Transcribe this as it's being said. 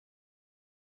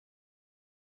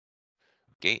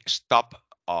Okay, stop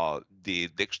the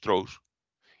dextrose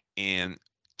and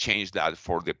change that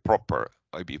for the proper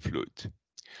IV fluid.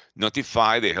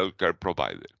 Notify the healthcare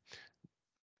provider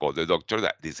or the doctor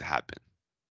that this happened.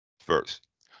 First,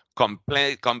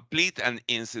 complete an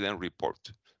incident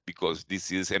report because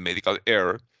this is a medical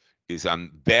error, is a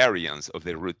variance of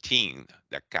the routine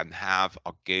that can have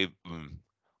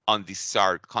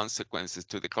undesired consequences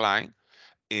to the client.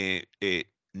 It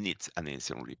needs an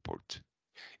incident report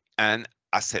and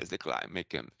assess the client,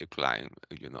 make a client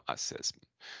assessment.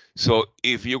 So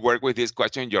if you work with this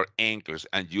question, your anchors,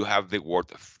 and you have the word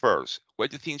first, what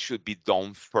do you think should be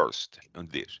done first on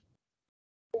this?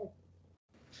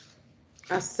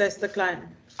 Assess the client.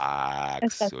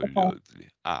 Absolutely,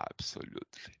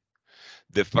 absolutely.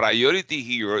 The priority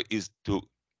here is to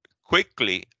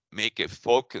quickly make a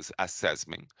focused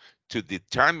assessment to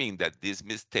determine that this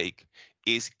mistake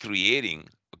is creating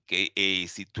a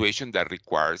situation that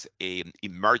requires an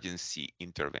emergency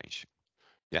intervention.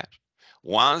 Yeah.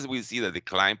 Once we see that the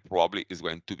client probably is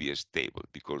going to be stable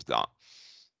because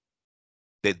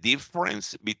the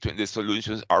difference between the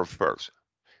solutions are first,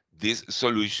 this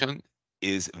solution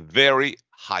is very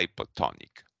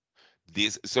hypotonic.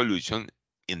 This solution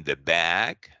in the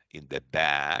bag,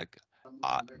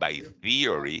 by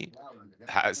theory,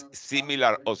 has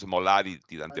similar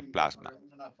osmolarity than the plasma.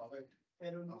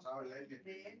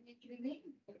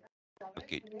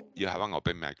 Okay, you have an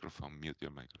open microphone, mute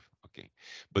your microphone. Okay,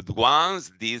 but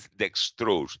once this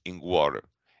dextrose in water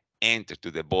enters to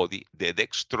the body, the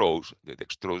dextrose,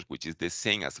 which is the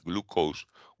same as glucose,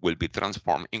 will be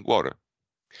transformed in water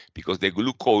because the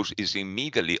glucose is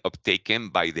immediately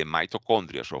uptaken by the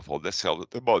mitochondria of all the cells of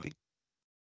the body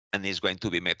and is going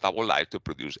to be metabolized to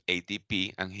produce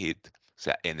ATP and heat,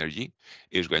 so energy.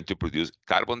 Is going to produce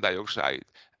carbon dioxide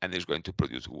and is going to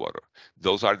produce water.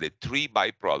 Those are the three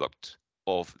byproducts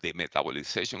of the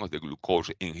metabolization of the glucose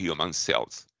in human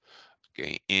cells.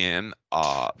 Okay, and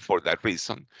for that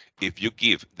reason, if you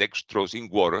give dextrose in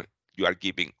water, you are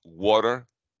giving water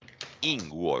in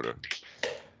water,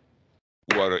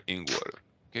 water in water.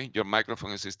 Okay, your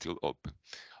microphone is still open.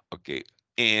 Okay,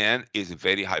 and it's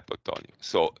very hypotonic.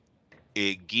 So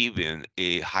given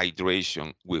a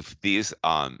hydration with this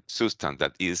substance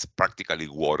that is practically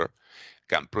water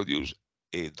can produce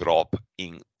a drop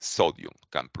in sodium,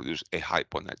 can produce a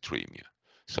hyponatremia.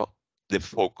 So the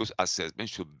focus assessment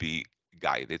should be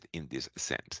guided in this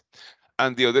sense.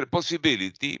 And the other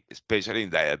possibility, especially in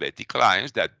diabetic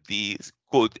clients, that these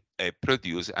could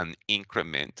produce an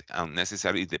increment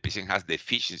unnecessarily if the patient has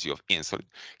deficiency of insulin,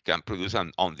 can produce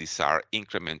an undesired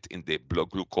increment in the blood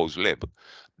glucose level.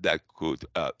 That could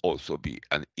also be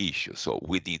an issue. So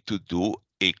we need to do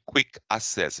a quick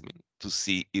assessment to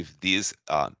see if this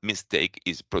mistake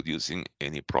is producing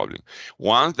any problem.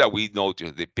 Once that we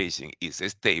notice the patient is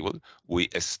stable, we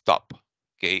stop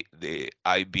the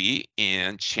IV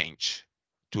and change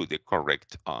to the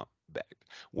correct bag.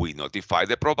 We notify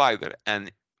the provider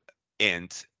and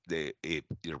end the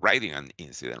writing an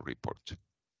incident report.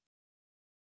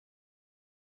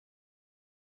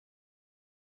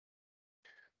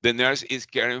 The nurse is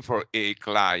caring for a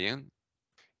client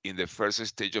in the first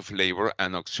stage of labor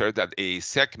and observe that a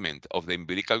segment of the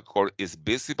umbilical cord is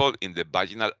visible in the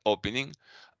vaginal opening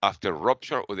after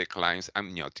rupture of the client's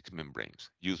amniotic membranes.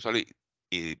 Usually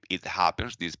it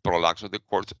happens, this prolapse of the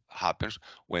cord happens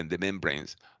when the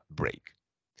membranes break.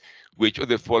 Which of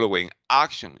the following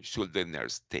actions should the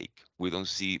nurse take? We don't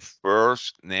see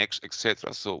first, next,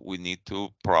 etc. So we need to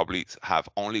probably have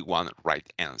only one right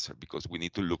answer because we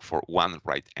need to look for one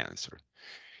right answer.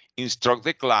 Instruct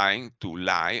the client to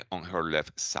lie on her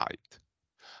left side.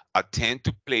 Attempt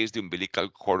to place the umbilical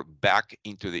cord back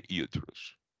into the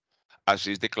uterus.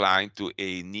 Assist the client to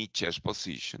a knee chest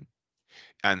position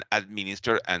and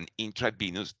administer an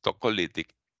intravenous tocolytic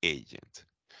agent.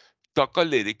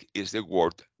 Tocolytic is the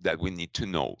word that we need to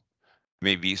know.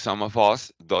 Maybe some of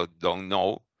us don't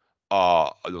know,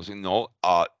 doesn't know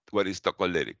what is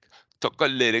tocolytic.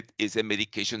 Tocolytic is a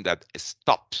medication that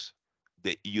stops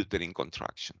the uterine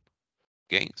contraction.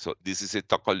 Okay, so this is a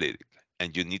tocolytic,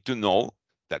 and you need to know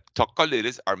that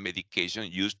tocolytics are medication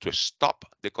used to stop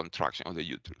the contraction of the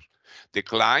uterus. The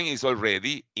client is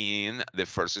already in the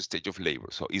first stage of labor,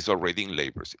 so he's already in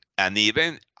labor, and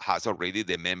even has already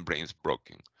the membranes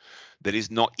broken. There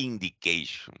is no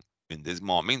indication in this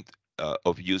moment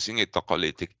of using a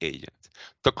tocolytic agent.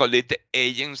 Tocolytic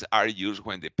agents are used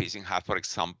when the patient has, for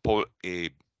example, a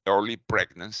early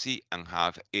pregnancy and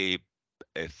have a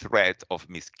threat of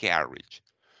miscarriage.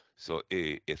 So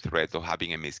a threat of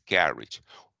having a miscarriage.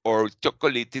 Or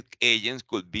tocolytic agents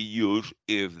could be used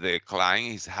if the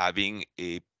client is having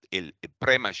a a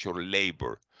premature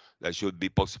labor that should be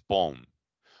postponed.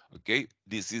 Okay,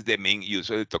 this is the main use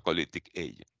of the tocolytic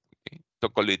agent. Okay?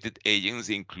 Tocolytic agents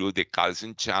include the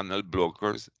calcium channel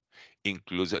blockers,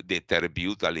 includes the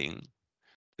terbutaline,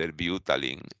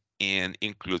 and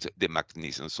includes the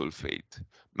magnesium sulfate.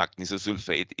 Magnesium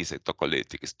sulfate is a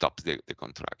tocolytic, it stops the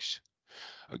contraction.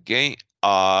 Okay,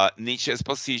 Nietzsche's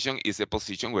position is a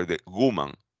position where the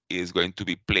woman is going to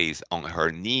be placed on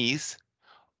her knees,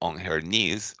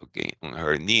 okay, on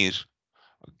her knees,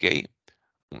 okay,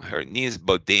 on her knees,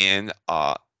 but then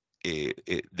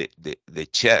the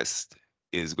chest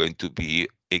is going to be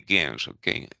against,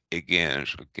 okay,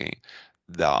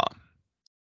 the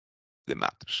the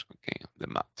mattress, okay, the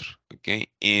mattress, okay,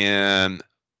 and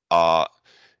uh,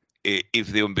 if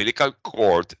the umbilical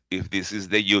cord, if this is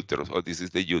the uterus, or this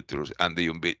is the uterus, and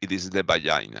this is the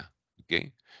vagina,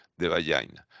 okay, the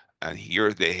vagina, and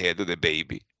here's the head of the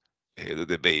baby,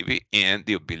 and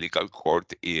the umbilical cord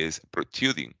is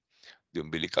protruding. The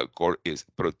umbilical cord is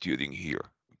protruding here,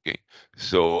 okay?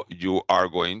 So you are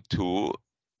going to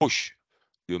push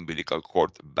the umbilical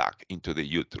cord back into the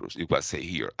uterus. It was say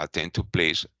here, attempt to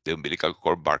place the umbilical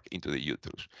cord back into the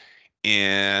uterus.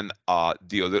 And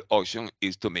the other option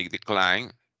is to make the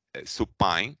client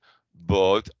supine,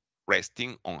 but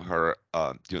resting on her,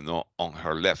 on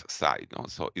her left side. No?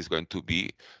 So it's going to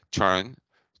be turned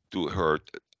to her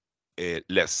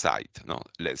left side, no,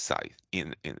 left side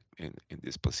in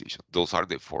this position. Those are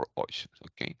the four options.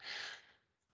 Okay.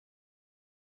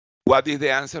 What is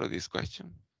the answer of this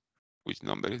question? Which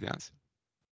number is the answer?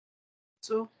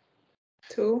 2.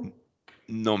 2.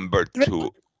 Number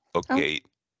 2. Okay.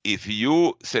 If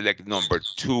you select number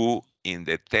 2 in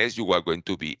the test, you are going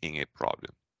to be in a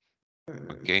problem.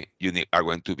 Okay, are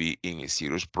going to be in a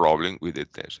serious problem with the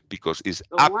test because it's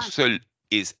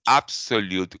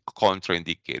absolute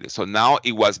contraindicated. So now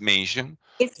it was mentioned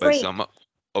by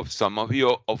some of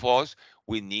you of us.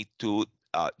 We need to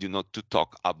to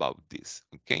talk about this.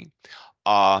 Okay,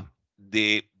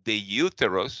 the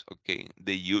uterus. Okay,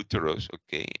 the uterus.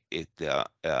 Okay, it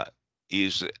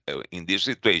is in this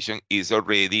situation is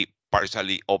already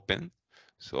partially open,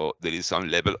 so there is some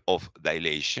level of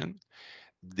dilation.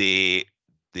 the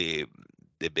the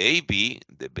the baby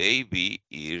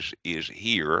is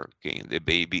here. Okay, the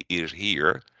baby is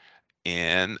here,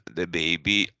 and the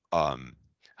baby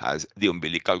has the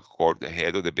umbilical cord. The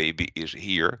head of the baby is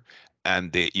here,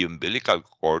 and the umbilical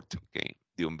cord. Okay,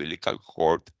 the umbilical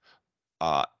cord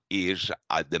is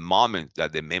at the moment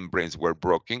that the membranes were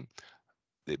broken.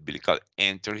 The umbilical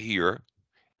enter here,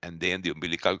 and then the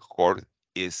umbilical cord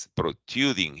is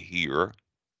protruding here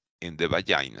in the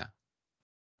vagina.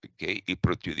 Okay, it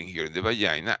protruding here in the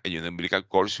vagina, and the umbilical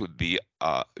cord should be,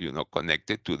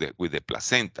 connected to with the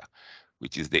placenta,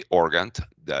 which is the organ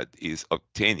that is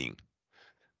obtaining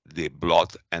the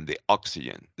blood and the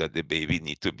oxygen that the baby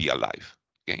needs to be alive.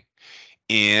 Okay,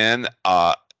 and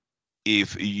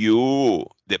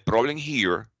the problem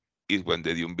here is when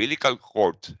the umbilical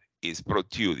cord is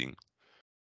protruding,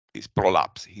 is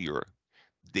prolapse here,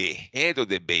 the head of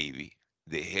the baby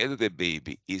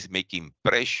is making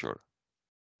pressure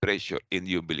in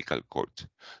the umbilical cord.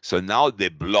 So now the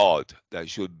blood that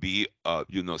should be,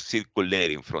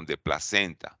 circulating from the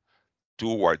placenta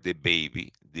toward the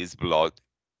baby, this blood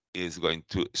is going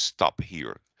to stop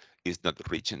here. It's not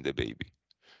reaching the baby.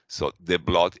 So the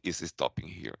blood is stopping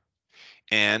here.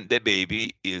 And the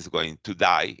baby is going to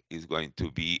die, is going to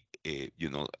be,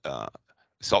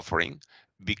 suffering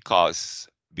because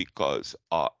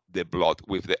the blood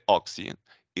with the oxygen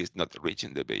is not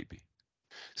reaching the baby.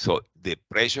 So the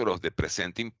pressure of the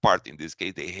presenting part, in this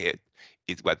case the head,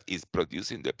 is what is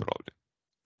producing the problem.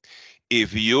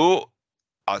 If you,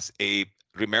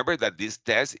 remember that this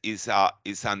test is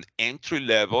an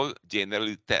entry-level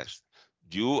general test.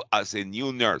 You as a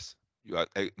new nurse, you are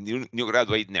a new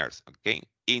graduate nurse, okay?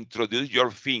 Introduce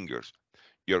your fingers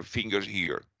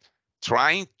here,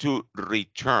 trying to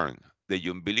return the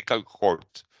umbilical cord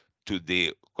to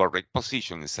the correct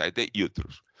position inside the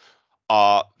uterus.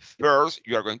 First,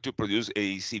 you are going to produce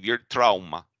a severe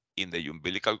trauma in the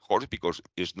umbilical cord because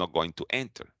it's not going to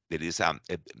enter. There is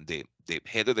the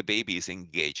head of the baby is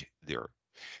engaged there.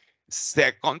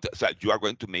 Second, so you are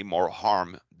going to make more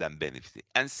harm than benefit.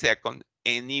 And second,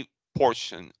 any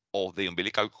portion of the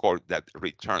umbilical cord that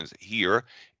returns here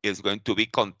is going to be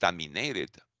contaminated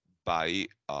by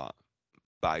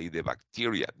the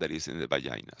bacteria that is in the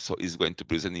vagina. So it's going to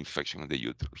produce an infection in the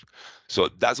uterus. So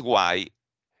that's why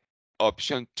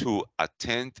option 2,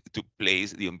 attempt to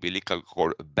place the umbilical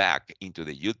cord back into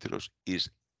the uterus, is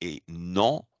a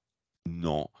no,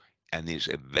 and is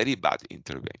a very bad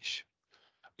intervention.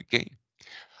 Okay.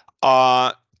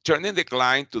 Turning the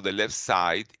client to the left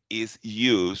side is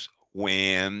used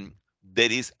when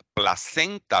there is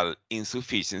placental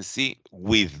insufficiency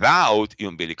without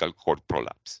umbilical cord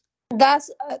prolapse.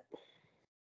 That's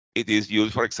It is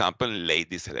used, for example, in late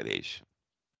deceleration.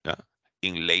 Yeah?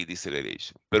 In late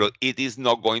deceleration. But it is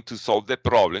not going to solve the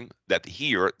problem that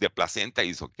here the placenta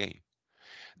is okay.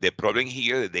 The problem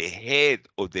here, the head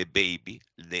of the baby,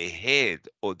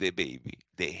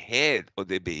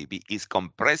 is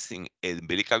compressing the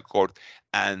umbilical cord,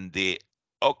 and the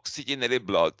oxygenated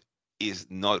blood is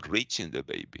not reaching the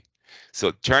baby.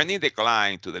 So turning the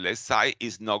client to the left side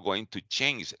is not going to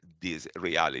change this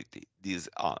reality, this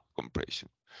compression.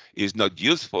 It's not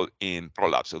useful in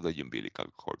prolapse of the umbilical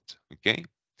cord, okay?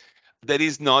 There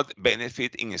is not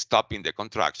benefit in stopping the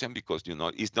contraction because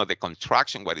it's not the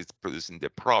contraction what is producing the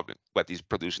problem. What is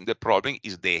producing the problem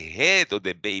is the head of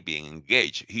the baby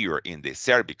engaged here in the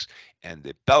cervix and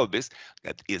the pelvis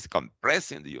that is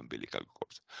compressing the umbilical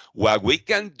cord. What we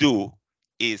can do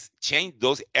is change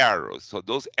those arrows. So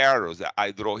those arrows that I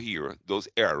draw here, those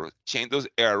arrows, change those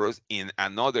arrows in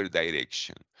another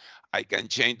direction. I can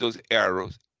change those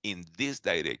arrows in this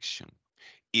direction.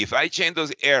 If I change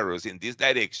those arrows in this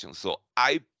direction, so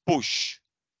I push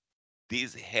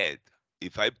this head,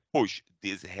 if I push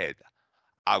this head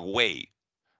away,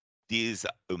 this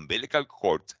umbilical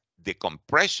cord, the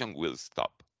compression will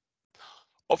stop.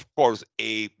 Of course,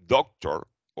 a doctor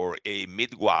or a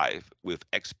midwife with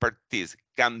expertise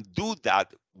can do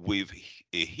that with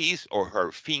his or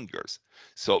her fingers.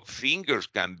 So fingers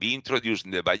can be introduced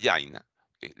in the vagina.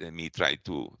 Okay, let me try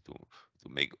to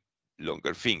make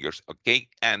longer fingers, okay,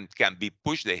 and can be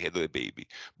pushed the head of the baby.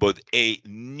 But a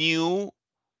new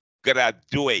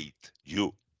graduate,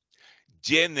 you,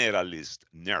 generalist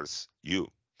nurse, you,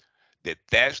 the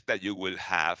test that you will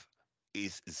have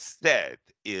is set,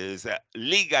 is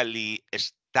legally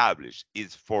established,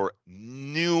 is for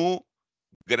new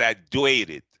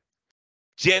graduated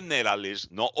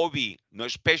generalist, no OB, no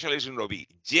specialist in OB,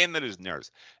 generalist nurse.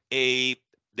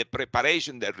 The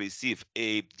preparation that receive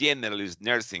a generalist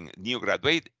nursing new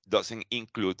graduate doesn't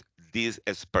include this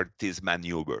expertise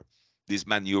maneuver. This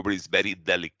maneuver is very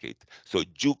delicate, so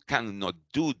you cannot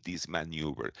do this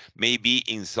maneuver. Maybe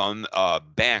in some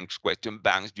banks, question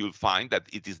banks, you'll find that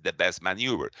it is the best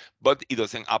maneuver, but it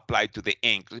doesn't apply to the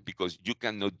NCLEX because you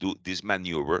cannot do this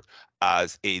maneuver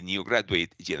as a new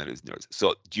graduate generalist nurse.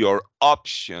 So your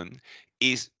option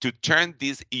is to turn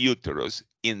this uterus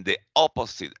in the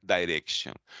opposite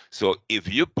direction. So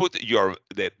if you put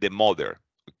the mother,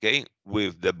 okay,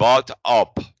 with the butt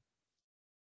up,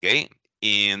 okay,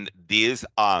 in this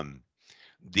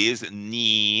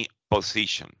knee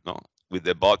position, no, with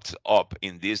the butt up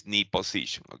in this knee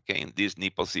position, okay, in this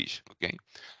knee position, okay,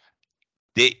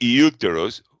 the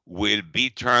uterus will be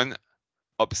turned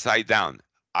upside down.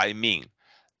 I mean,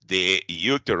 the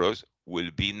uterus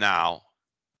will be now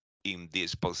in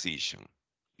this position.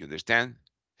 You understand?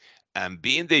 And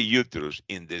being the uterus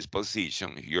in this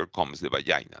position, here comes the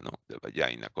vagina, no? The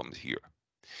vagina comes here.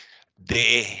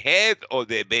 The head of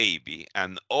the baby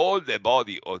and all the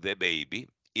body of the baby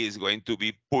is going to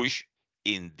be pushed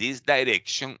in this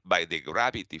direction by the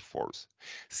gravity force,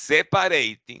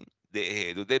 separating the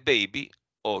head of the baby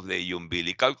of the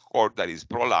umbilical cord that is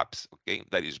prolapsed, okay,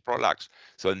 that is prolapsed.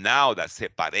 So now that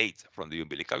separates from the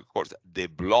umbilical cord, the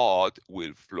blood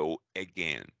will flow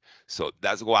again. So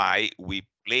that's why we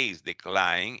place the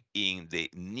client in the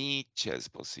knee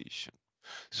chest position.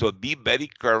 So be very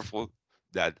careful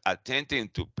that attempting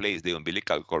to place the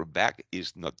umbilical cord back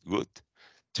is not good.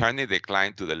 Turning the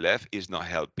client to the left is not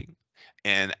helping.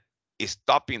 And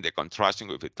stopping the contraction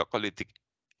with a tocolytic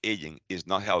agent is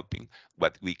not helping.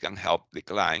 What we can help the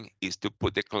client is to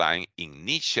put the client in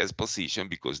knee chest position,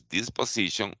 because this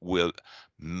position will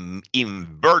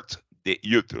invert the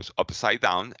uterus upside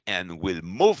down and will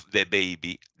move the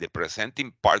baby, the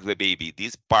presenting part of the baby,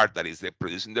 this part that is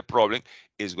producing the problem,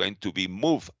 is going to be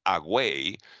moved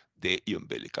away the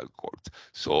umbilical cord.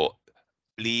 So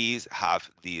please have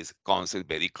this concept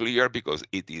very clear, because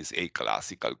it is a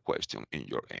classical question in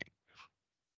your end.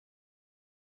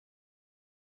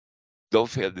 Don't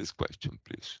fail this question,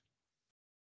 please.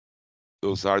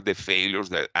 Those are the failures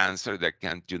that answer that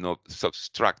can,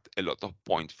 subtract a lot of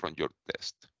points from your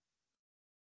test.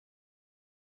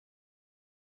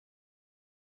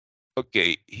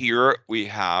 Okay, here we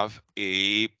have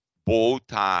a bow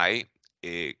tie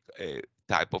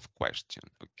type of question,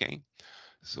 okay?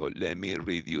 So let me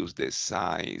reduce the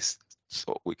size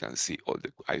so we can see all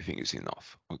the, I think it's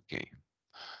enough, okay.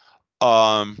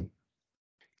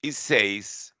 It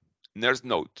says, nurse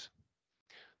note,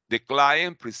 the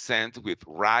client presents with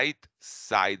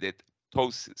right-sided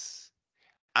ptosis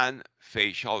and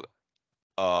facial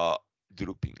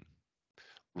drooping,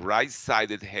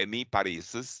 right-sided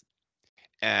hemiparesis,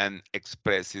 and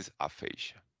expresses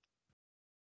aphasia.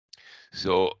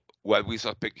 So what we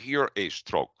suspect here is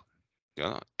stroke.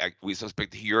 We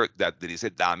suspect here that there is a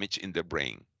damage in the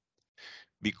brain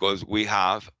because we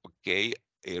have, okay,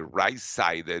 a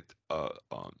right-sided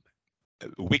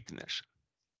weakness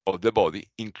of the body,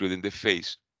 including the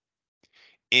face,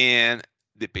 and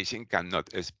the patient cannot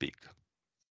speak.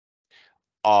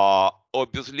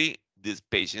 Obviously, this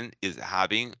patient is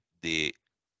having the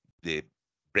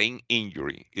brain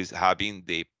injury, is having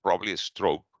the probably a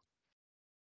stroke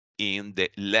in the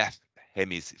left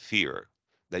hemisphere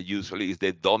that usually is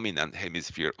the dominant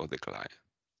hemisphere of the client.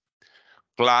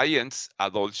 Clients,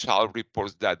 adult child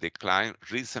reports that the client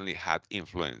recently had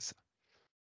influenza.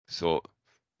 So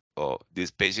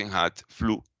this patient had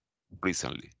flu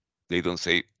recently. They don't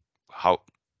say how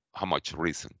much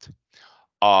recent.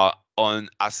 On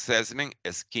assessment,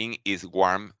 skin is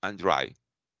warm and dry,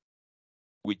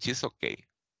 which is okay,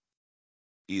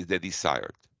 is the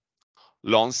desired.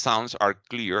 Long sounds are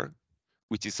clear,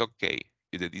 which is okay,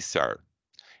 is the desired.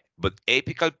 But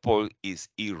apical pulse is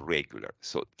irregular,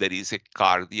 so there is a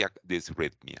cardiac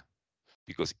dysrhythmia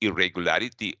because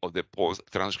irregularity of the pulse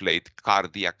translates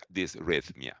cardiac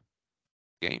dysrhythmia.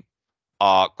 Okay,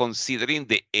 considering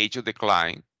the age of the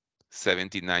client,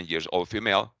 79 years old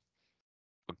female,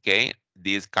 okay,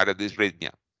 this cardiac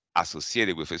dysrhythmia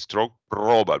associated with a stroke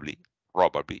probably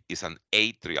is an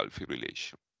atrial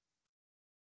fibrillation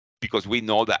because we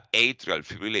know that atrial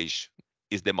fibrillation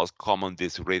is the most common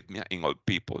dysrhythmia in all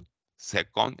people.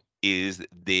 Second is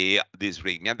the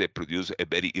dysrhythmia that produces a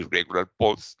very irregular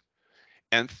pulse.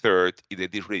 And third is the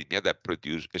dysrhythmia that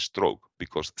produces a stroke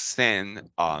because sends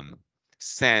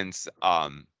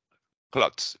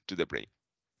clots to the brain,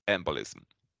 embolism.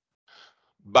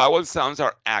 Vowel sounds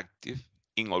are active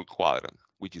in all quadrants,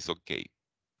 which is okay.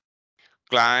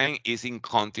 Client is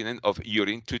incontinent of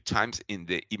urine 2 times in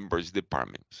the emergency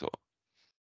department. So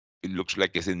it looks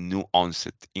like it's a new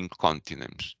onset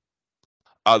incontinence.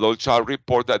 Adult child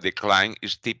report that the client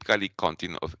is typically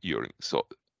continent of urine. So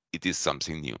it is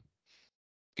something new.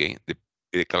 Okay,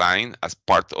 the client as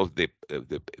part of the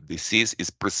disease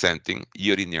is presenting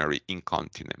urinary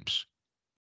incontinence.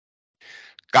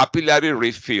 Capillary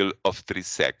refill of 3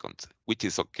 seconds, which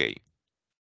is okay.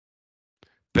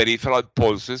 Peripheral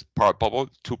pulses palpable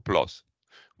 2 plus,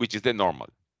 which is the normal.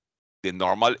 The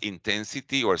normal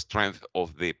intensity or strength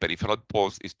of the peripheral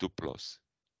pulse is 2 plus.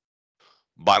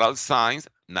 Vital signs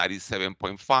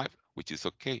 97.5, which is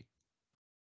okay.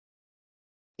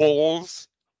 Pulse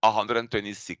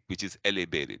 126, which is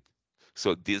elevated.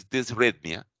 So this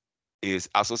dysrhythmia is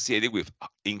associated with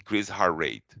increased heart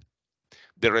rate.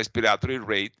 The respiratory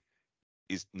rate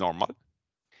is normal,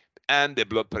 and the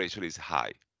blood pressure is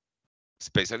high,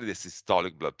 especially the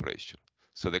systolic blood pressure.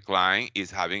 So the client is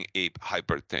having a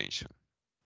hypertension.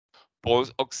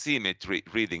 Pulse oximetry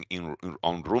reading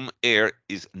on room air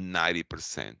is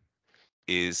 90%.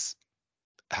 Is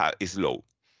low.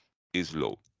 Is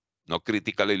low. Not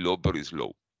critically low, but is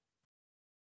low.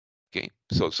 Okay.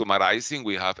 So summarizing,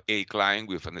 we have a client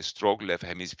with a stroke left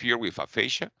hemisphere with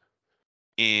aphasia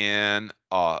and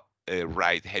a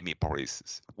right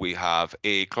hemiparesis. We have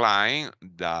a client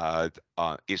that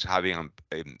is having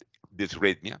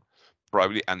dysrhythmia,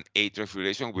 probably an atrial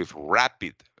fibrillation with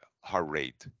rapid heart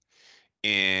rate.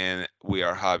 And we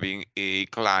are having a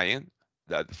client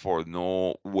that for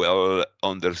no well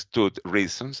understood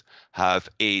reasons have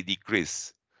a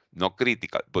decrease, not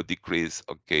critical, but decrease,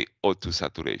 okay, O2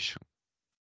 saturation.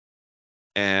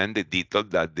 And the detail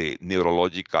that the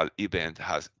neurological event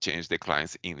has changed the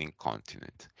client's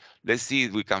incontinent. Let's see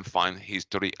if we can find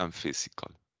history and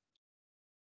physical.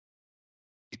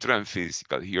 History and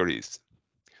physical, here is.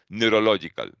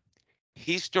 Neurological.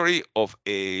 History of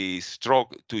a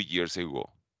stroke 2 years ago.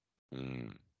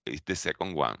 It's the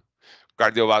second one.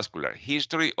 Cardiovascular.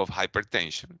 History of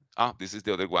hypertension. This is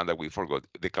the other one that we forgot.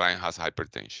 The client has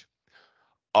hypertension.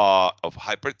 Of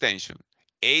hypertension,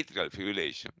 atrial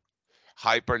fibrillation,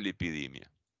 hyperlipidemia.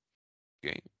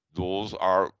 Okay, those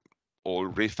are all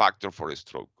risk factors for a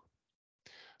stroke.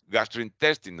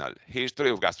 Gastrointestinal, history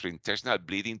of gastrointestinal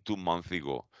bleeding 2 months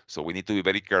ago. So we need to be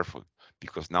very careful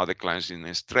because now the client is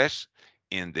in stress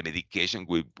and the medication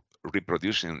will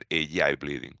reproduce a GI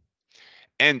bleeding.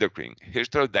 Endocrine,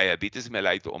 history of diabetes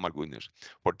mellitus, oh my goodness,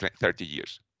 for 30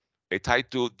 years. A type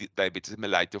 2 diabetes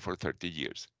mellitus for 30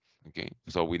 years. Okay,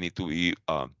 so we need to be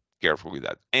careful with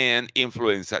that. And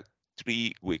influenza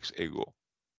 3 weeks ago.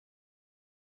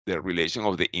 The relation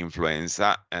of the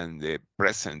influenza and the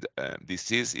present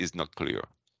disease is not clear,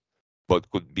 but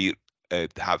could be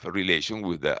have a relation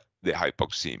with the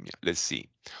hypoxemia. Let's see.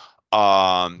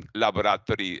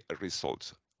 Laboratory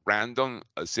results. Random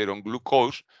serum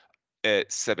glucose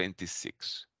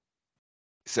 76.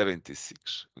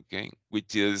 76, okay,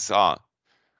 which is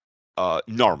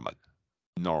normal.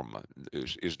 Normal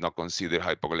is not considered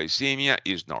hypoglycemia,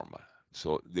 is normal.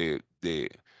 So the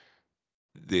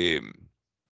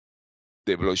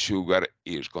blood sugar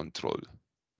is controlled.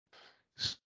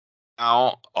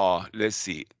 Now, let's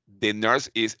see. The nurse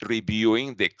is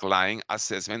reviewing the client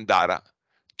assessment data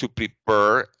to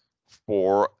prepare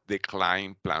for the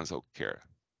client plans of care.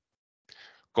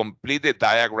 Complete the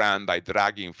diagram by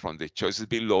dragging from the choices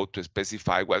below to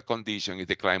specify what condition is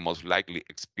the client most likely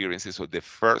experiences. So the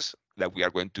first that we are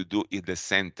going to do is the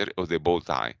center of the bow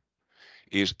tie,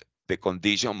 is the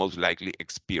condition most likely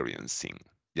experiencing.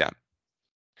 Yeah.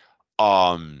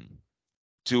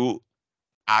 Two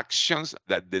actions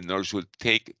that the nurse will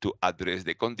take to address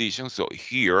the condition. So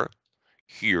here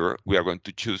we are going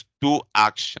to choose two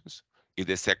actions in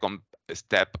the second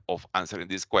step of answering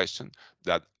this question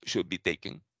that should be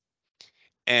taken.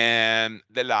 And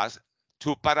the last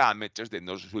two parameters the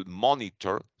nurse will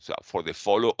monitor, so for the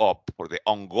follow-up, for the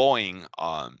ongoing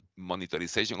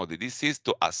monitorization of the disease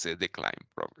to assess the client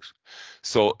progress.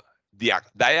 So the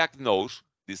diagnose,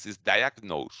 this is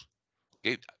diagnose.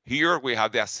 Okay, here we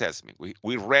have the assessment.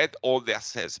 We read all the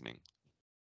assessment.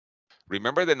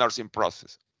 Remember the nursing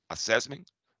process: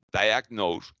 assessment,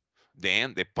 diagnose,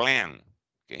 then the plan.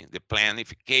 Okay, the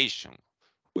planification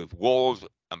with goals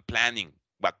and planning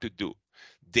what to do,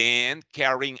 then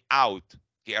carrying out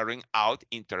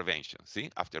intervention. See,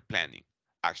 after planning,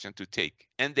 action to take,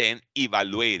 and then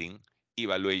evaluation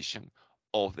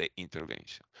of the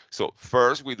intervention. So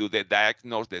first we do the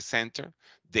diagnose, the center,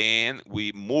 then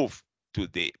we move to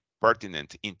the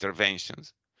pertinent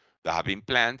interventions that have been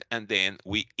planned, and then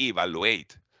we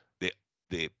evaluate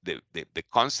the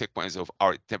consequence of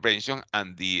our intervention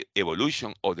and the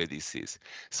evolution of the disease.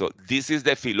 So this is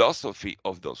the philosophy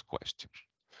of those questions.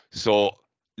 So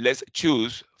let's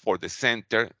choose for the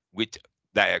center which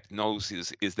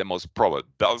diagnosis is the most probable.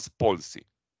 Bell's palsy,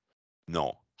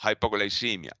 no.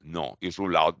 Hypoglycemia, no. It's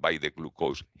ruled out by the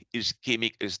glucose.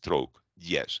 Ischemic stroke,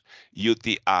 yes.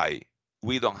 UTI,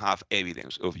 we don't have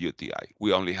evidence of UTI.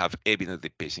 We only have evidence the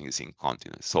patient is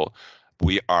incontinent. So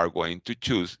we are going to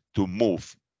choose to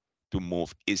move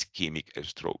ischemic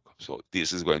stroke. So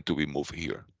this is going to be moved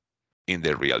here in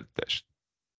the real test.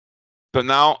 So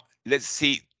now let's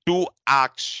see two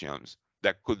actions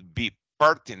that could be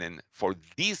pertinent for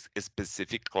this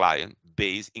specific client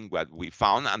based in what we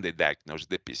found and the diagnosis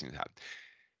the patient had.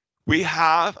 We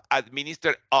have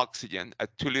administered oxygen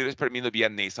at 2 liters per minute via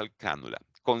nasal cannula.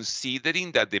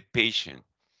 Considering that the patient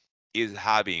is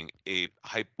having a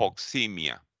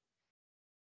hypoxemia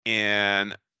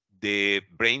and the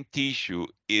brain tissue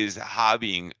is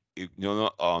having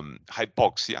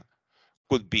hypoxia,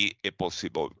 could be a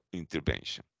possible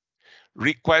intervention.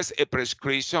 Request a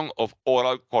prescription of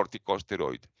oral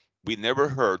corticosteroid. We never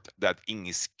heard that in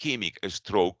ischemic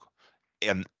stroke,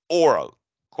 an oral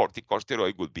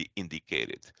corticosteroid would be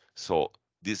indicated. So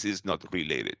this is not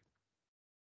related.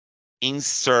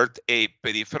 Insert a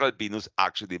peripheral venous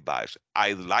action device.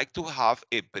 I'd like to have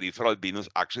a peripheral venous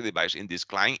action device in this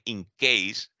client in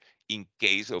case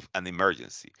of an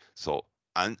emergency. So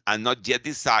I'm not yet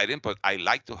deciding, but I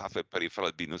like to have a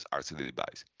peripheral venous action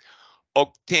device.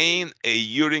 Obtain a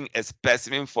urine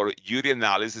specimen for urine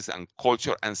analysis and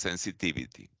culture and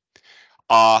sensitivity.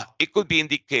 It could be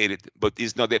indicated, but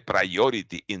it's not a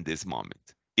priority in this moment.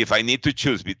 If I need to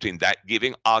choose between that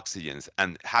giving oxygens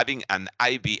and having an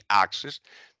IV access,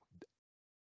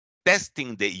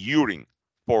 testing the urine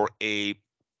for a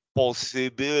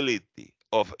possibility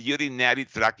of urinary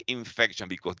tract infection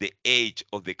because the age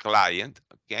of the client,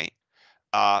 okay,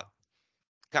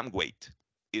 can wait.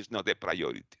 It's not a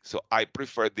priority. So I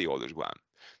prefer the other one.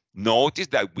 Notice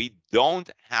that we don't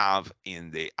have in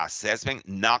the assessment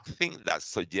nothing that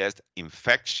suggests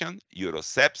infection,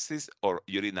 urosepsis, or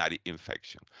urinary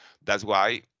infection. That's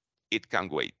why it can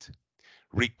wait.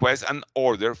 Request an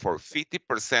order for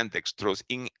 50% dextrose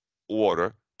in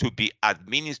water to be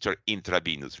administered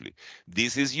intravenously.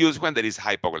 This is used when there is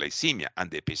hypoglycemia and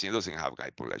the patient doesn't have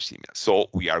hypoglycemia. So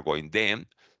we are going then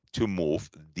to move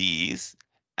these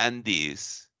and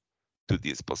these to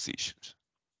these positions.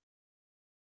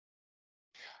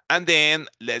 And then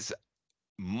let's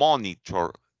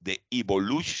monitor the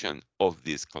evolution of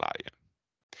this client.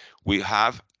 We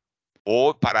have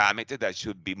all parameters that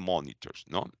should be monitored.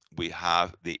 No, we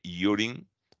have the urine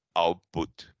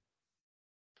output,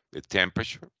 the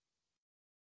temperature.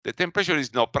 The temperature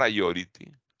is no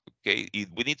priority. Okay,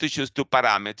 we need to choose two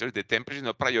parameters. The temperature is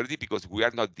not priority because we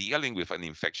are not dealing with an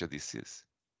infectious disease.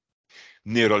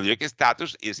 Neurologic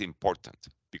status is important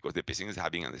because the patient is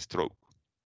having a stroke.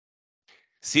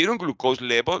 Serum glucose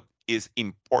level is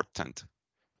important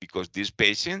because this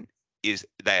patient is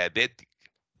diabetic,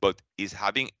 but is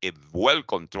having a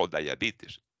well-controlled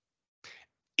diabetes.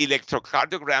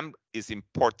 Electrocardiogram is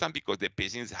important because the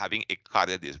patient is having a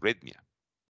cardiac arrhythmia.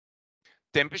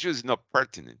 Temperature is not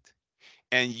pertinent.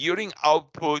 And urine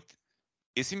output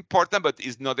is important, but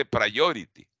is not a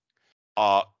priority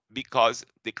because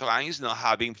the client is not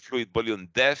having fluid volume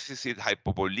deficit,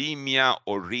 hypovolemia,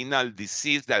 or renal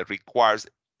disease that requires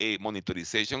a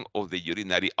monitorization of the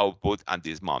urinary output at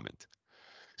this moment.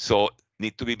 So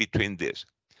need to be between this.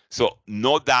 So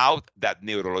no doubt that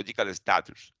neurological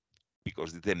status,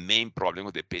 because the main problem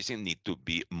of the patient, need to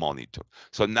be monitored.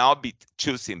 So now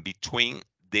choosing between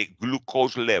the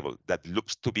glucose level that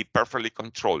looks to be perfectly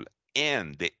controlled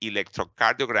and the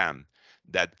electrocardiogram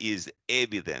that is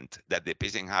evident that the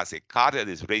patient has a cardiac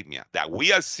arrhythmia, that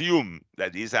we assume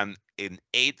that is an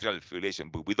atrial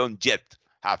fibrillation, but we don't yet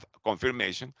have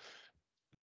confirmation.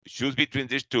 Choose between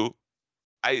these two.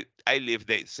 I leave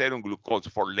the serum glucose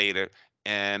for later,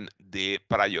 and the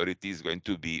priority is going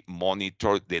to be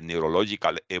monitor the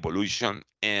neurological evolution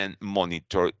and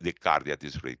monitor the cardiac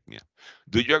arrhythmia.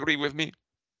 Do you agree with me?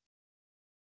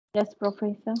 Yes,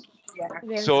 Professor.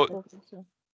 Yes. So Professor.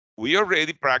 we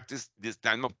already practiced this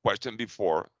kind of question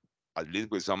before, at least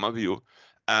with some of you,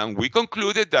 and we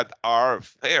concluded that are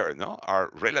fair, no, are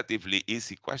relatively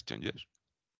easy questions. Yes.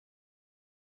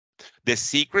 The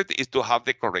secret is to have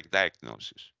the correct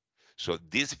diagnosis. So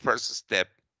this first step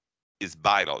is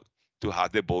vital to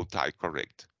have the bow tie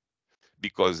correct,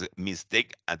 because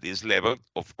mistake at this level,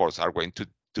 of course, are going to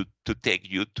take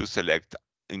you to select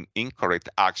incorrect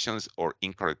actions or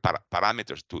incorrect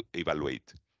parameters to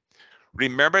evaluate.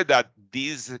 Remember that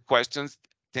these questions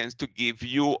tends to give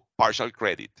you partial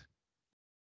credit.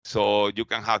 So you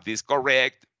can have this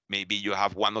correct, maybe you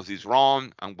have one of these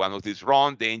wrong and one of these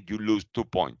wrong, then you lose 2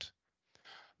 points.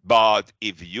 But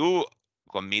if you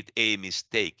commit a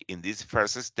mistake in this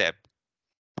first step,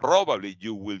 probably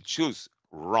you will choose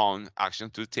wrong action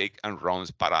to take and wrong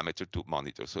parameter to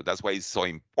monitor. So that's why it's so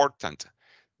important,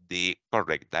 the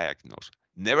correct diagnosis.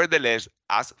 Nevertheless,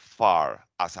 as far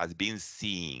as has been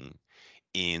seen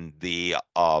in the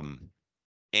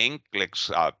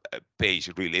NCLEX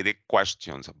page related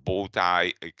questions, both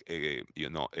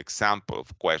example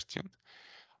of questions,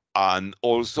 and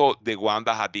also the one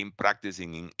that have been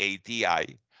practicing in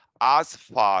ATI, as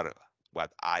far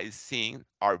what I think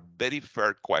are very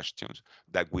fair questions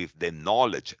that with the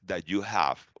knowledge that you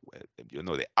have,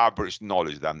 the average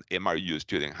knowledge that an MRU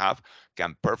student have,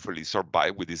 can perfectly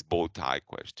survive with this bow tie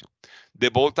question. The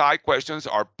bow tie questions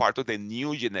are part of the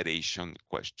new generation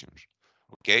questions.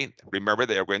 Okay, remember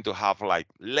they are going to have like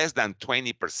less than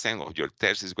 20% of your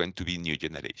test is going to be new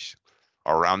generation.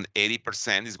 Around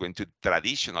 80% is going to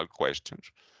traditional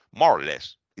questions, more or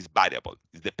less. It's variable.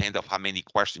 It depends on how many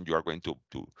questions you are going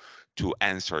to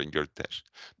answer in your test.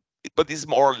 But it's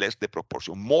more or less the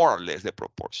proportion, more or less the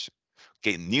proportion.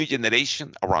 Okay, new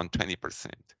generation around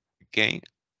 20%. Okay,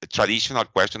 the traditional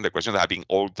question, the question that have been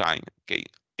all time, okay,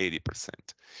 80%.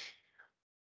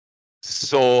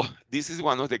 So this is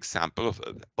one of the examples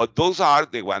of, but those are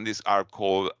the ones that are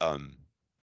called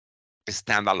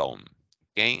standalone,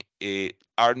 okay,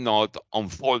 are not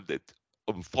unfolding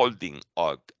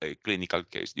a clinical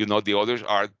case. The others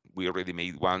are, we already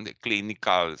made one, the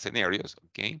clinical scenarios,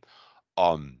 okay,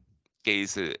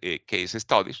 case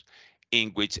studies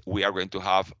in which we are going to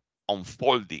have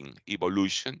unfolding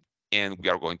evolution, and we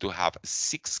are going to have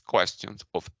 6 questions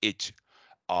of each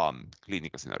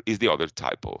clinical scenario. Is the other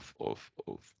type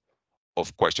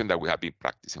of question that we have been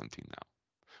practicing until now.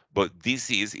 But this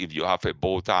is if you have a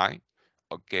bow tie,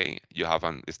 okay, you have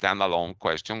a standalone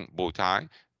question, bow tie.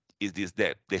 Is this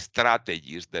the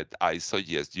strategies that I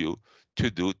suggest you to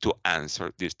do to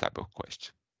answer this type of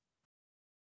question?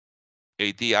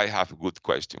 ATI have a good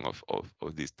question of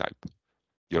this type,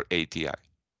 your ATI.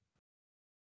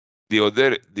 The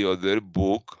other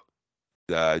book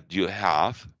that you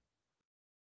have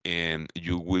and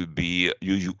you will be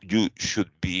you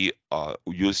should be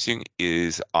using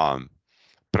is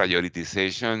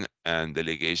prioritization and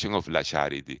delegation of la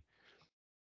charity.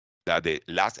 That the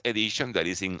last edition that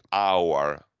is in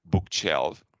our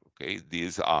bookshelf, okay,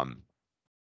 this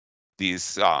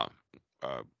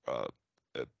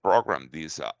program,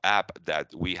 this app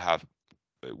that we have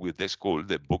with the school,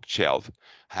 the bookshelf,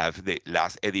 have the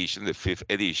last edition, the 5th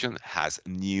edition, has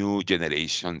new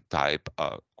generation type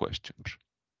questions.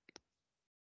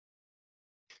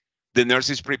 The nurse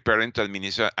is preparing to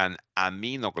administer an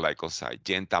aminoglycoside,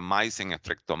 gentamicin,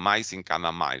 streptomycin,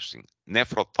 kanamycin.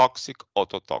 Nephrotoxic,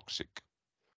 ototoxic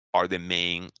are the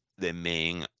main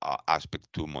aspect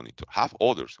to monitor. Have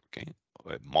others, okay,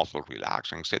 muscle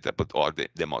relaxation, etc., but are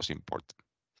the most important.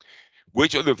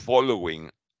 Which of the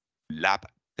following lab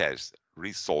test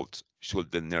results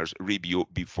should the nurse review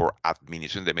before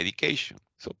administering the medication?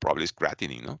 So probably it's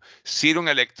creatinine, no? Serum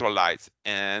electrolytes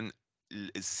and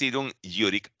serum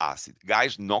uric acid.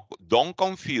 Guys, don't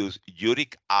confuse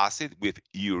uric acid with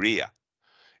urea.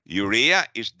 Urea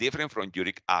is different from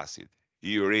uric acid.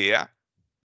 Urea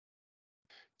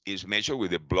is measured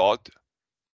with the blood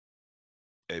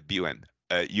BUN,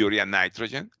 urea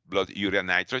nitrogen, blood urea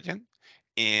nitrogen,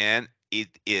 and it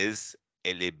is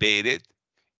elevated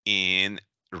in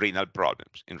renal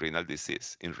problems, in renal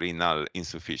disease, in renal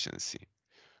insufficiency.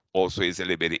 Also is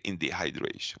elevated in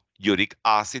dehydration. Uric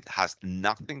acid has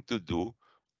nothing to do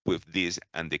with this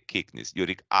and the kidneys.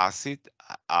 Uric acid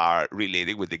are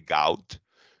related with the gout,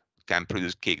 can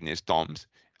produce kidney stones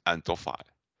and tophi.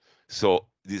 So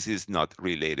this is not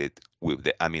related with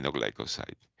the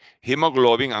aminoglycoside.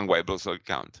 Hemoglobin and white blood cell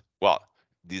count. Well,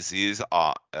 this is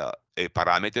a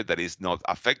parameter that is not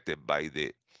affected by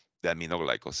the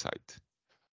aminoglycoside.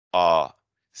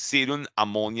 Serum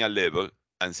ammonia level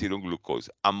and serum glucose.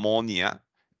 Ammonia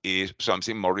is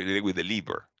something more related with the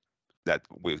liver than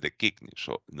with the kidney.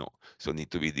 So no, so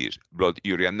need to be this blood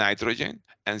urea nitrogen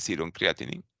and serum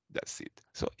creatinine. That's it.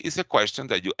 So it's a question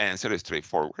that you answer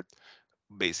straightforward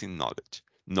based in knowledge,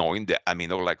 knowing the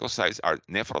aminoglycosides are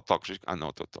nephrotoxic and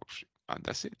ototoxic, and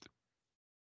that's it.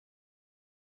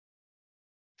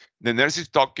 The nurse is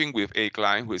talking with a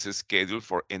client who is scheduled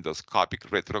for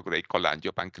endoscopic retrograde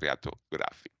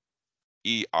cholangiopancreatography,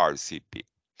 ERCP.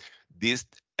 This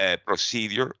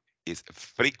procedure is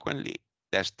frequently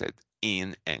tested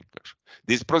in NCLEX.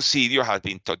 This procedure has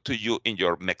been taught to you in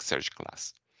your MedSearch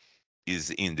class.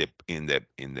 Is in the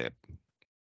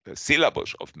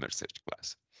syllabus of MedSearch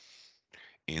class.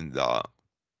 In the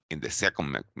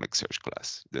second MedSearch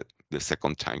class, the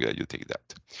second time that you take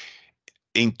that,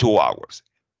 in 2 hours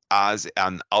as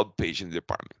an outpatient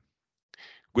department.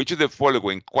 Which of the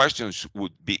following questions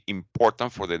would be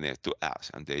important for the nurse to ask?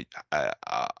 And they,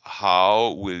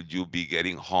 how will you be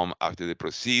getting home after the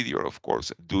procedure? Of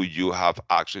course. Do you have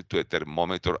access to a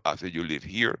thermometer after you leave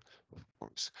here? Of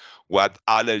course. What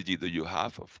allergy do you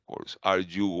have? Of course. Are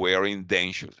you wearing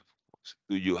dentures? Of course.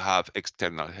 Do you have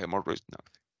external hemorrhage?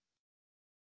 Nothing.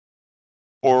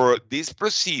 For this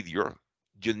procedure,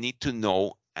 you need to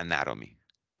know anatomy.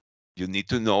 You need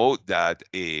to know that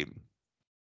the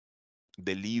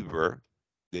liver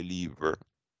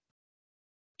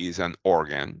is an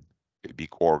organ, a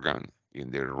big organ in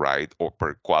the right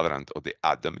upper quadrant of the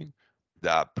abdomen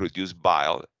that produce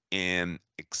bile and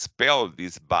expel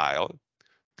this bile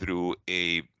through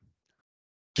a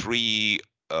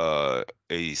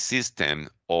system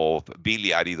of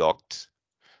biliary ducts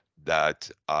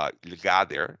that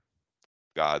gather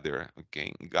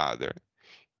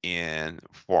and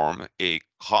form a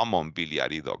common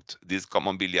biliary duct. This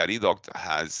common biliary duct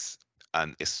has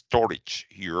a storage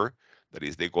here that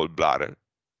is the gallbladder,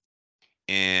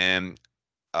 and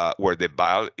where the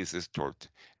bile is stored,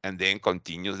 and then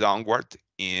continues downward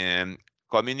and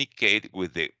communicate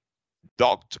with the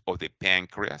duct of the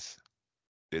pancreas,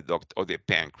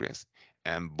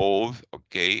 and both,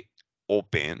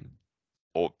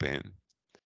 open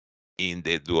in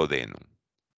the duodenum.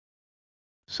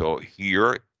 So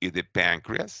here is the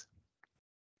pancreas.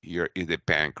 Here is the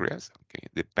pancreas.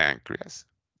 The pancreas.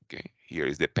 Here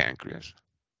is the pancreas.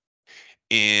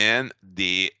 And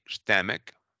the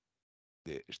stomach.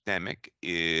 The stomach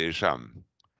is the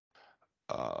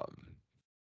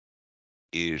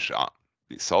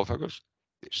esophagus,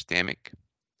 the stomach.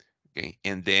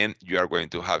 And then you are going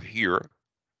to have here,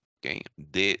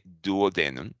 the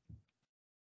duodenum.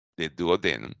 The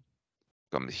duodenum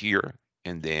comes here,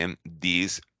 and then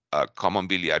this common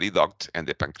biliary duct and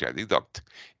the pancreatic duct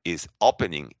is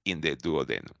opening in the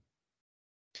duodenum.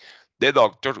 The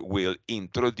doctor will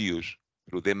introduce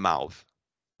through the mouth,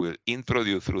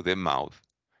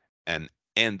 an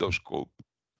endoscope.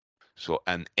 So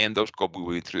an endoscope will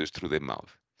be introduced through the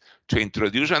mouth. To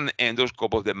introduce an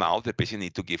endoscope of the mouth, the patient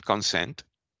needs to give consent.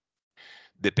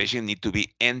 The patient needs to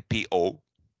be NPO.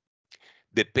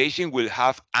 The patient will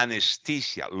have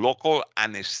anesthesia, local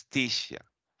anesthesia,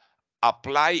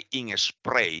 apply in a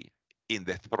spray in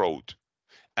the throat.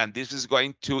 And this is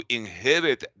going to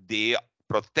inhibit the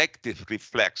protective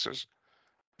reflexes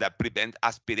that prevent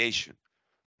aspiration.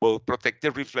 Both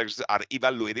protective reflexes are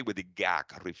evaluated with the gag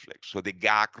reflex. So the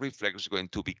gag reflex is going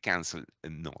to be canceled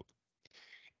and null.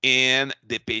 and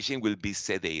the patient will be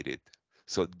sedated.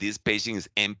 So this patient is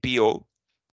NPO,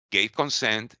 gave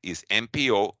consent, is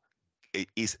NPO,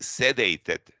 is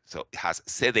sedated, so it has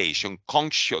sedation,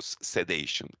 conscious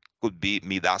sedation. Could be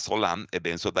midazolam, a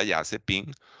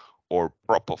benzodiazepine, or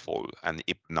propofol, an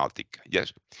hypnotic,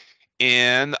 yes.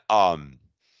 And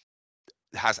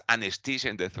has anesthesia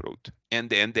in the throat. And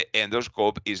then the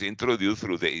endoscope is introduced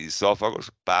through the esophagus,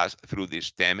 pass through the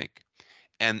stomach,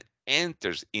 and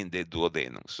enters in the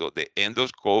duodenum. So the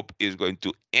endoscope is going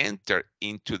to enter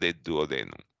into the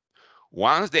duodenum.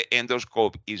 Once the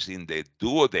endoscope is in the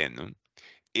duodenum,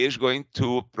 is going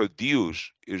to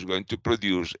produce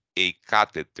a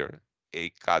catheter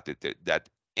that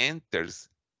enters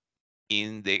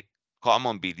in the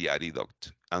common biliary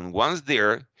duct. And once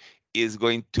there, is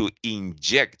going to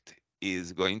inject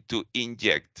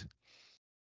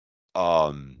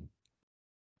um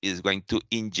is going to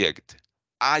inject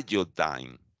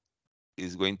iodine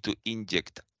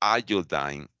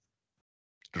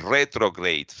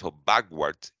retrograde, so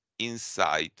backwards,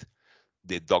 inside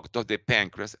the duct of the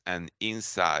pancreas and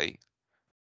inside,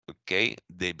 okay,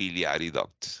 the biliary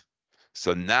ducts.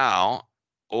 So now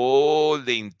all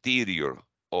the interior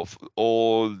of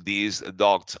all these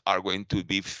ducts are going to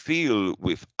be filled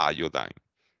with iodine.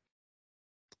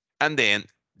 And then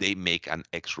they make an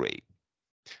X-ray.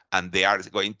 And they are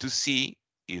going to see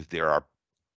if there are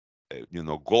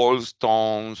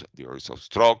gallstones, there is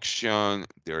obstruction,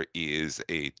 there is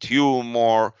a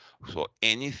tumor, so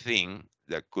anything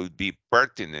that could be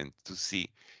pertinent to see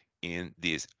in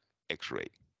this X-ray.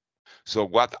 So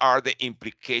what are the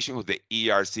implications of the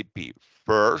ERCP?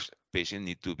 First, patient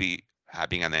need to be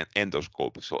having an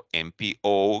endoscope. So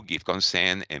NPO, give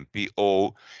consent,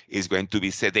 NPO is going to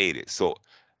be sedated. So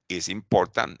it's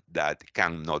important that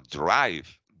cannot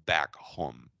drive back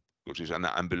home, which is an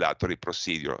ambulatory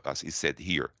procedure, as is said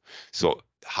here. So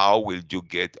how will you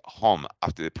get home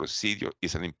after the procedure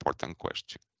is an important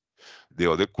question.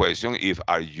 The other question, if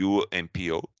are you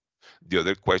NPO? The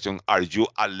other question, are you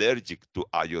allergic to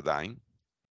iodine?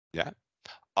 Yeah.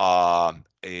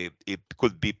 It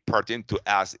could be pertinent to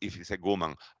ask if it's a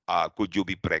woman, could you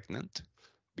be pregnant?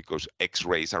 Because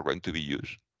X-rays are going to be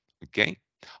used. Okay.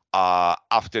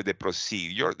 After the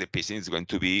procedure, the patient is going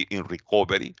to be in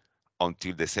recovery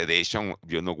until the sedation,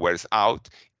 wears out,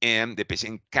 and the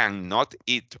patient cannot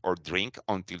eat or drink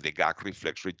until the gag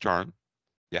reflex return.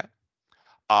 Yeah.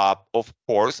 Of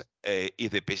course,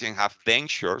 if the patient have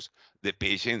dentures, the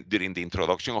patient during the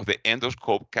introduction of the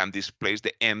endoscope can displace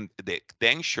the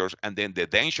dentures, and then the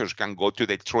dentures can go to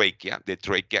the trachea. The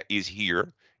trachea is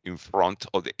here in front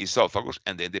of the esophagus,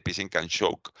 and then the patient can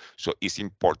choke. So it's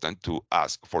important to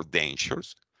ask for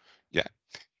dentures. Yeah.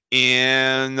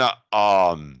 And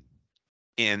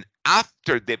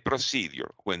after the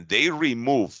procedure, when they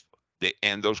remove the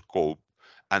endoscope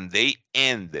and they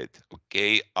ended,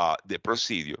 okay, the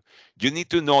procedure, you need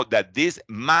to know that this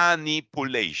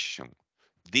manipulation,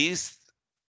 this,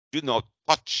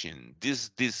 touching, this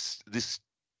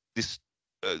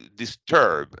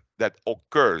disturb that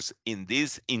occurs in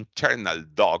these internal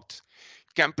ducts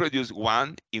can produce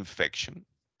one infection,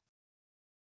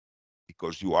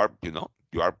 because you are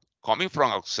coming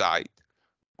from outside,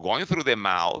 going through the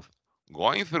mouth,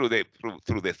 going through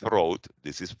the throat.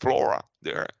 This is flora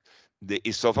there, the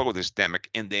esophagus, the stomach,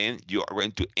 and then you are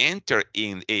going to enter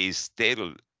in a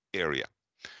sterile area.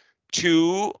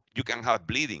 Two, you can have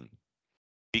bleeding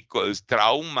because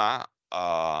trauma,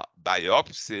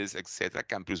 biopsies, etc.,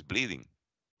 can produce bleeding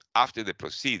after the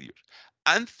procedure.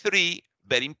 And three,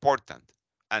 very important,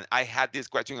 and I had this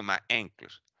question in my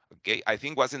ankles. Okay, I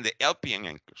think it was in the LPN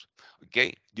ankles.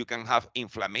 Okay, you can have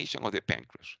inflammation of the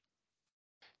pancreas.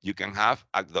 You can have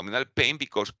abdominal pain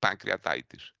because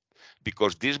pancreatitis,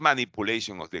 because this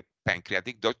manipulation of the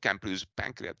pancreatic duct can produce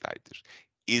pancreatitis.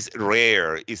 Is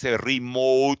rare, it's a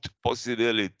remote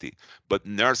possibility, but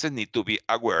nurses need to be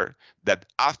aware that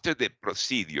after the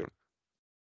procedure,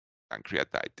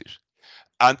 pancreatitis,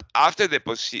 and after the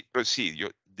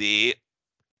procedure, the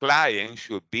client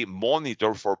should be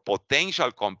monitored for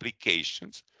potential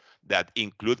complications that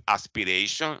include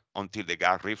aspiration until the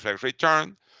gag reflex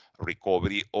return,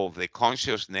 recovery of the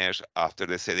consciousness after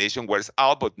the sedation wears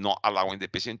out, but not allowing the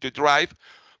patient to drive,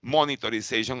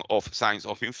 monitorization of signs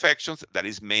of infections that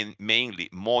is mainly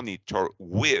monitored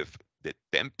with the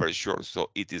temperature,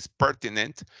 so it is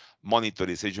pertinent,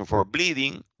 monitorization for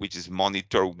bleeding, which is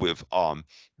monitored with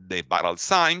the vital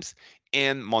signs,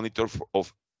 and monitor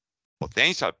of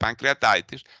potential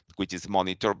pancreatitis, which is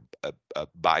monitored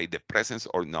by the presence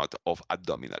or not of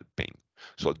abdominal pain.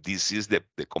 So this is the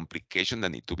complication that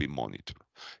need to be monitored.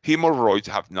 Hemorrhoids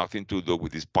have nothing to do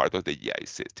with this part of the GI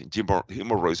system.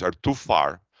 Hemorrhoids are too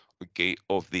far, okay,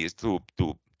 of this to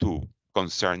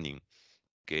concerning,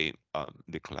 okay,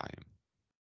 the client.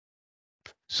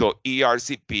 So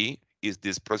ERCP is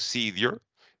this procedure.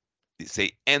 They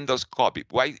say endoscopic.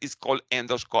 Why it's called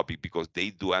endoscopic? Because they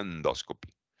do endoscopy.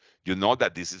 You know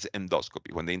that this is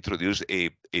endoscopy when they introduce a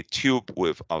tube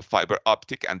with a fiber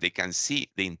optic and they can see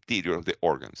the interior of the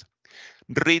organs.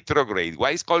 Retrograde.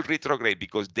 Why is called retrograde?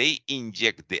 Because they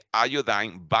inject the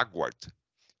iodine backward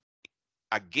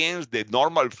against the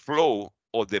normal flow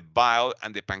of the bile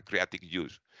and the pancreatic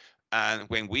juice. And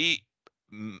when we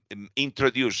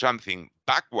introduce something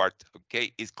backward,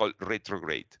 okay, it's called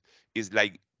retrograde. It's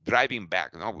like driving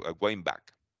back, no, going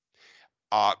back.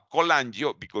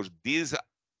 Cholangio, because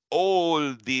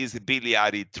all this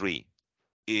biliary tree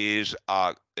is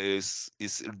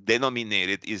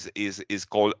denominated is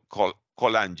called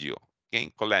cholangio,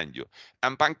 okay, cholangio,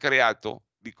 and pancreato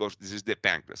because this is the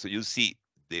pancreas. So you see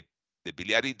the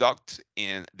biliary duct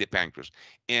and the pancreas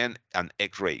and an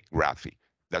X-ray graphy.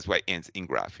 That's why it ends in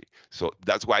graphy. So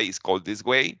that's why it's called this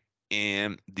way,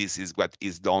 and this is what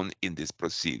is done in this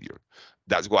procedure.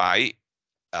 That's why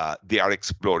they are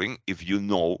exploring, if you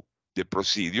know the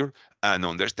procedure and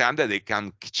understand that they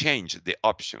can change the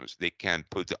options. They can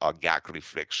put a gag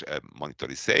reflex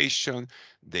monitorization.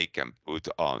 They can put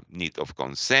a need of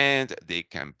consent. They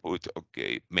can put,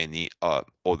 okay, many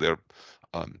other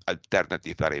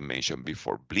alternatives that I mentioned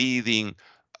before, bleeding,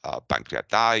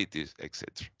 pancreatitis,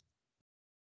 etc.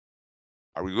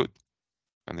 Are we good?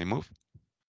 Can I move?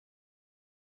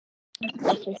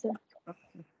 Professor.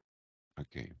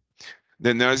 Okay.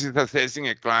 The nurse is assessing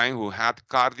a client who had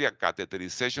cardiac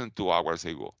catheterization 2 hours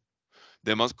ago.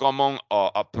 The most common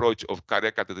approach of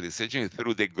cardiac catheterization is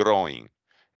through the groin,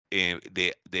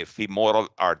 the femoral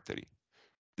artery.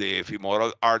 The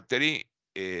femoral artery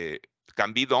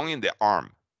can be done in the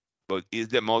arm, but is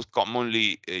the most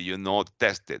commonly,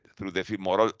 tested through the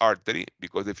femoral artery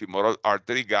because the femoral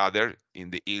artery gathers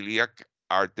in the iliac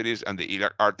arteries and the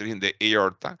iliac artery in the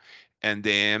aorta, and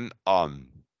then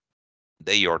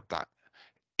the aorta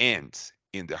ends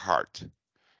in the heart.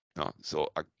 No?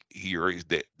 So here is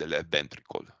the left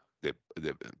ventricle, the,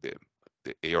 the, the,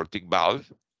 the aortic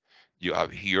valve. You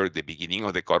have here the beginning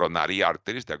of the coronary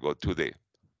arteries that go to the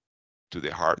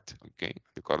heart, okay?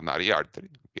 The coronary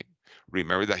artery, okay?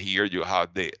 Remember that here you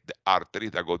have the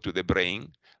arteries that go to the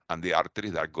brain and the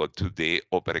arteries that go to the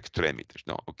upper extremities,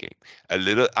 no? Okay, a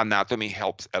little anatomy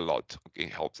helps a lot, okay?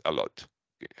 Helps a lot,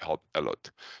 okay? Help a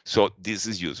lot. So this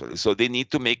is usually, so they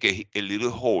need to make a little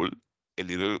hole, a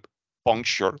little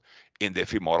puncture in the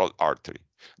femoral artery.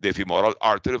 The femoral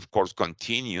artery, of course,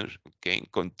 continues, okay?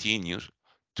 Continues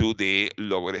to the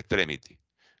lower extremity.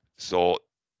 So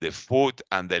the foot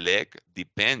and the leg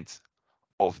depends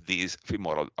of this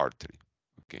femoral artery.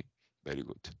 Okay, very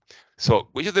good. So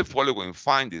which of the following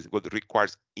findings would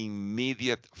requires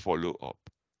immediate follow-up?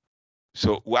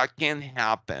 So what can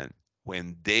happen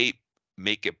when they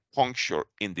make a puncture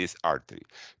in this artery?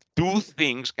 Two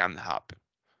things can happen,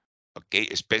 okay,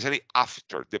 especially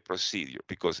after the procedure,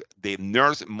 because the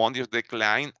nurse monitors the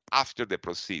client after the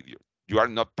procedure. You are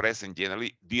not present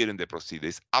generally during the procedure,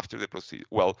 it's after the procedure.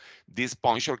 Well, this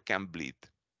puncture can bleed.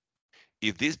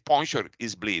 If this puncture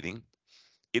is bleeding,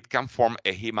 it can form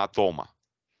a hematoma,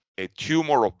 a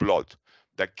tumor of blood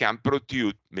that can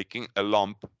protrude, making a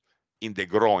lump in the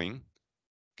groin,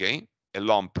 okay? A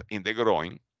lump in the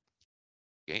groin,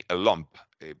 okay? A lump,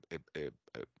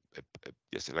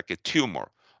 just like a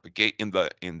tumor, okay, in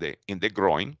the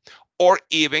groin, or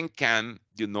even can,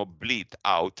 bleed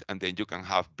out, and then you can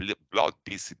have blood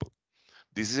visible.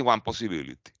 This is one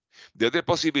possibility. The other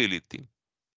possibility,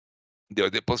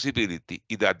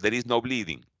 is that there is no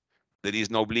bleeding. There is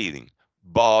no bleeding,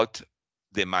 but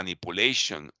the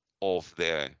manipulation of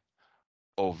the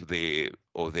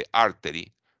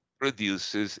artery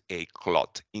produces a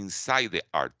clot inside the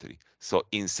artery. So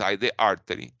inside the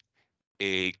artery,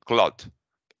 a clot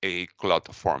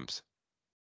forms.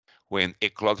 When a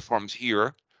clot forms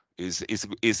here, is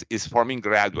forming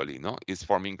gradually, no? It's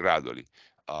forming gradually,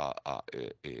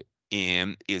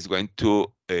 and is going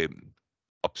to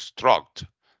obstruct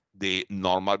the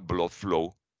normal blood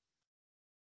flow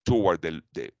toward the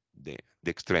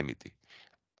extremity.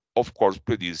 Of course,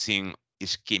 producing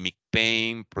ischemic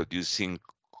pain, producing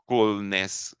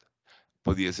coldness,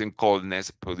 producing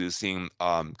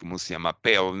 ¿cómo se llama?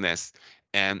 Paleness,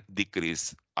 and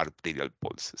decreased arterial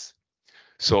pulses.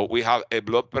 So we have a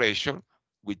blood pressure,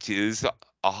 which is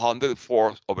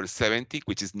 104/70,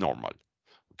 which is normal.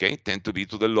 Okay, tend to be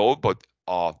to the low, but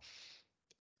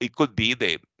it could be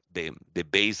the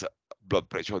base blood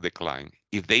pressure of the client.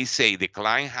 if they say the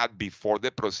client had before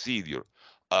the procedure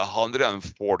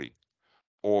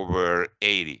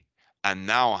 140/80 and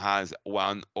now has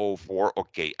 104,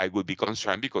 okay, I would be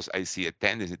concerned because I see a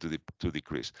tendency to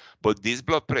decrease. But this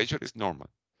blood pressure is normal.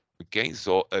 Okay,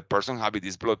 so a person having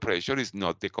this blood pressure is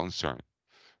not the concern.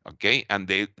 Okay, and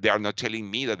they are not telling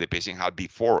me that the patient had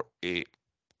before a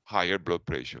higher blood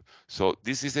pressure. So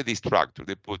this is a distractor.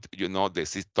 They put, the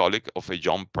systolic of a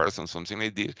young person, something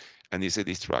like this, and it's a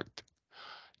distractor.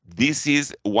 This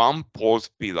is one pulse,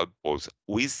 pedal pulse.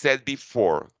 We said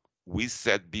before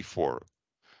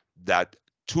that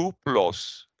 2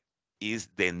 plus is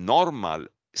the normal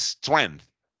strength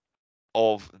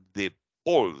of the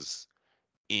pulse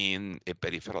in a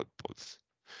peripheral pulse.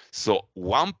 So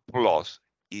 1 plus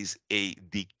is a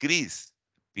decreased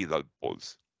pedal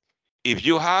pulse. If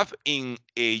you have in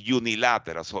a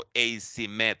unilateral, so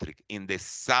asymmetric, in the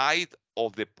side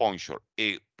of the puncture,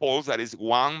 a pulse that is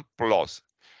 1 plus,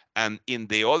 and in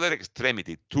the other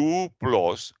extremity, 2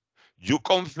 plus, you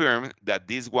confirm that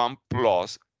this 1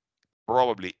 plus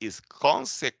probably is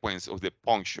consequence of the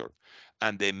puncture.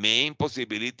 And the main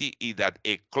possibility is that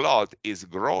a clot is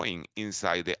growing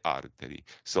inside the artery.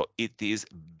 So it is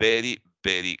very,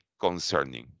 very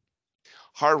concerning.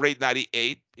 Heart rate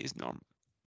 98 is normal.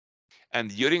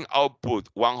 And urine output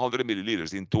 100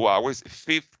 milliliters in 2 hours,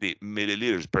 50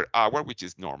 milliliters per hour, which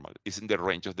is normal. It's in the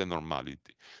range of the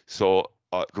normality. So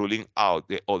ruling out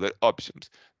the other options,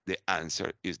 the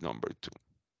answer is number 2.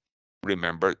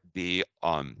 Remember the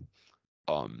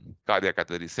cardiac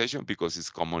catheterization because it's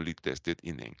commonly tested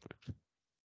in Nclex.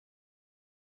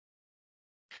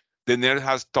 The nurse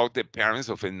has taught the parents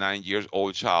of a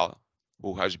 9-year-old child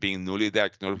who has been newly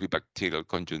diagnosed with bacterial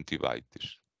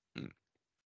conjunctivitis.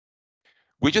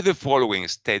 Which of the following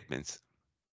statements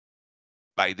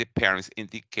by the parents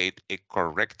indicate a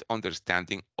correct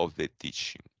understanding of the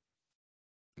teaching?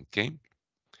 Okay.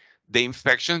 The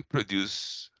infection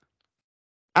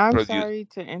I'm sorry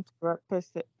to interrupt,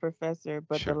 Professor,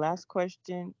 but the Sure. last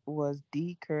question was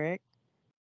D, correct?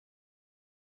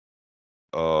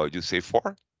 You say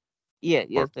 4? Yeah,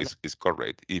 yes. Is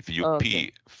correct. If you Okay.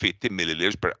 pee 50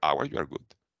 milliliters per hour, you are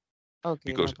good.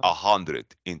 Okay, no Because problem.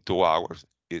 100 in 2 hours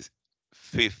is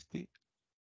 50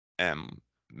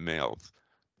 mLs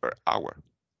per hour.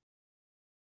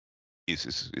 This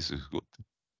is good.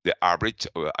 The average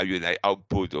IUI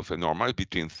output of a normal is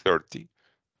between 30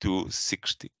 to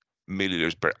 60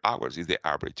 milliliters per hour is the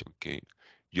average, okay,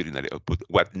 urinary output.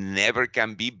 What never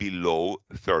can be below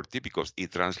 30 because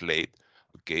it translates,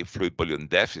 okay, fluid volume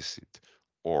deficit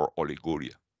or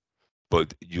oliguria.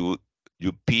 But you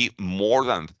pee more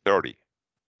than 30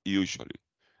 usually.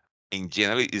 In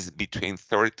general, is between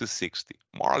 30 to 60,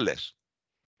 more or less.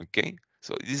 Okay,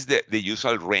 so this is the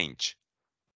usual range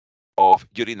of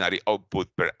urinary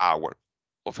output per hour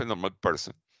of a normal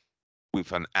person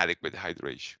with an adequate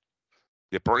hydration.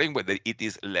 The problem with it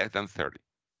is less than 30.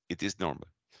 It is normal.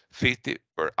 50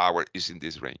 per hour is in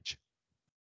this range.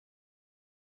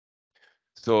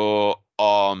 So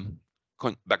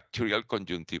bacterial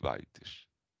conjunctivitis.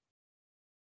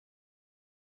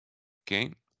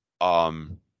 Okay,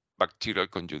 bacterial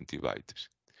conjunctivitis.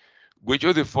 Which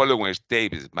of the following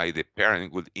statements by the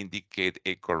parent would indicate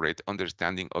a correct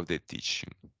understanding of the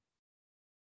teaching?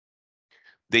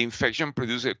 The infection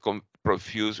produces a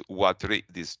profuse watery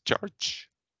discharge.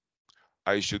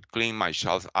 I should clean my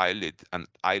child's eyelid and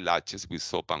eyelashes with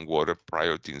soap and water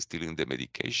prior to instilling the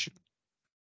medication.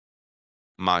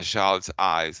 My child's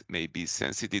eyes may be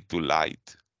sensitive to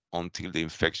light until the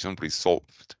infection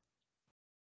resolved.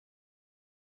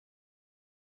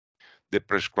 The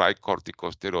prescribed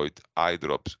corticosteroid eye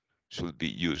drops should be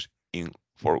used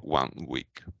for 1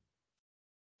 week.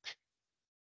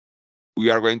 We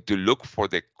are going to look for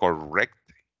the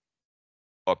correct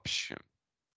option.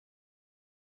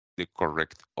 The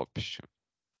correct option.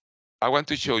 I want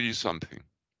to show you something.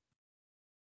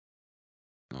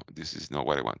 No, this is not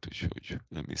what I want to show you.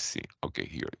 Let me see. Okay,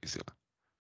 here is it.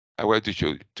 I want to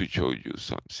show you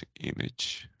something.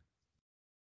 Image.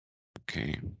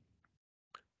 Okay.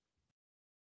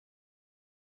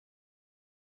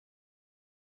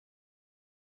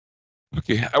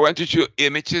 Okay, I want to show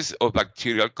images of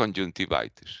bacterial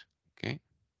conjunctivitis. Okay.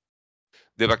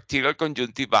 The bacterial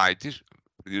conjunctivitis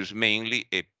produces mainly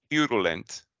a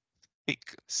purulent,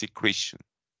 thick secretion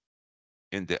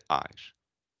in the eyes.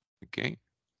 Okay.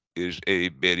 Is a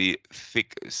very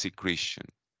thick secretion,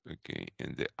 okay,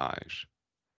 in the eyes.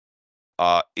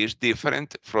 It's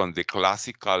different from the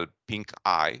classical pink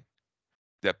eye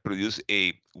that produce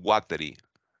a watery,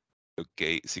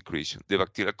 okay, secretion. The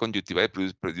bacterial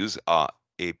conjunctivitis produce a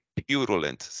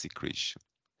purulent secretion.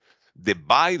 The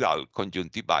viral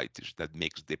conjunctivitis that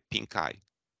makes the pink eye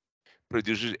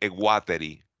produces a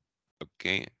watery,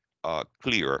 okay,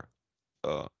 clear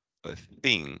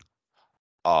thing.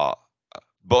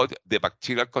 But the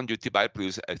bacterial conjunctivitis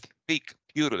produces a thick,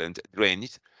 purulent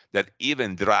drainage that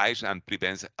even dries and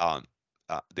prevents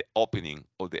the opening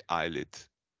of the eyelid.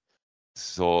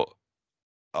 So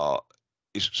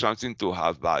it's something to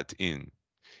have that in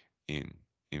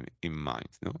mind.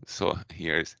 No? So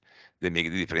here's the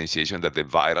make the differentiation that the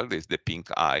viral is the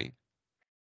pink eye.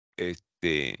 It's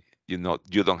the you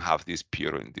don't have this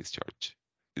purine discharge.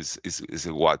 It's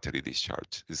a watery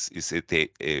discharge. It's a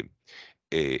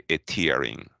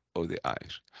tearing of the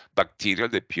eyes. Bacterial,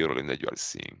 the purulent that you are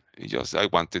seeing. I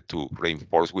wanted to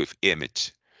reinforce with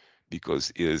image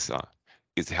because it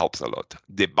helps a lot.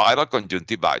 The viral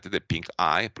conjunctivitis, the pink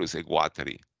eye, produces a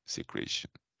watery secretion.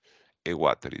 A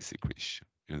watery secretion,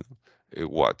 a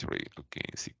watery, okay,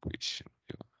 secretion,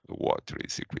 a watery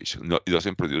secretion. No, it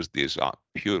doesn't produce this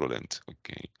purulent,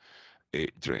 okay,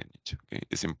 drainage. Okay,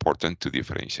 it's important to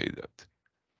differentiate that.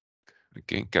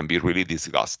 Okay, it can be really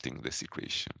disgusting, the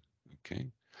secretion.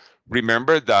 Okay,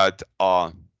 remember that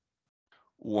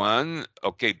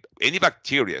any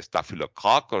bacteria,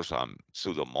 Staphylococcus,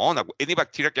 Pseudomonas, any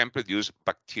bacteria can produce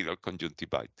bacterial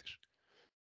conjunctivitis.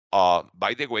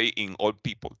 By the way, in all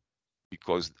people,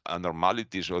 because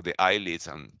abnormalities of the eyelids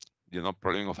and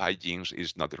problem of hygiene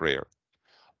is not rare.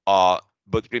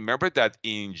 But remember that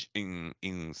in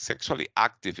sexually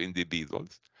active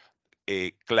individuals,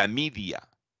 chlamydia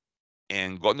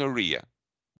and gonorrhea,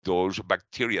 those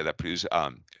bacteria that produce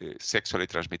sexually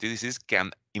transmitted disease,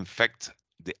 can infect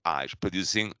the eyes,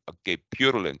 producing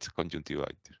purulent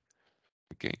conjunctivitis.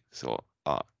 Okay, so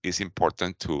it's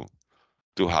important to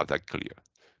have that clear.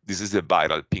 This is the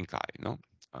viral pink eye, no?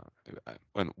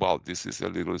 Well, this is a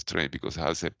little strange because it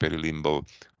has a perilimbo.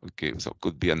 Okay, so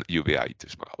could be an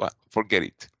uveitis. Well, forget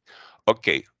it.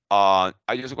 Okay, I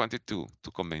just wanted to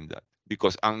comment that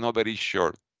because I'm not very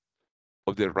sure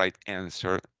of the right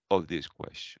answer of this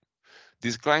question.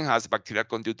 This client has bacterial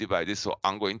conjunctivitis, so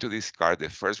I'm going to discard the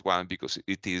first one because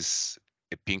it is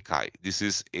a pink eye. This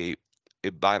is a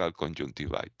viral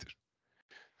conjunctivitis.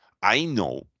 I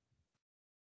know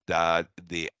that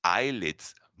the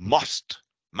eyelids must,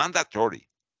 mandatory,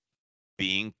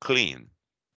 being cleaned,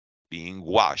 being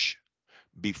washed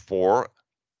before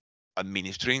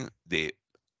administering the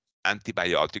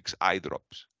antibiotics eye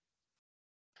drops.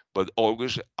 But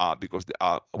always, because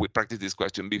we practiced this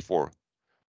question before,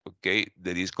 okay,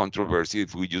 there is controversy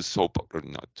if we use soap or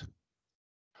not.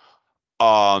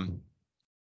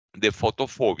 The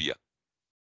photophobia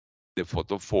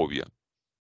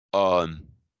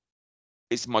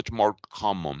is much more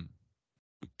common,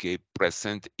 okay,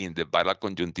 present in the viral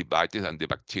conjunctivitis and the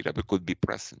bacteria that could be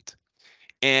present.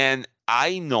 And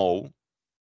I know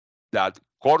that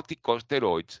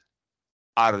corticosteroids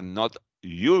are not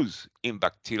used in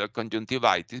bacterial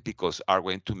conjunctivitis because are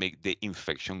going to make the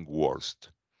infection worse.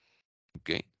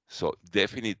 Okay, so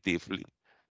definitively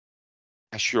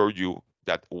assure you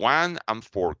that 1 and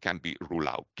 4 can be ruled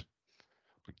out.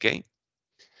 Okay,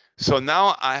 so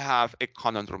now I have a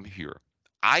conundrum here.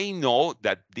 I know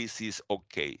that this is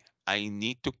okay. I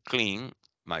need to clean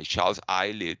my child's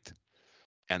eyelid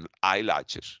and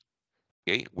eyelashes,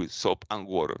 okay, with soap and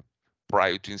water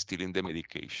prior to instilling the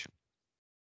medication.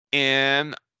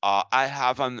 And I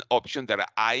have an option that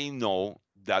I know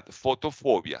that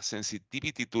photophobia,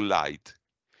 sensitivity to light,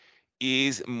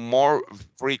 is more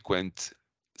frequent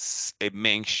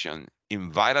mentioned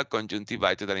in viral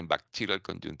conjunctivitis than in bacterial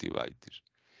conjunctivitis.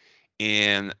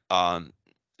 And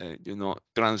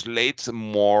translates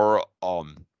more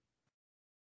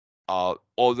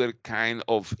other kind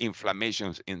of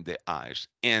inflammations in the eyes.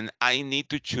 And I need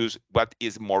to choose what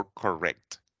is more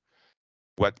correct.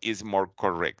 What is more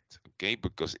correct, okay?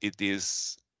 Because it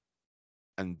is,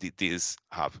 and it is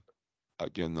have,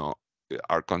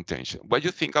 our contention. What do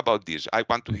you think about this? I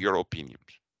want to hear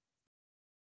opinions.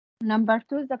 Number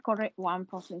 2 is the correct one,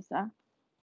 Professor.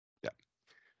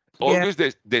 Always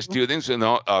the students,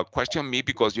 question me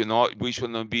because, we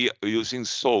should not be using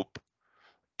soap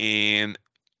in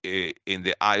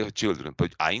the eye of children.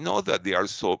 But I know that there are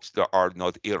soaps that are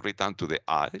not irritant to the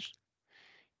eyes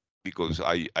because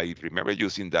I remember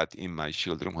using that in my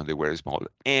children when they were small.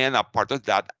 And a part of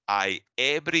that,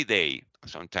 every day,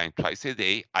 sometimes twice a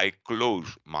day, I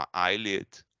close my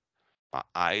eyelids,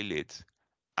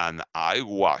 and I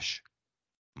wash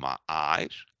my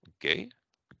eyes, okay,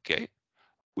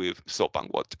 with soap and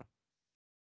water.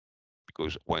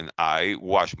 Because when I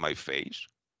wash my face,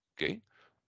 okay,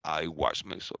 I wash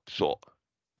my soap. So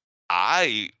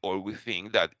I always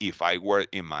think that if I were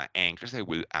in my anchors, I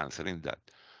will answer in that.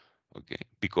 Okay,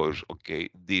 because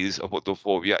this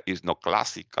photophobia is not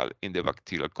classical in the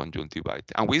bacterial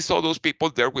conjunctivitis, and we saw those people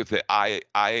there with the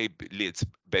eyelids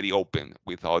very open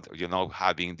without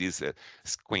having this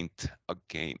squint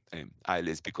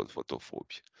eyelids because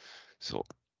photophobia. So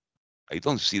I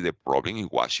don't see the problem in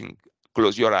washing.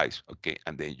 Close your eyes,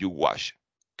 and then you wash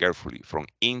carefully from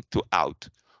in to out,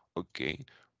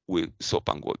 with soap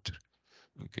and water.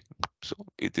 Okay, so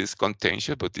it is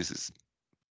contentious, but this is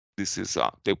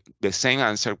the same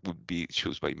answer would be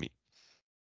chosen by me.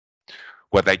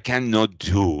 What I cannot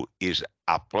do is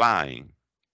applying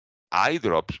eye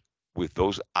drops with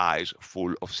those eyes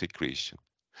full of secretion.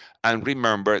 And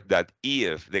remember that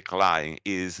if the client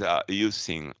is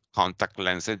using contact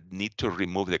lenses, need to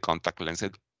remove the contact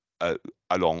lenses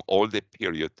along all the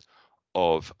period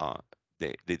of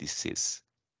the disease.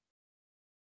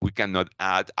 We cannot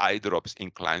add eye drops in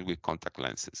clients with contact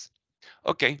lenses.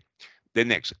 Okay, the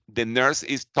next. The nurse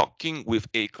is talking with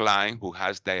a client who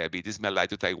has diabetes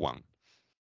mellitus type 1.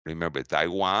 Remember, type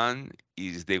 1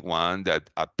 is the one that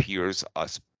appears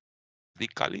as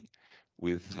radically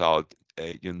without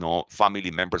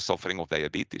family members suffering of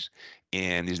diabetes,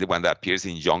 and is the one that appears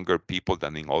in younger people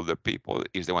than in older people,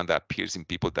 is the one that appears in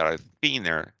people that are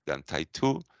thinner than type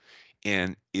 2,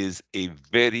 and is a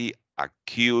very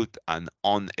acute and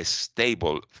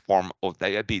unstable form of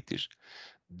diabetes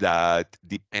that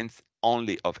depends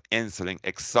only of insulin,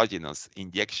 exogenous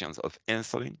injections of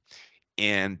insulin,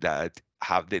 and that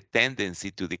have the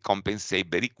tendency to decompensate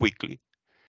very quickly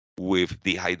with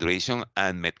dehydration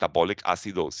and metabolic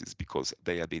acidosis because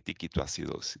diabetic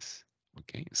ketoacidosis.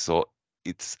 Okay, so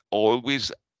it's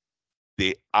always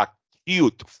the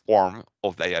acute form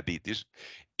of diabetes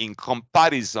in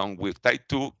comparison with type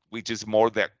 2, which is more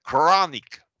the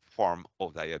chronic form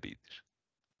of diabetes.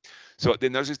 So the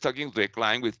nurse is talking to a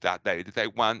client with that diabetes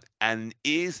type 1 and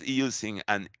is using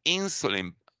an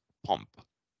insulin pump.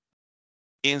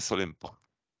 Insulin pump.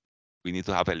 We need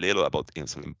to have a little about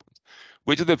insulin pumps.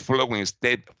 Which of the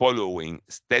following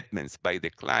statements by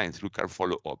the clients require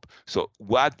follow up? So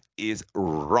what is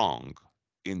wrong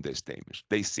in the statements?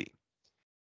 They see,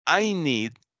 I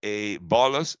need a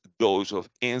bolus dose of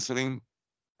insulin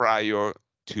prior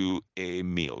to a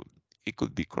meal. It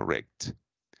could be correct.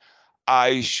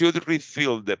 I should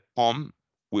refill the pump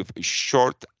with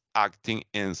short-acting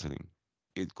insulin.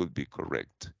 It could be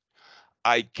correct.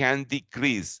 I can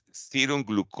decrease serum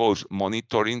glucose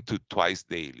monitoring to twice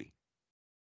daily.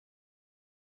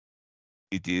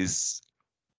 It is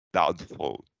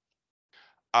doubtful.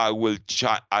 I will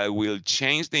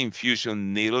change the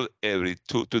infusion needle every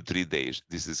 2 to 3 days.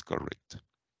 This is correct.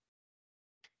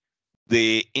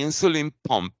 The insulin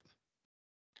pump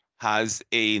has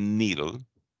a needle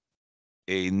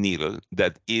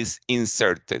that is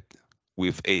inserted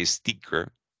with a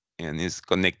sticker and is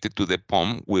connected to the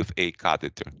pump with a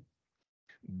catheter.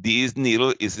 This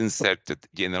needle is inserted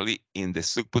generally in the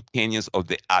subcutaneous of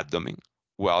the abdomen,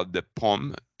 while the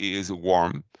pump is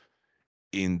warm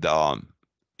in the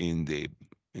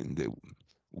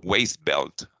waist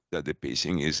belt that the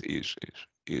patient is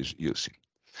using.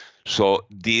 So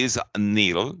this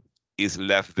needle is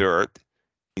left there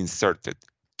inserted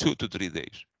 2 to 3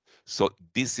 days. So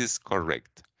this is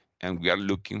correct, and we are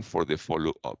looking for the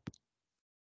follow-up.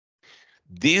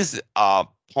 These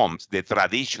pumps, the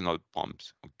traditional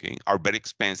pumps, are very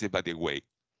expensive, by the way.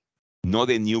 Not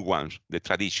the new ones, the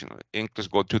traditional. Let's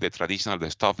go to the traditional, the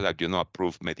stuff that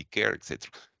approved Medicare, etc.,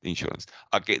 insurance.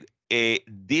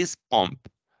 This pump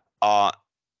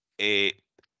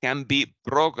can be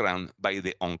programmed by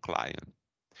the on client.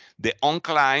 The on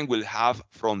client will have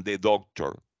from the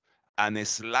doctor a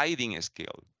sliding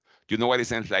scale. You know what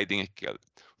is a sliding scale?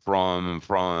 From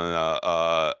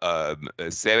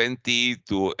 70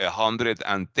 to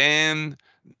 110,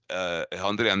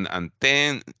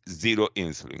 110, zero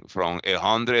insulin. From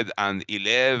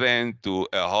 111 to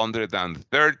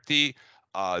 130,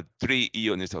 3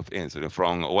 units of insulin.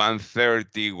 From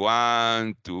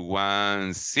 131 to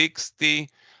 160,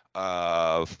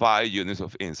 5 units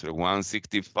of insulin.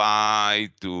 165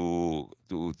 to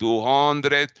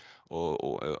 200 or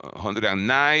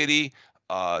 190,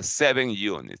 7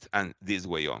 units, and this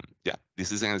way on. Yeah,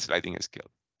 this is a sliding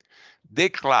scale. The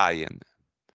client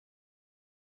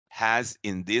has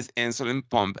in this insulin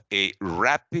pump a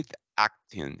rapid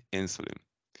acting insulin,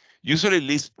 usually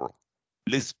Lispro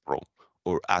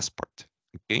or Aspart,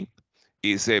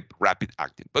 is a rapid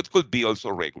acting, but could be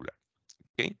also regular,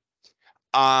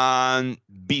 and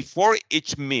before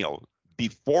each meal,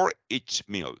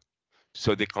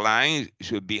 so the client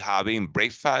should be having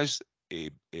breakfast,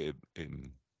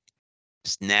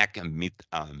 snack and mid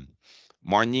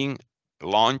morning,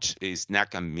 lunch, a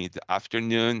snack and mid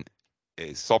afternoon,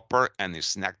 a supper, and a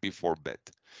snack before bed.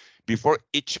 Before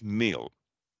each meal,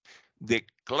 the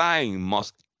client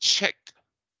must check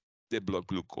the blood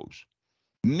glucose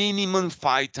minimum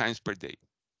 5 times per day.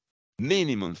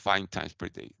 Minimum 5 times per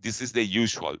day. This is the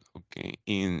usual, okay,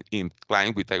 in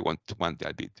clients with type 1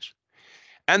 diabetes.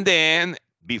 And then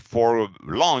before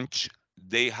lunch,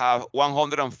 they have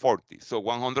 140. So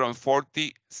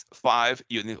 145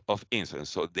 units of insulin.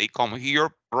 So they come here,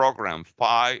 program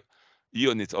 5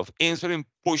 units of insulin,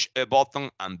 push a button,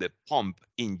 and the pump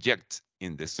injects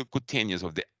in the subcutaneous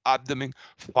of the abdomen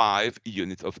 5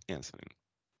 units of insulin.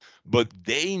 But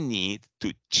they need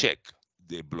to check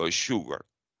the blood sugar,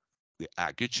 the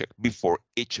accurate check before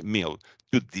each meal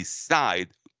to decide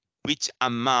which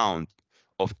amount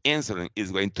of insulin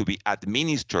is going to be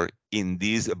administered in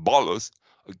this bolus,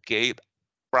 okay,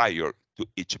 prior to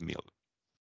each meal.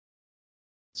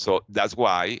 So that's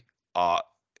why I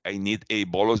need a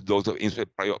bolus dose of insulin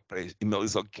prior meal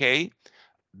is okay.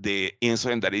 The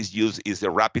insulin that is used is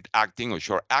the rapid acting or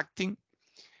short acting.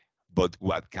 But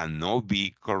what cannot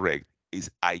be correct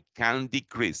is I can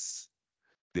decrease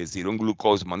the serum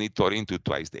glucose monitoring to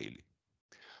twice daily.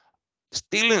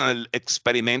 Still in an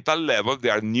experimental level,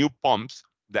 there are new pumps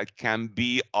that can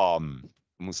be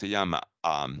 ¿cómo se llama?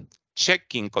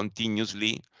 Checking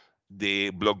continuously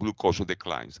the blood glucose of the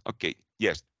clients. Okay,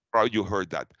 yes, probably you heard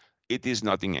that. It is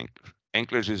not in NG-Nclex.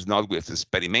 NG-Nclex is not with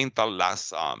experimental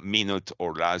last minute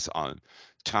or last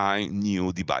time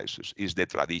new devices. It's the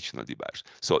traditional device.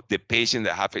 So the patient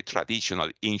that have a traditional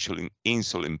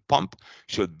insulin pump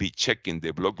should be checking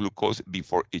the blood glucose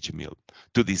before each meal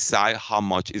to decide how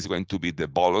much is going to be the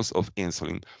bolus of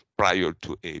insulin prior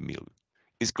to a meal.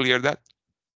 Is clear that?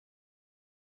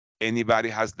 Anybody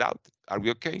has doubt? Are we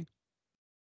okay?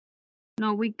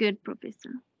 No, we good,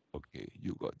 Professor. Okay,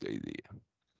 you got the idea.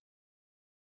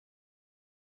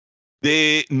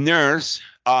 The nurse,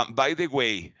 by the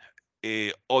way,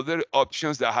 other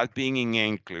options that have been in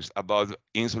NG-Nclex about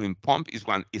insulin pump is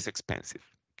one is expensive.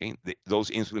 Okay, those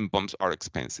insulin pumps are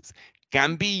expensive.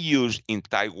 Can be used in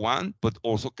type 1, but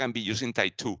also can be used in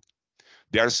type 2.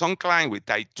 There are some clients with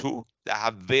type 2 that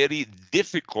have very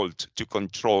difficult to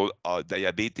control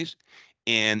diabetes.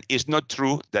 And it's not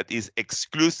true that is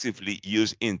exclusively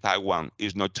used in type 1.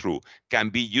 It's not true. Can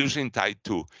be used in type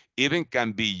 2. Even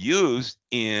can be used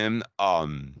in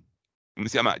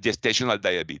gestational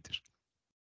diabetes.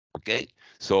 Okay,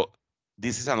 so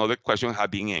this is another question have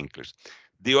been NG-Nclex.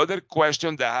 The other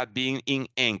question that have been in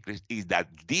NG-Nclex is that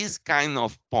this kind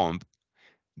of pump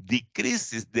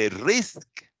decreases the risk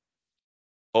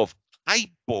of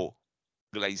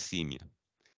hypoglycemia.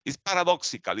 It's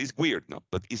paradoxical, it's weird, no?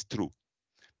 But it's true.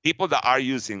 People that are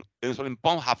using insulin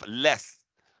pump have less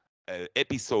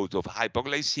episodes of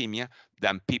hypoglycemia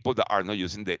than people that are not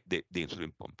using the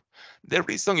insulin pump. The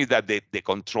reason is that the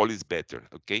control is better,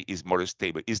 okay? It's more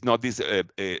stable. It's not this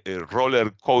roller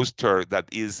coaster that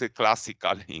is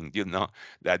classical in, you know,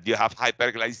 that you have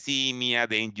hyperglycemia,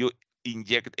 then you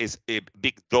inject a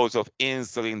big dose of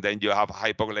insulin, then you have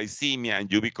hypoglycemia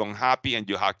and you become happy and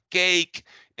you have cake,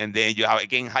 and then you have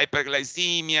again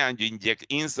hyperglycemia and you inject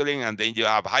insulin, and then you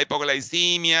have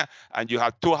hypoglycemia and you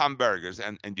have 2 hamburgers,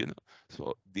 and you know,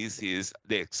 so this is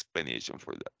the explanation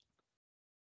for that.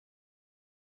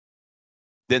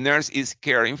 The nurse is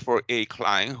caring for a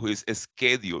client who is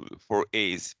scheduled for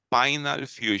a spinal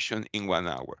fusion in 1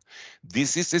 hour.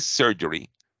 This is a surgery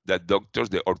that doctors,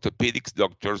 the orthopedics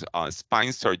doctors,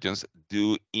 spine surgeons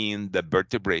do in the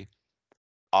vertebrae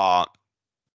to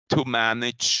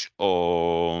manage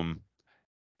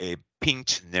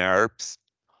pinched nerves,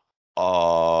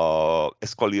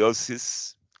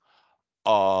 scoliosis,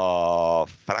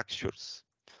 fractures,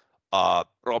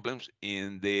 problems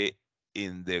in the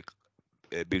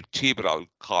vertebral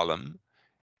column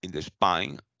in the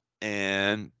spine,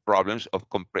 and problems of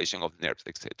compression of nerves,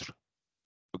 etc.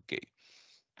 Okay.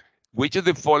 Which of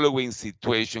the following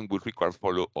situation would require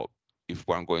follow-up if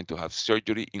we're going to have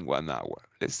surgery in 1 hour?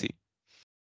 Let's see.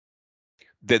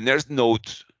 The nurse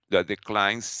notes that the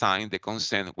client signed the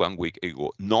consent 1 week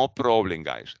ago. No problem,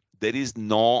 guys. There is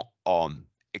no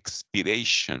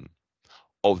expiration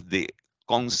of the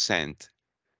consent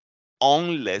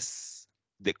unless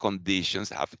the conditions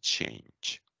have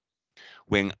changed.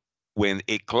 When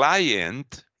a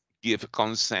client gives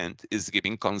consent, is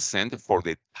giving consent for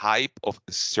the type of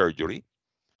surgery,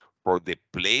 for the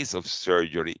place of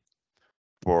surgery,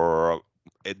 for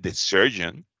the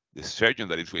surgeon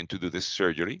that is going to do the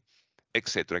surgery,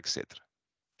 etc., etc.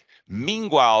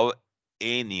 Meanwhile,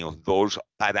 any of those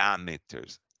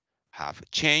parameters have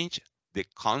changed, the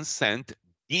consent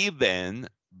given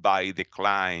by the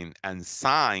client and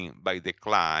signed by the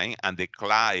client, and the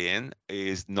client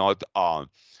is not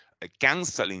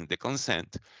canceling the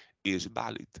consent, is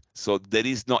valid. So there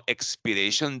is no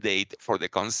expiration date for the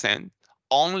consent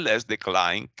unless the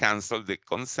client cancels the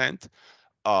consent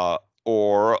or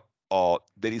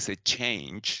there is a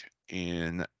change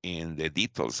in the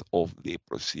details of the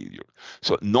procedure.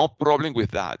 So no problem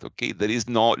with that, okay? There is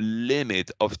no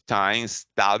limit of time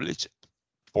established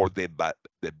for the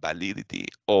validity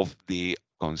of the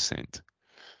consent.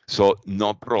 So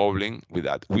no problem with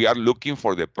that. We are looking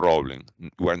for the problem.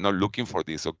 We are not looking for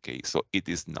this, okay? So it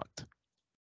is not.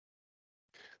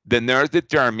 The nurse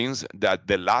determines that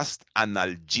the last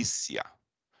analgesia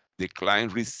the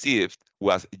client received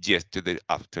was yesterday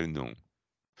afternoon.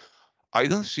 I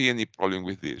don't see any problem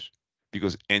with this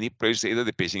because any place say that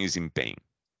the patient is in pain.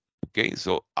 Okay,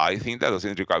 so I think that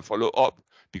doesn't require follow-up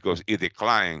because if the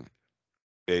client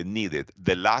needed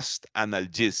the last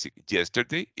analgesic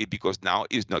yesterday, it because now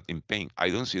is not in pain. I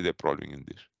don't see the problem in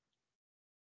this.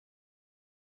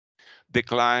 The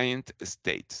client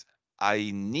states,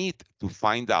 I need to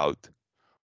find out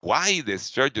why the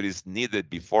surgery is needed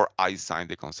before I sign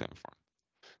the consent form.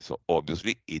 So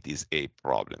obviously it is a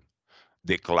problem.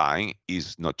 The client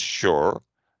is not sure,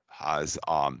 has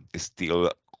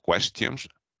still questions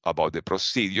about the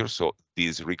procedure, so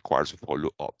this requires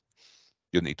follow-up.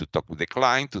 You need to talk with the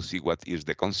client to see what is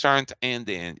the concern, and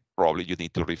then probably you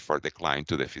need to refer the client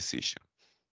to the physician.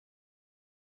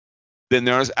 The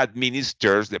nurse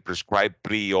administers the prescribed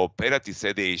preoperative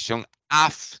sedation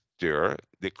after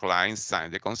the client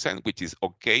signs the consent, which is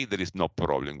okay. There is no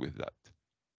problem with that.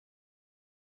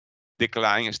 The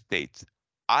client states,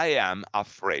 I am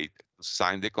afraid to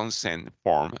sign the consent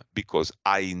form because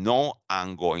I know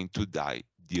I'm going to die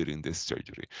during the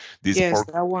surgery. This Yes,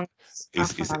 that one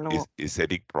is a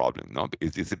big problem. No,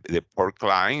 the poor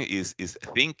client is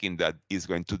thinking that he's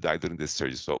going to die during the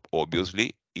surgery. So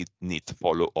obviously it needs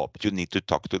follow up. You need to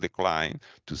talk to the client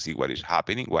to see what is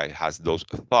happening, why it has those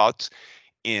thoughts,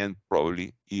 and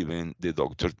probably even the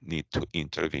doctor need to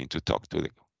intervene to talk to the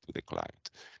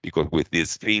client, because with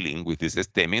this feeling, with this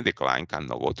statement, the client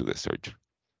cannot go to the surgery.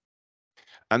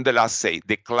 And the last say,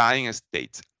 the client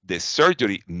states, the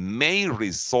surgery may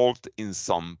result in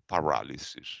some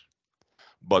paralysis,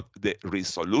 but the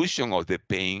resolution of the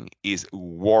pain is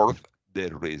worth the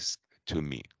risk to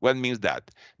me. What means that?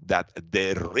 That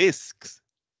the risks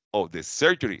of the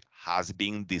surgery has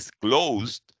been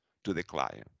disclosed to the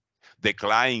client. The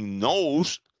client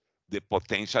knows the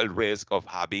potential risk of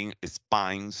having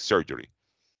spine surgery.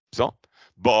 So,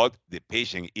 but the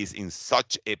patient is in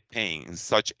such a pain, in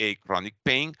such a chronic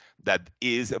pain, that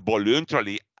is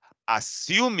voluntarily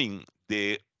assuming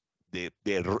the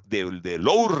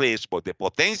low risk, but the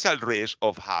potential risk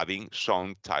of having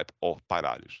some type of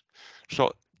paralysis.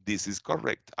 So this is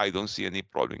correct. I don't see any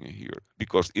problem in here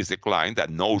because it's a client that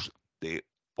knows the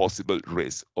possible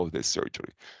risk of the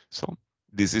surgery. So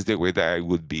this is the way that I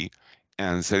would be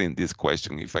answering this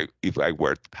question if I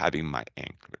were having my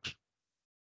NG-Nclex.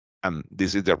 And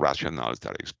this is the rationales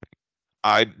that I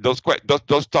explain.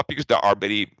 Those topics that are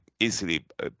very easily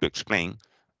explained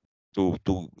to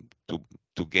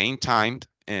gain time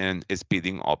and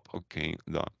speeding up, okay,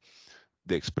 the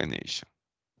explanation.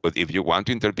 But if you want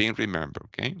to intervene, remember,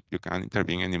 okay, you can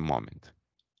intervene any moment.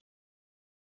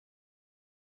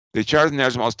 The charge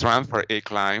nurse must transfer a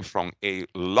client from a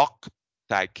locked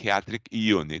psychiatric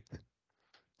unit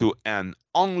to an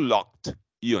unlocked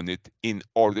unit in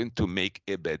order to make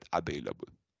a bed available.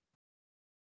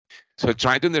 So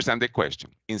trying to understand the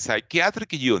question. In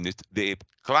psychiatric units, the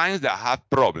clients that have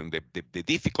problems, the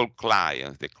difficult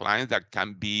clients, the clients that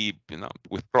can be,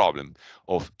 with problem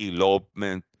of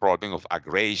elopement, problem of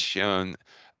aggression,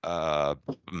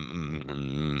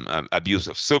 abuse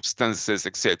of substances,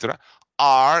 etc.,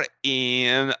 are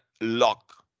in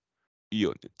lock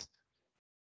units.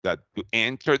 That to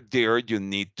enter there, you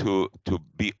need to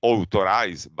be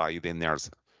authorized by the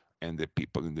nurse and the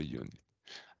people in the unit.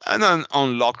 And an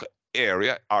unlocked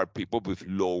area are people with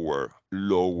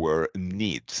lower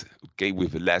needs, okay,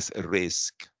 with less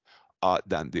risk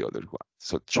than the other one.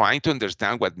 So trying to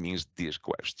understand what means this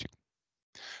question.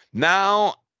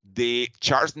 Now the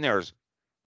charge nurse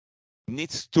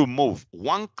needs to move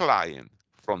one client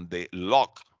from the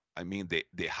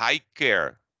the high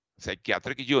care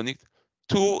psychiatric unit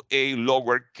to a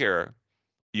lower care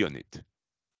unit,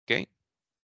 okay?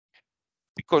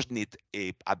 Because need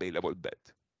a available bed.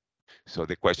 So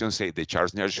the question says the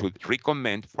charge nurse should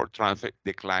recommend for transfer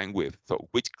the client with. So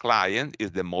which client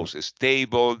is the most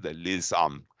stable, the least,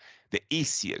 the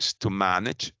easiest to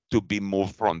manage to be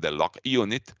moved from the lock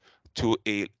unit to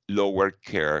a lower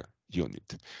care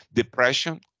unit.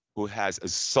 Depression, who has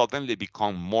suddenly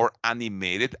become more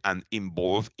animated and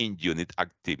involved in unit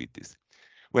activities.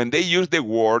 When they use the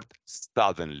word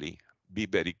suddenly, be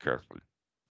very careful,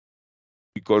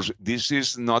 because this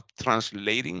is not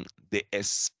translating the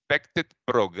expected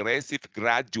progressive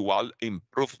gradual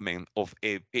improvement of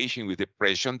a patient with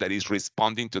depression that is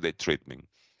responding to the treatment.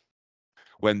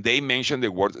 When they mention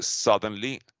the word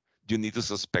suddenly, you need to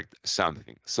suspect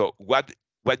something. So what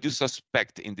you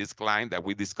suspect in this client that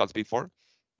we discussed before?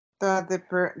 That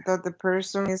the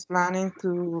person is planning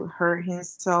to hurt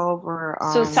himself or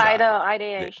Suicidal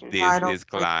Exactly. ideation. This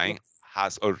client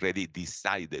has already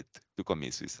decided to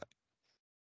commit suicide.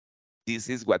 This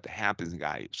is what happens,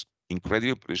 guys.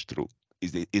 Incredibly true.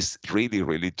 It's really,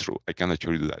 really true. I can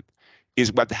assure you that.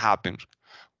 Is what happens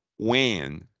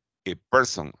when a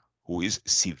person who is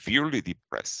severely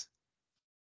depressed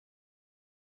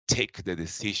take the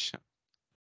decision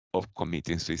of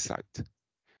committing suicide.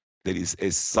 There is a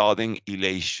sudden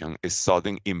elation, a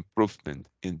sudden improvement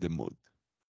in the mood,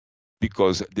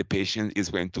 because the patient is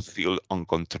going to feel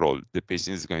uncontrolled. The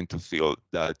patient is going to feel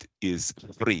that is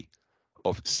free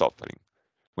of suffering.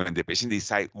 When the patient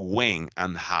decides when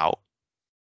and how,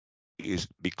 is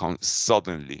become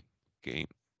suddenly, okay,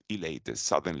 elated,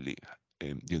 suddenly,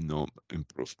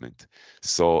 improvement.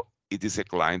 So it is a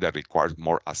client that requires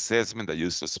more assessment, that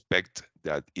you suspect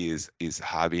that is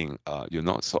having,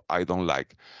 so I don't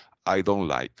like,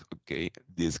 okay,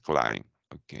 this client,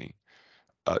 okay,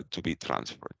 to be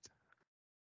transferred,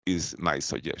 is my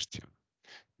suggestion.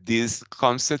 This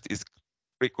concept is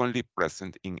frequently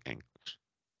present in English.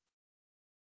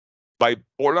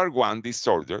 Bipolar 1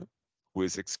 disorder, who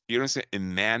is experiencing a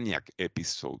maniac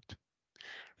episode.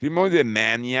 Remember, the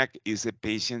maniac is a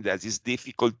patient that is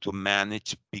difficult to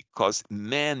manage because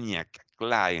maniac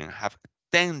clients have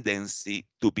tendency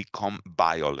to become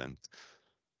violent.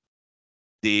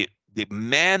 The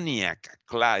maniac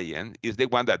client is the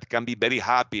one that can be very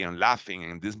happy and laughing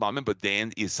in this moment, but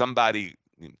then if somebody,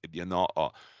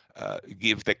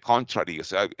 give the contrary,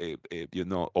 so,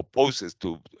 opposes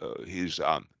to his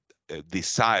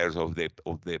desires of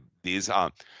this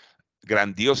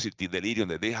grandiosity, delirium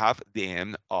that they have,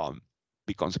 then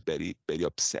becomes very, very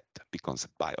upset, becomes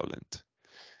violent.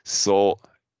 So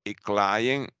a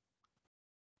client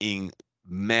in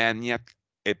maniac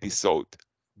episode,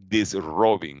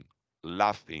 disrobing,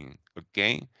 laughing,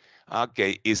 okay?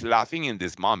 Okay, is laughing in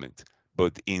this moment,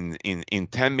 but in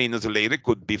 10 minutes later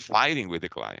could be fighting with the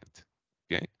client,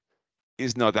 okay?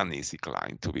 It's not an easy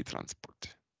client to be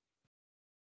transported.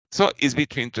 So it's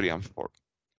between 3 and 4.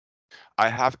 I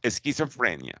have a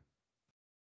schizophrenia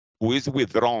who is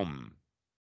withdrawn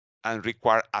and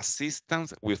require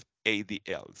assistance with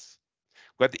ADLs.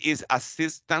 What is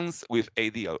assistance with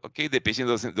ADL? Okay, the patient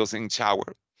doesn't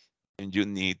shower, and you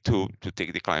need to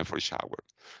take the client for a shower.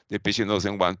 The patient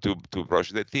doesn't want to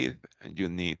brush the teeth, and you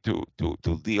need to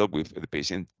deal with the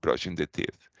patient brushing the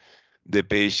teeth. The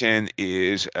patient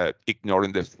is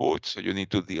ignoring the food, so you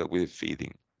need to deal with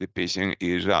feeding. The patient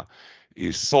is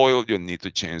soiled, you need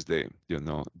to change the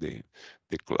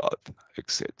cloth,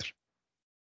 etc.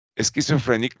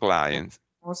 Schizophrenic clients.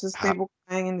 Most stable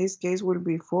client in this case will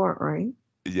be 4, right?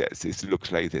 Yes, it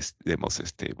looks like the most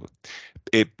stable.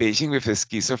 A patient with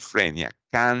schizophrenia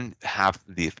can have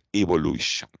this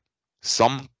evolution.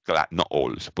 Some, not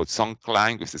all, but some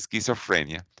clients with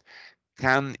schizophrenia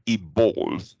can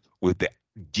evolve with the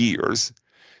years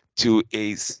to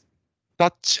a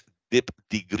such deep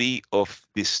degree of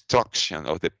destruction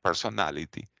of the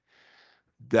personality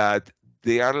that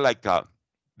they are like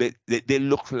they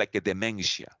look like a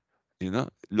dementia,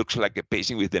 looks like a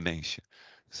patient with dementia.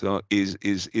 So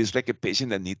is like a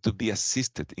patient that needs to be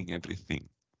assisted in everything.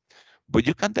 But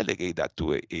you can delegate that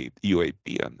to a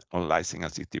UAP, an unlicensed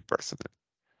assisted personnel.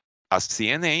 As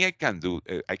CNA,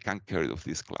 I can care of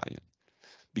this client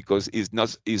because it's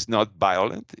not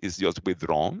violent, it's just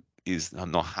withdrawn, it's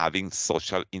not having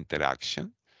social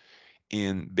interaction.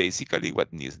 And basically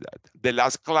what needs that. The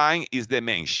last client is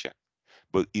dementia,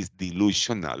 but it's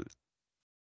delusional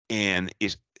and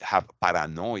is have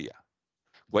paranoia.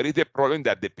 What is the problem?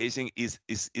 That the patient is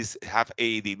have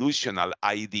a delusional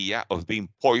idea of being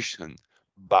poisoned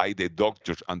by the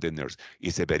doctors and the nurse.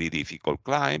 It's a very difficult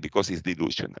client because it's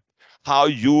delusional. How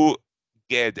you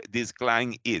get this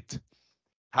client it?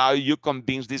 How you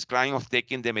convince this client of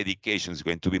taking the medication is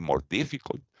going to be more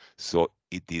difficult. So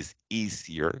it is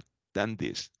easier than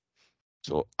this.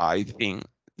 So I think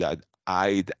that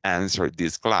I'd answer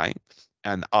this client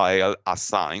and I'll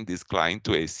assign this client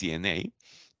to a CNA,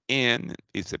 and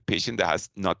it's a patient that has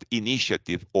not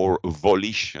initiative or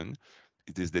volition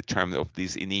It is the term of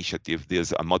this initiative.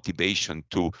 There's a motivation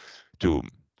to to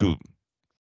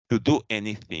to do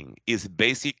anything. Is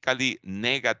basically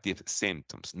negative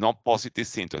symptoms, not positive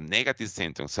symptoms. Negative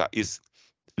symptoms is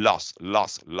loss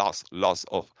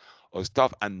of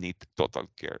stuff and need total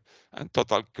care. And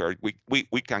total care,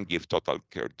 we can give total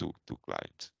care to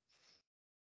clients.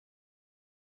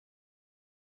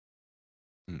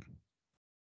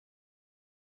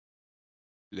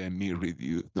 Let me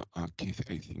review. No, okay,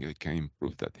 I think I can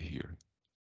improve that here.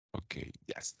 Okay,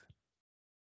 yes.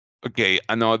 Okay,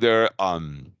 another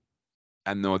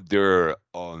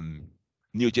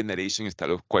new generation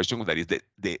style of question, that is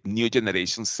the new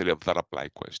generation self-apply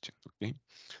question. Okay.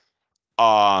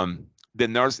 The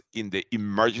nurse in the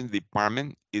emergency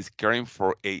department is caring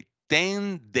for a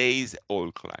 10 days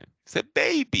old client. It's a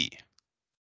baby.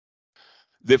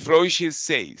 The flow sheet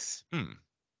says,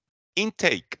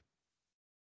 intake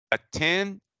at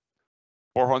 10,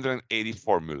 480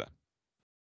 formula.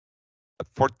 At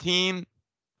 14,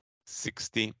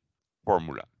 60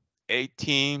 formula.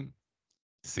 18,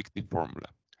 60 formula.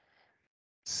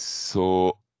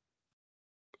 So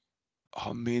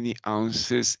how many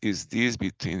ounces is this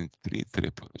between 3,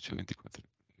 3.8, 24,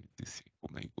 26? Oh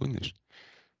my goodness.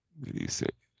 There is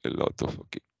a lot of,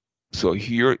 okay. So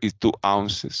here is 2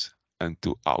 ounces and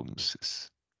 2 ounces.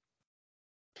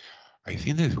 I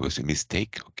think that was a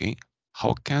mistake, okay?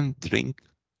 How can drink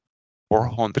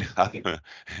 400 have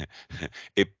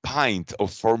a pint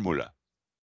of formula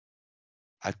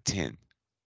at 10?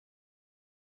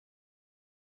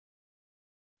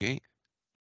 Okay,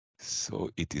 so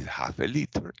it is half a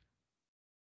liter.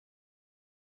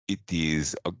 It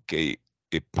is okay,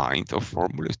 a pint of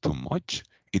formula is too much.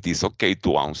 It is okay,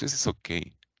 2 ounces is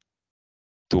okay.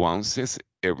 2 ounces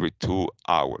every 2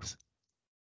 hours.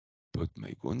 But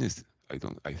my goodness, I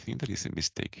think there is a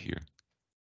mistake here.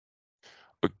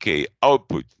 Okay,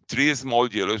 output, 3 small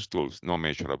yellow stools, no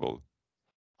measurable.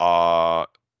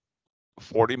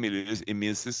 40 milliliters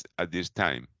emissions at this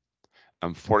time,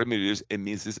 and 40 milliliters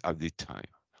emissions at this time.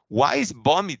 Why is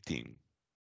vomiting?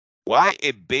 Why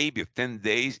a baby of 10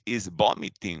 days is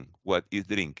vomiting what is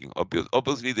drinking?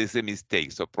 Obviously, there's a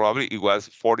mistake. So probably it was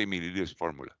 40 milliliters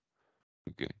formula.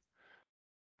 Okay.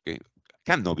 Okay.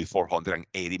 Cannot be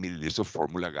 480 milliliters of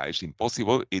formula, guys.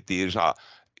 Impossible. It is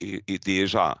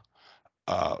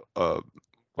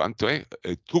 ¿cuánto es?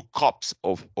 2 cups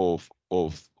of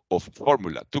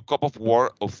formula. 2 cups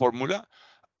of formula.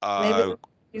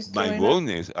 My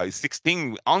goodness,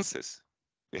 16 ounces.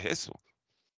 ¿Qué es eso?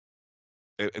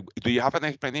 Do you have an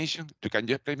explanation? Can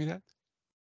you explain me that?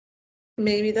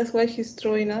 Maybe that's why he's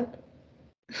throwing up.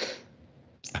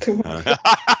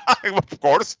 Of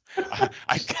course,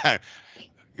 I can.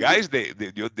 Guys,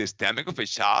 the stomach of a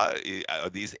child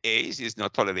at this age is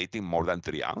not tolerating more than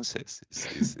 3 ounces.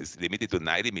 It's limited to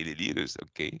 90 milliliters,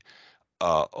 okay?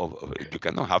 You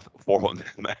cannot have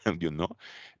 400, you know?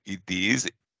 It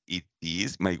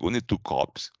is, my goodness, 2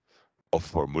 cups of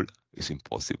formula. It's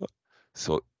impossible.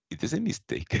 So it is a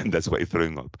mistake, and that's why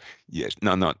throwing up. Yes,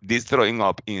 no, this throwing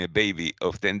up in a baby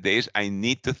of 10 days, I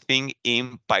need to think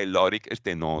in pyloric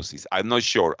stenosis. I'm not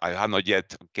sure. I have not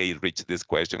yet, okay, reached this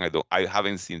question. I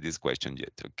haven't seen this question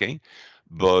yet, okay?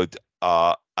 But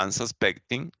I'm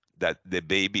suspecting that the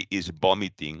baby is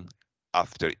vomiting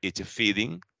after each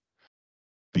feeding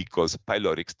because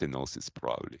pyloric stenosis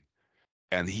probably.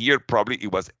 And here probably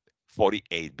it was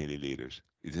 48 milliliters.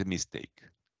 It's a mistake.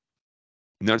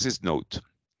 Nurse's note.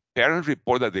 Parents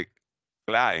report that the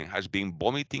client has been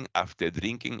vomiting after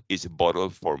drinking each bottle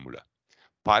of formula.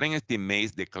 Parent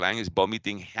estimates the client is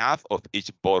vomiting half of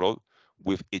each bottle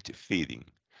with each feeding.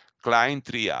 Client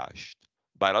triaged.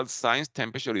 Vital signs,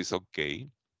 temperature is okay.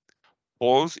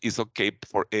 Pulse is okay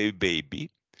for a baby.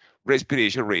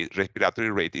 Respiratory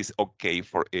rate is okay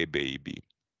for a baby.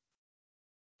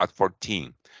 At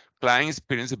 14, client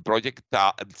experienced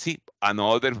projectile. See,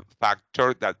 another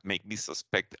factor that make me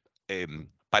suspect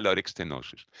pyloric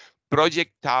stenosis.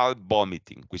 Projectile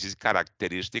vomiting, which is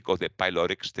characteristic of the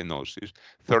pyloric stenosis,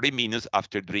 30 minutes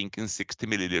after drinking 60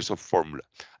 milliliters of formula.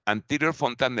 Anterior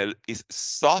fontanelle is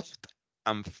soft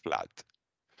and flat.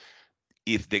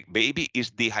 If the baby is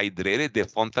dehydrated, the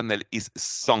fontanelle is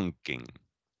sunken.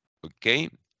 Okay?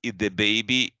 If the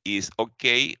baby is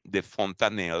okay, the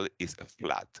fontanelle is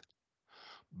flat.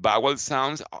 Vowel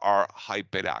sounds are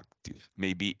hyperactive.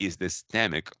 Maybe it's the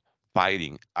stomach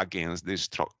fighting against the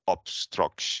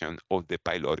obstruction of the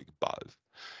pyloric valve.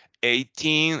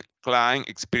 18, client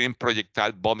experienced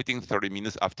projectile vomiting 30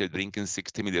 minutes after drinking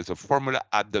 60 milliliters of formula.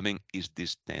 Abdomen is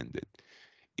distended.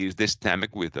 Is the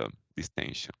stomach with a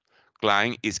distension.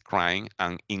 client is crying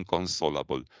and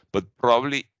inconsolable, but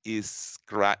probably is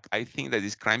I think that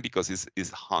is crying because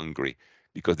is hungry,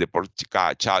 because the poor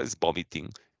child is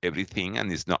vomiting everything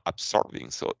and is not absorbing,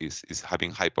 so is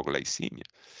having hypoglycemia.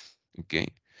 Okay,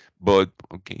 but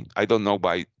okay, I don't know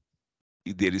why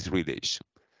there is relation.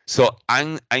 So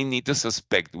I need to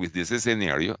suspect with this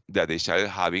scenario that the child is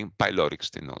having pyloric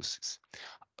stenosis.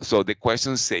 So the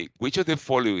questions say, which of the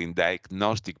following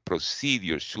diagnostic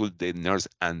procedures should the nurse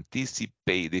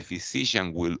anticipate the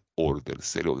physician will order?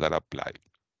 Cellular apply.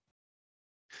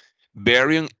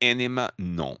 Barium enema,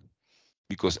 no,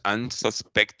 because I'm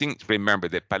suspecting, remember,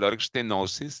 the pyloric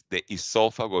stenosis, the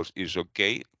esophagus is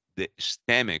okay, the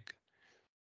stomach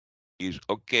is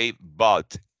okay,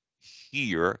 but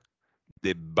here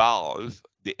the valve,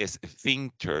 the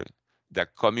sphincter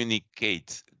that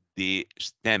communicates the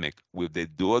stomach with the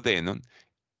duodenum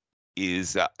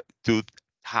is too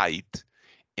tight,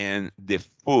 and the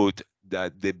food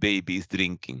that the baby is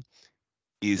drinking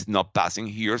is not passing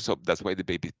here, so that's why the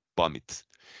baby vomits.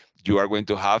 You are going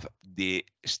to have the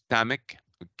stomach,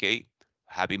 okay,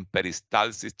 having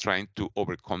peristalsis, trying to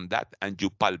overcome that, and you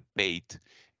palpate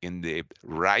in the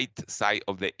right side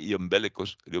of the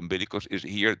umbilicus. The umbilicus is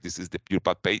here. This is the you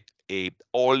palpate a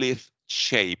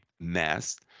olive-shaped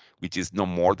mass, which is no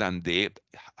more than the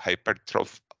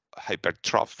hypertrophic,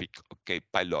 okay,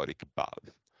 pyloric valve.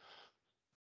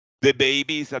 The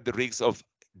baby is at the risk of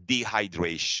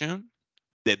dehydration.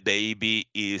 The baby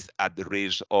is at the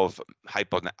risk of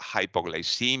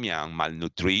hypoglycemia and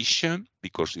malnutrition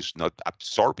because it's not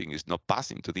absorbing, it's not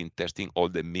passing to the intestine all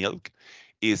the milk,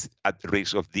 is at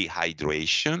risk of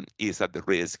dehydration, is at the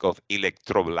risk of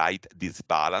electrolyte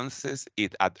disbalances,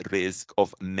 is at risk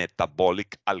of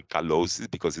metabolic alkalosis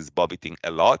because it's vomiting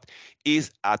a lot,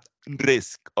 is at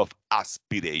risk of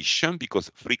aspiration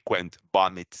because frequent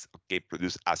vomits, okay,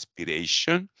 produce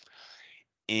aspiration,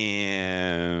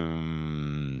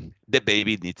 and the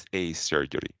baby needs a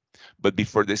surgery. But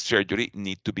before the surgery,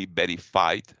 need to be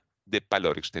verified the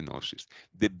pyloric stenosis.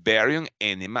 The barium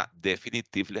enema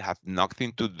definitively have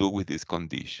nothing to do with this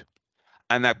condition.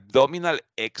 An abdominal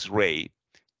X-ray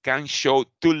can show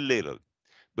too little,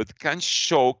 but can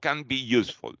be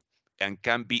useful and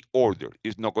can be ordered.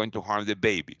 It's not going to harm the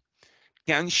baby.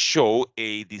 Can show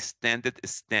a distended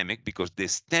stomach because the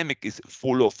stomach is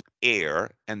full of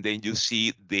air, and then you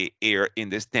see the air in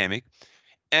the stomach,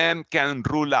 and can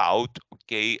rule out,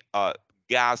 okay,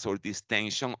 gas or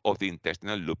distension of the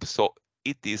intestinal loop. So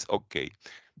it is okay.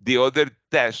 The other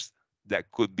test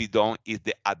that could be done is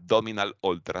the abdominal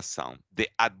ultrasound. The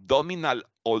abdominal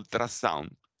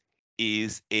ultrasound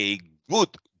is a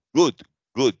good, good,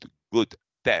 good, good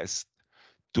test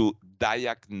to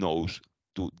diagnose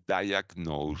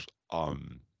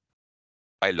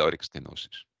pyloric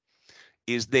stenosis.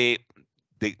 Is the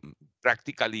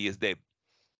practically is the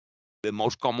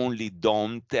most commonly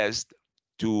done test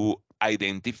to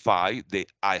identify the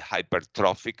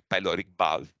hypertrophic pyloric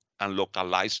valve and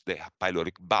localize the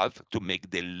pyloric valve to make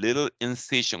the little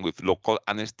incision with local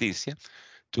anesthesia,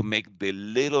 to make the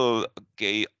little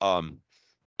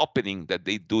opening that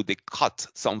they do, they cut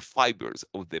some fibers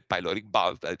of the pyloric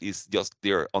valve that is just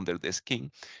there under the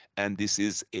skin. And this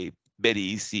is a very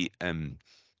easy, and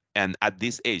at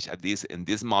this age, in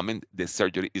this moment, the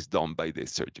surgery is done by the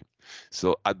surgeon.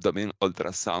 So abdominal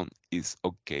ultrasound is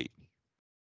okay.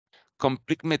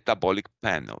 Complete metabolic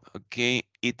panel, okay?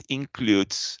 It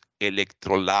includes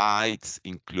electrolytes,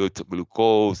 includes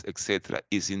glucose, etc.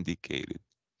 is indicated.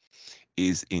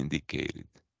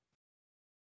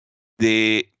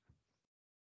 The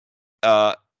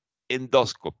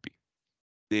endoscopy,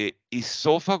 the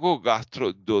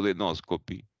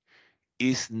esophagogastroduodenoscopy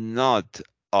is not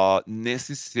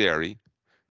necessary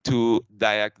to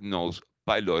diagnose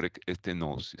pyloric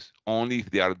stenosis, only if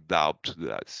there are doubts to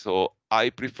that. So I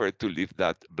prefer to leave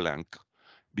that blank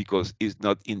because it's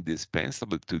not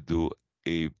indispensable to do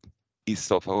a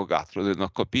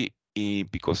esophagogastroduodenoscopy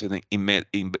because it's an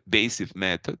invasive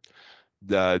method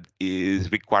that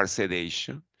requires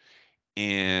sedation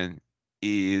and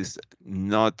is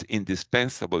not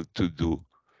indispensable to do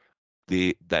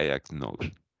the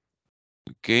diagnosis.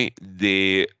 Okay,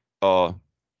 the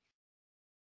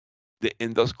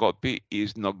endoscopy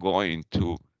is not going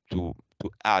to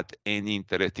add any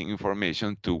interesting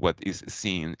information to what is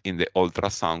seen in the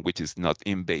ultrasound, which is not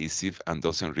invasive and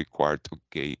doesn't require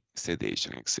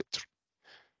sedation, etc.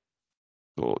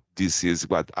 So this is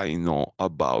what I know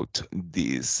about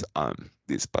this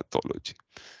this pathology.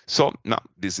 So now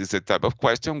this is a type of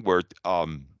question where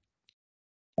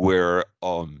with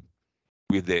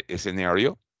the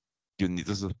scenario you need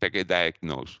to suspect a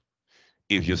diagnosis.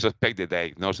 if you suspect the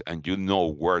diagnosis and you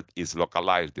know where is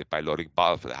localized the pyloric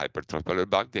valve, the hypertrophic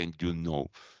valve, then you know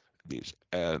this.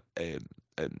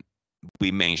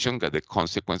 We mentioned that the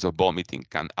consequence of vomiting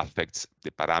can affect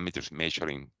the parameters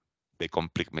measuring the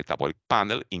complete metabolic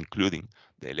panel, including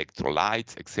the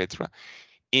electrolytes, etc.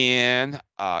 And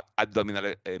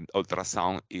abdominal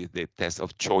ultrasound is the test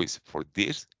of choice for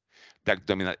this. The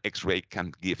abdominal X-ray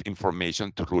can give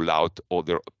information to rule out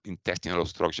other intestinal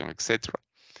obstruction, etc.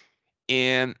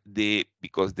 And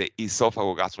because the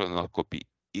esophagogastroendoscopy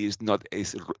is not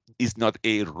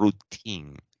a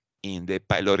routine in the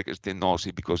pyloric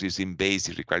stenosis because it's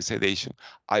invasive, requires sedation,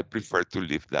 I prefer to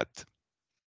leave that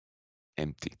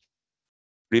empty.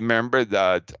 Remember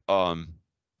that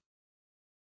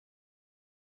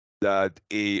that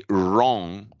a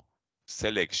wrong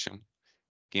selection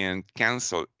can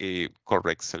cancel a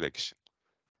correct selection.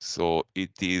 So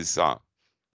it is a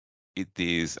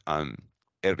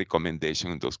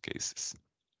recommendation in those cases.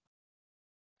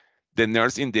 The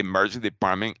nurse in the emergency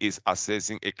department is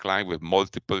assessing a client with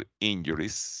multiple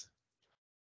injuries.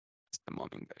 Just a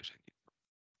moment, guys.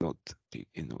 Note the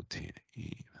note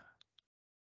here.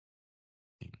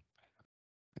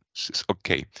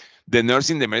 Okay. The nurse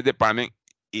in the emergency department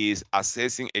is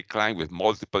assessing a client with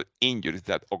multiple injuries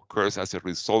that occurs as a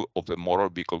result of a motor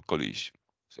vehicle collision.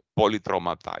 So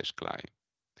polytraumatized client.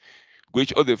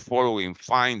 Which of the following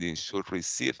findings should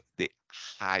receive the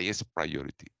highest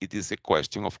priority? It is a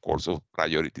question, of course, of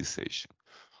prioritization.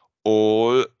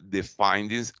 All the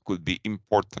findings could be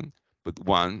important, but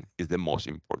one is the most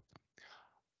important.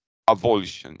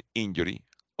 Avulsion, injury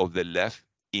of the left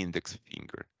index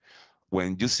finger.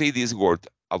 When you say this word,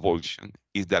 avulsion,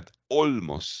 is that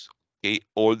almost, okay,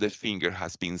 all the finger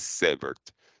has been severed.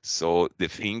 So the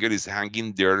finger is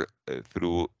hanging there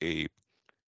through a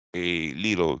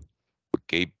little,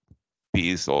 okay,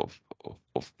 piece of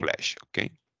flesh, okay?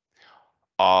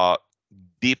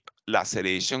 Deep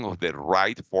laceration of the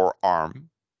right forearm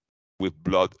with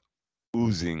blood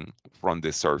oozing from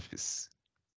the surface.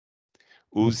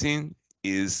 Oozing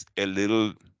is a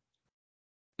little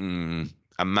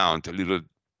amount, a little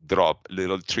drop,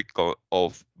 little trickle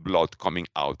of blood coming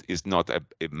out. It's not a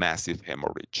massive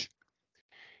hemorrhage.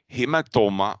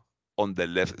 Hematoma on the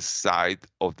left side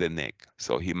of the neck.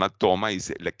 So hematoma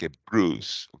is like a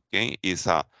bruise, okay? It's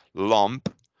a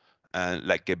lump and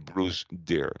like a bruise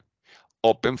there.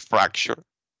 Open fracture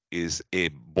is a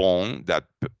bone that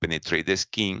penetrates the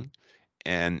skin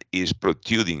and is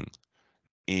protruding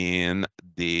in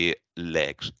the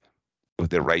legs of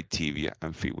the right tibia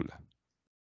and fibula.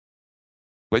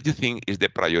 What do you think is the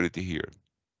priority here?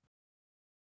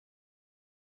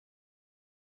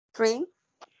 3.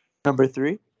 Number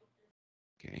 3.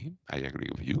 Okay, I agree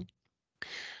with you.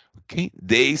 Okay,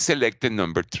 they selected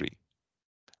number 3.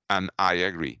 And I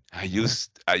agree. I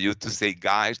used to say,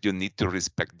 guys, you need to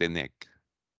respect the neck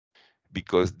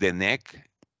because the neck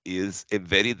is a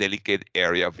very delicate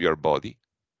area of your body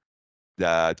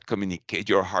that communicate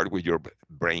your heart with your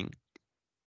brain.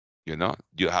 You know,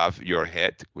 you have your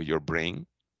head with your brain,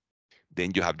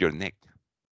 then you have your neck,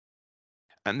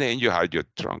 and then you have your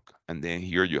trunk, and then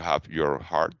here you have your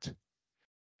heart.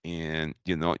 And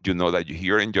you know that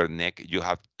here in your neck you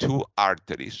have 2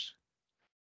 arteries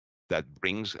that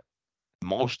brings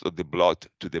most of the blood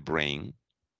to the brain,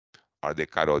 are the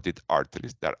carotid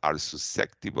arteries that are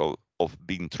susceptible of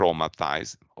being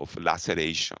traumatized, of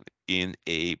laceration in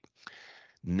a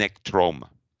neck trauma.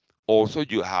 Also,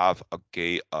 you have,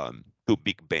 okay, 2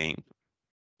 big veins,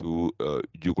 2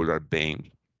 jugular veins,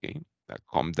 okay, that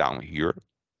come down here,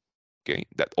 okay,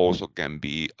 that also can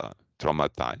be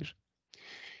traumatized.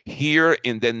 Here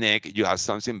in the neck, you have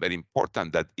something very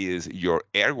important that is your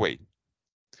airway.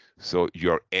 So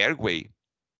your airway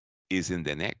is in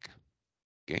the neck,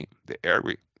 okay, the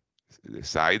airway, the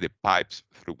side, the pipes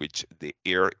through which the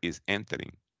air is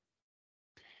entering.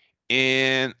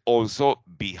 And also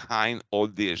behind all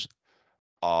this,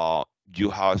 you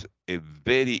have a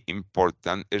very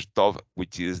important stuff,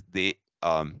 which is the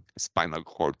spinal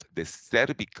cord, the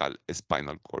cervical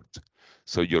spinal cord.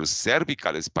 So your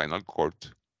cervical spinal cord,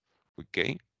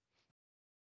 okay,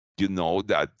 you know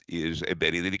that is a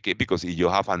very delicate because if you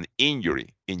have an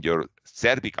injury in your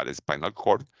cervical spinal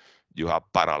cord, you have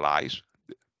paralyzed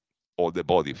all the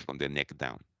body from the neck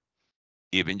down.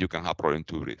 Even you can have problem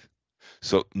to breathe.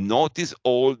 So notice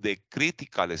all the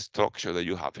critical structure that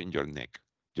you have in your neck,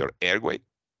 your airway,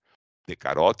 the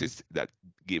carotids that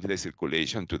give the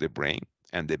circulation to the brain,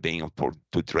 and the vein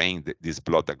to drain this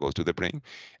blood that goes to the brain,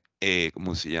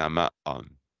 ¿cómo se llama?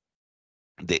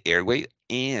 The airway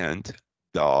and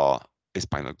the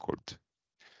spinal cord.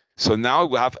 So now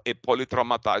we have a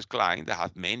polytraumatized client that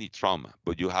has many trauma,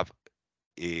 but you have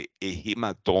a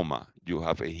hematoma. You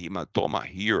have a hematoma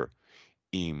here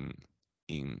in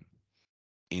in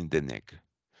in the neck.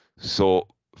 So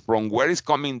from where is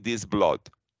coming this blood?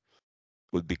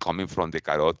 Would be coming from the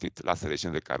carotid, laceration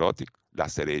of the carotid,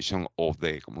 laceration of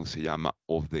the, ¿cómo se llama?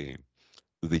 Of the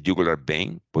jugular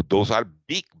vein. But those are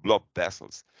big blood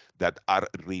vessels that are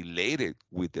related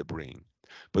with the brain.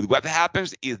 But what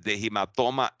happens is the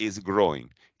hematoma is growing,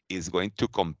 is going to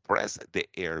compress the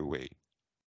airway.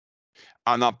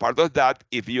 And a part of that,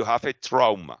 if you have a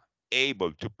trauma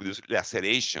able to produce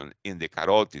laceration in the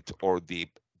carotid or the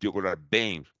jugular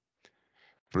vein,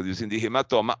 producing the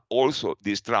hematoma, also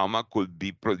this trauma could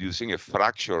be producing a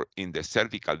fracture in the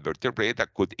cervical vertebrae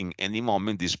that could in any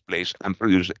moment displace and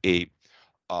produce a,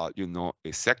 a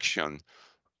section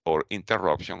or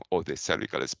interruption of the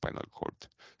cervical spinal cord.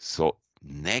 So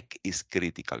neck is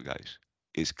critical, guys,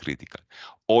 is critical.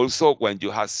 Also, when you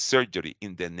have surgery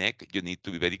in the neck, you need to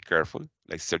be very careful,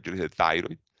 like surgery of the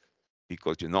thyroid,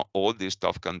 because all this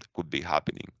stuff could be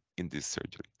happening in this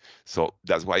surgery. So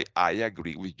that's why I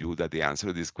agree with you that the answer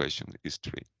to this question is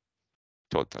 3,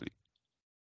 totally.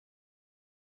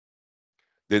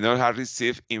 The nurse has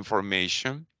received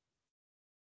information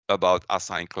about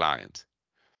assigned client.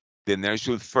 The nurse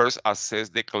should first assess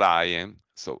the client.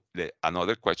 So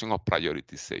another question of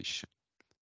prioritization.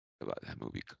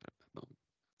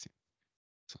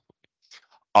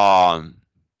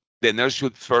 The nurse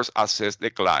should first assess the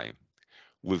client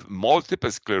with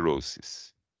multiple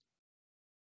sclerosis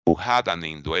who had an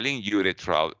indwelling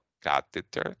urethral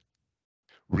catheter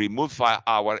removed 5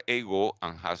 hours ago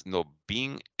and has not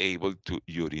been able to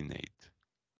urinate.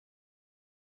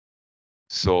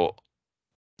 So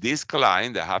this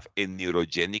client that have a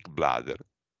neurogenic bladder,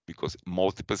 because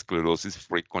multiple sclerosis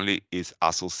frequently is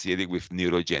associated with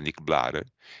neurogenic bladder.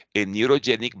 A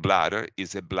neurogenic bladder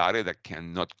is a bladder that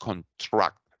cannot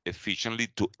contract efficiently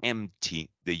to empty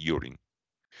the urine,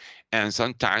 and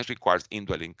sometimes requires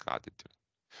indwelling catheter.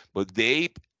 But the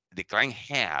client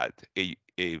had a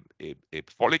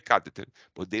Foley catheter,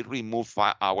 but they removed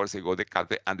 5 hours ago the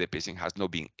catheter, and the patient has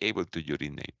not been able to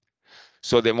urinate.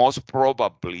 So the most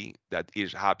probably that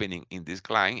is happening in this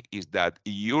client is that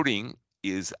urine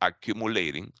is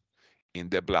accumulating in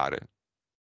the bladder,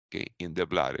 okay, in the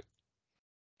bladder,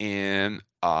 and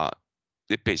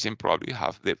the patient probably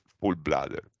have the full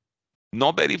bladder.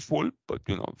 Not very full, but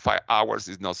 5 hours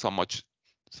is not so much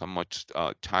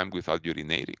time without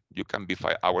urinating. You can be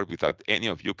 5 hours without, any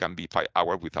of you can be 5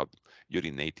 hours without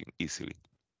urinating easily.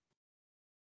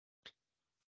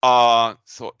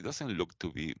 So it doesn't look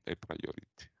to be a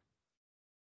priority.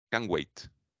 Can wait.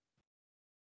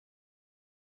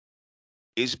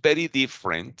 It's very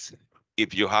different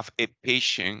if you have a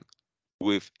patient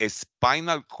with a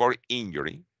spinal cord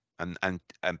injury and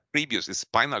previous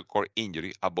spinal cord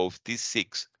injury above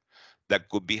T6 that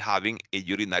could be having a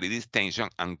urinary distension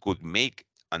and could make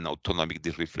an autonomic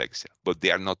dysreflexia. But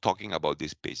they are not talking about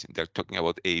this patient. They're talking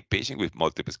about a patient with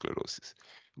multiple sclerosis,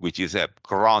 which is a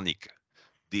chronic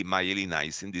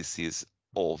demyelinizing disease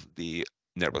of the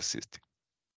nervous system.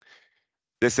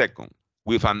 The second,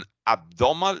 with an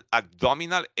abdominal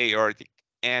aortic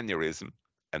aneurysm,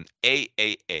 an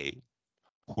AAA,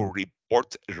 who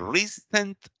report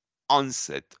recent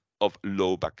onset of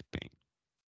low back pain.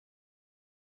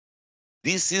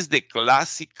 This is the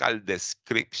classical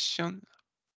description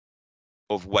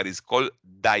of what is called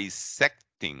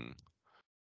dissecting,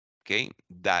 okay?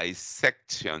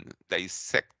 Dissecting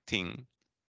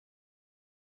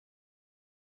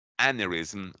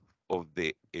aneurysm of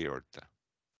the aorta.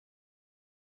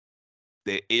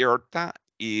 The aorta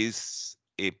is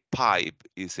a pipe,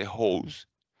 is a hose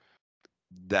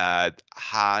that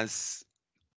has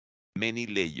many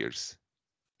layers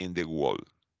in the wall.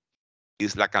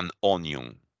 It's like an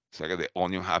onion. It's like the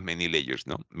onion has many layers,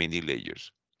 no? Many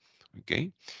layers,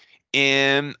 okay?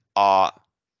 And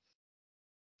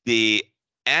the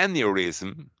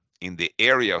aneurysm, in the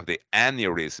area of the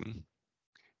aneurysm,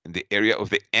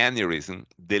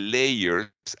 the layers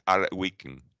are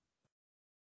weakened,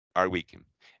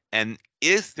 and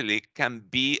easily can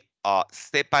be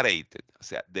separated.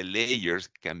 So the layers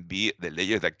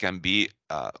that can be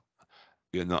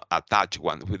attached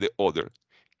one with the other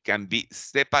can be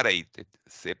separated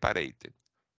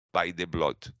by the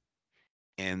blood.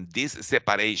 And this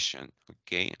separation,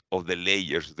 okay, of the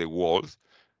layers, the walls,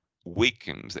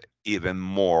 weakens even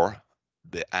more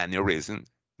the aneurysm,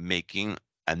 making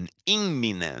an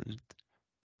imminent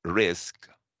risk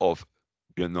of,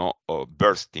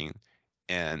 bursting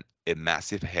and a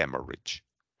massive hemorrhage.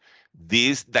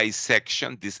 This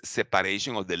dissection, this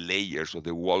separation of the layers of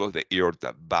the wall of the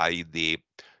aorta by the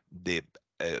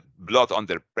blood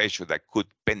under pressure that could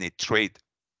penetrate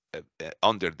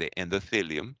under the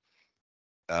endothelium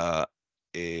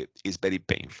is very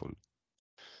painful.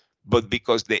 But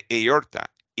because the aorta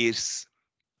is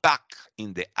back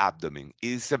in the abdomen,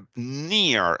 is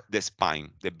near the spine,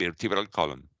 the vertebral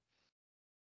column,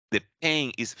 the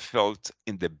pain is felt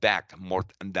in the back more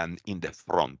than in the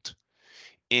front,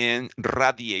 and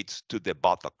radiates to the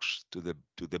buttocks, to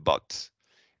the butt,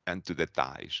 and to the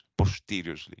thighs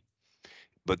posteriorly.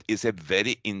 But it's a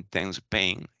very intense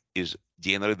pain. Is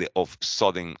generally of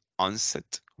sudden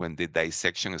onset when the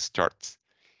dissection starts,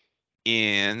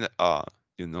 and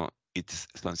you know, it's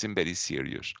something very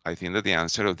serious. I think that the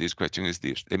answer of this question is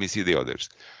this. Let me see the others.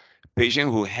 Patient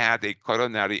who had a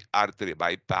coronary artery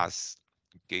bypass,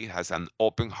 okay, has an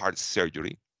open heart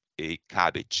surgery, a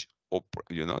CABG, or,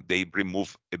 you know, they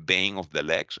remove a vein of the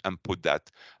legs and put that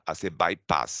as a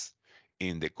bypass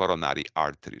in the coronary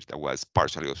arteries that was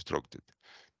partially obstructed.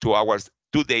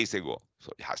 2 days ago, so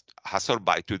it has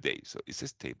survived 2 days, so it's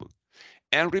stable.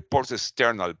 And reports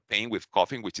external pain with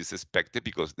coughing, which is expected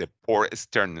because the poor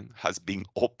sternum has been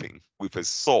open with a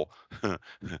saw,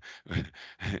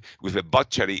 with a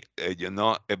butchery,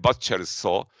 a butcher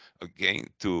saw, again,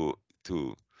 to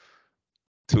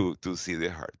see the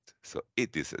heart. So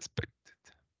it is expected.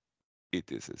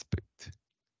 It is expected.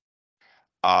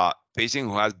 Patient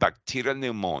who has bacterial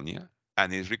pneumonia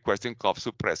and is requesting cough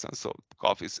suppressant, so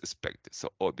cough is expected.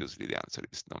 So obviously the answer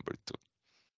is number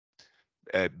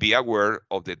 2. Be aware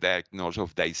of the diagnosis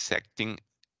of dissecting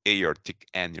aortic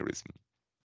aneurysm.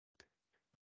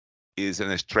 Is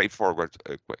a straightforward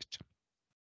question.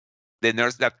 The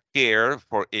nurse that cared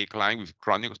for a client with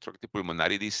chronic obstructive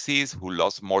pulmonary disease who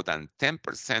lost more than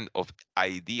 10% of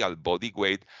ideal body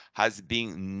weight has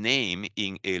been named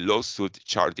in a lawsuit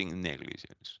charging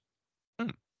negligence.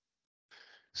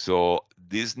 So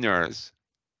this nurse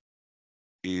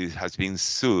has been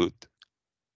sued,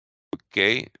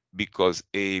 okay, because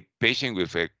a patient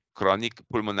with a chronic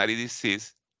pulmonary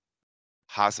disease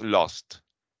has lost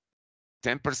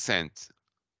 10%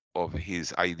 of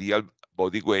his ideal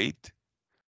body weight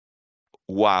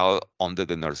while under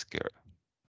the nurse care.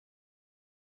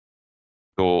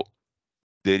 So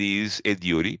there is a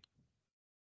duty,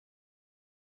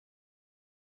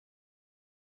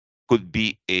 could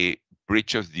be a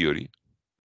breach of duty,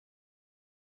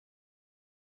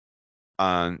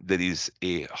 and there is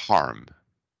a harm.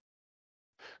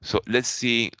 So let's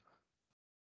see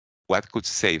what could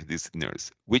save this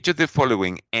nurse. Which of the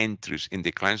following entries in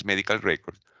the client's medical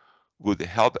record would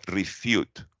help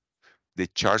refute the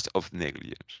charge of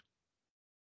negligence?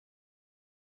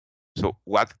 So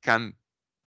what can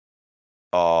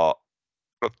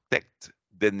protect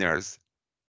the nurse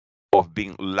of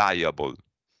being liable,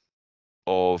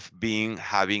 of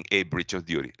having a breach of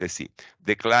duty? Let's see.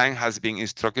 The client has been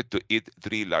instructed to eat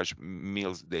 3 large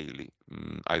meals daily.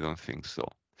 I don't think so.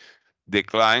 The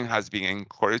client has been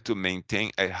encouraged to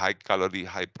maintain a high-calorie,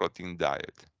 high-protein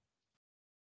diet.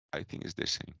 I think it's the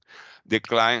same. The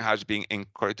client has been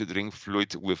encouraged to drink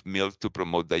fluid with milk to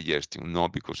promote digestion. No,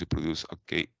 because it produces,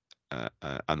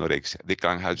 anorexia. The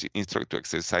client has been instructed to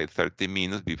exercise 30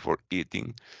 minutes before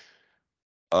eating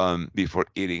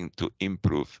to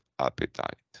improve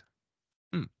appetite.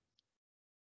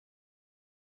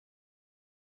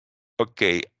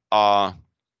 Okay,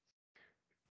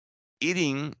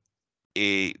 eating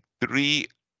 3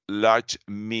 large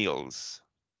meals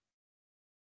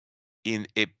in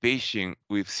a patient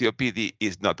with COPD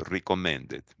is not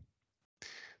recommended.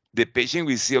 The patient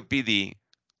with COPD,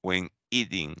 when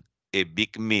eating a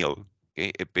big meal,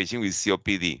 okay, a patient with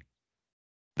COPD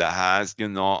that has, a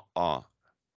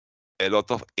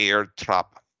lot of air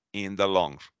trapped in the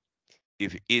lungs,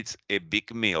 if it's a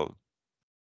big meal,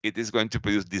 it is going to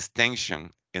produce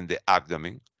distension in the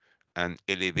abdomen and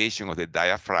elevation of the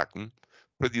diaphragm,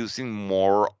 producing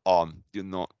more,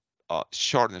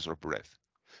 shortness of breath.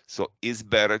 So it's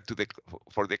better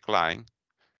for the client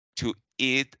to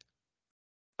eat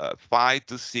 5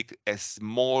 to 6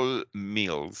 small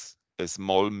meals,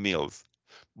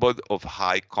 but of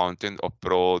high content of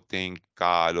protein,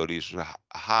 calories,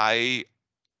 high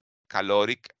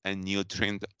caloric and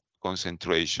nutrient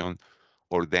concentration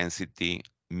or density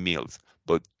meals,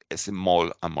 but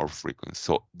small and more frequent.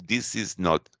 So this is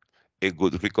not a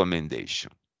good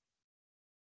recommendation.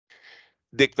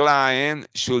 The client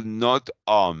should not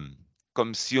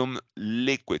consume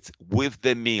liquids with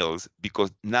the meals,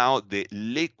 because now the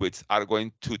liquids are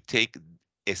going to take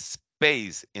a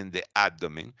space in the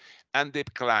abdomen and the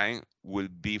client will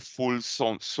be full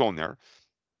sooner.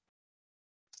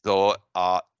 So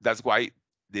that's why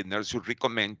the nurse should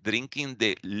recommend drinking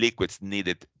the liquids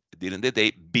needed during the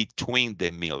day between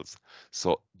the meals.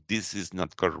 So this is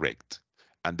not correct.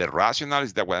 And the rationale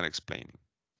is that what I'm explaining.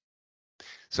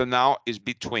 So now it's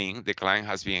between, the client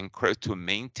has been encouraged to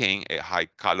maintain a high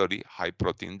calorie, high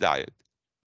protein diet.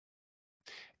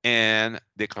 And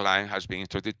the client has been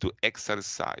instructed to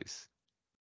exercise,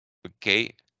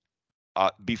 okay,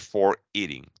 before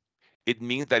eating. It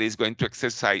means that he's going to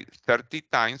exercise 30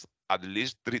 times, at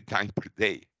least 3 times per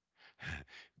day,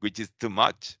 which is too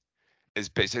much,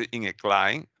 especially in a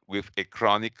client with a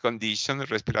chronic condition,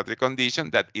 respiratory condition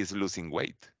that is losing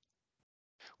weight.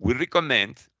 We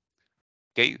recommend,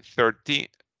 okay, 30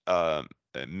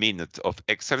 minutes of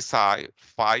exercise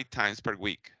 5 times per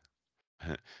week.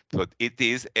 But it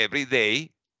is every day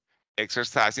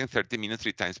exercising 30 minutes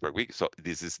 3 times per week. So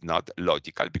this is not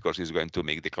logical because it's going to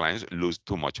make the clients lose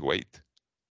too much weight.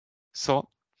 So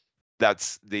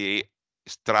that's the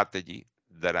strategy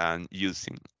that I'm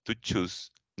using to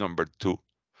choose number 2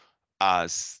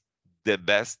 as the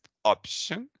best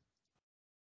option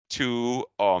to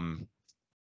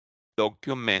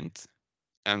document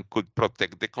and could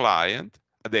protect the client,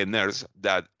 the nurse,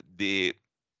 that the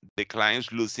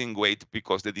client's losing weight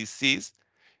because the disease,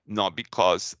 not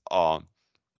because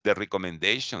the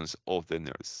recommendations of the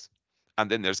nurse. And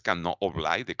the nurse cannot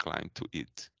oblige the client to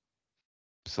eat.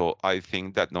 So I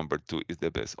think that number 2 is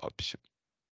the best option.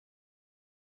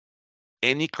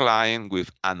 Any client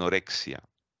with anorexia,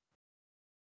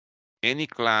 any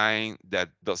client that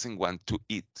doesn't want to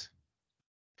eat,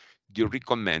 you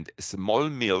recommend small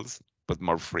meals, but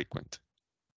more frequent.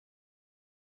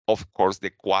 Of course,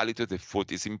 the quality of the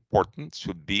food is important,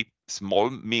 should be small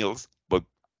meals, but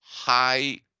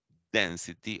high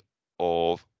density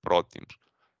of protein,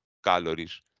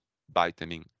 calories,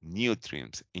 vitamin,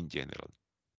 nutrients in general.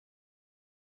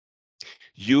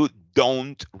 You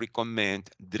don't recommend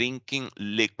drinking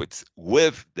liquids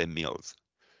with the meals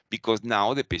because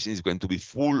now the patient is going to be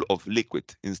full of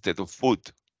liquid instead of food,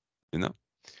 you know?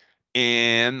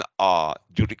 And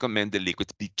you recommend the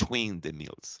liquids between the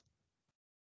meals.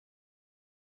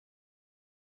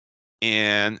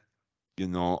 And, you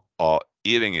know,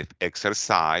 even if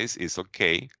exercise is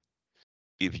okay,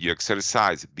 if you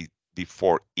exercise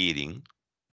before eating,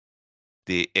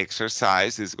 the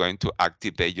exercise is going to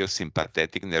activate your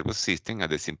sympathetic nervous system,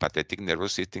 and the sympathetic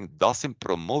nervous system doesn't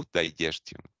promote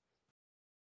digestion.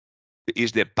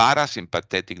 It's the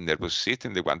parasympathetic nervous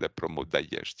system, the one that promotes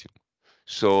digestion.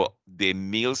 So the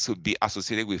meals should be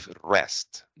associated with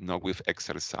rest, not with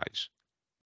exercise.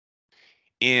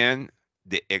 And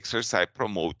the exercise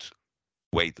promotes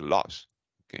weight loss.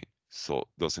 Okay, so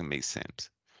doesn't make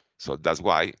sense. So that's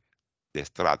why the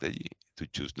strategy to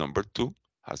choose number 2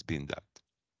 has been that.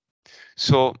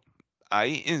 So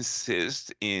I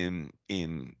insist in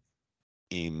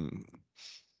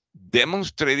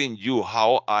demonstrating you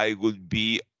how I would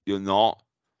be, you know,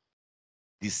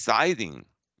 deciding,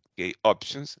 okay,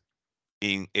 options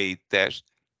in a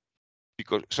test,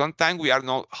 because sometimes we are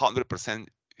not 100%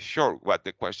 sure what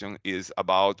the question is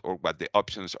about or what the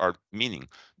options are meaning.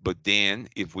 But then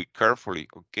if we carefully,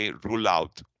 okay, rule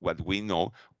out what we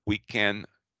know, we can,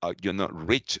 you know,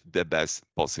 reach the best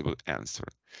possible answer.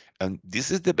 And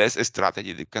this is the best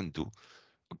strategy you can do,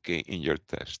 okay, in your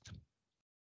test.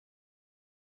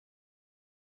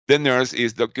 The nurse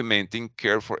is documenting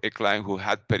care for a client who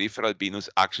had peripheral venous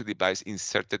action device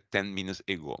inserted 10 minutes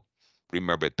ago.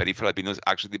 Remember, peripheral venous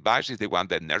action device is the one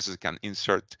that nurses can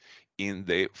insert in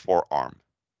the forearm.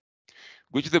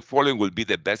 Which of the following will be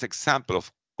the best example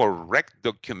of correct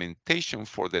documentation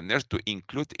for the nurse to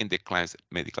include in the client's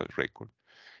medical record?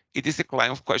 It is a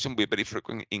client of question we very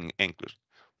frequent in English.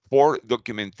 For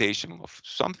documentation of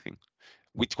something,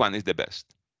 which one is the best?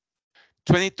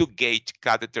 22 gauge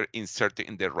catheter inserted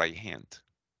in the right hand.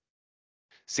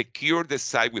 Secure the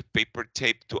site with paper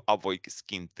tape to avoid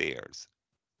skin tears.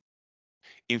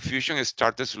 Infusion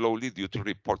started slowly due to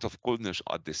report of coolness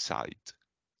at the site.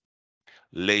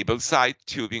 Label site,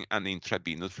 tubing, and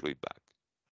intravenous fluid bag.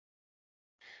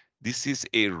 This is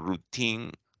a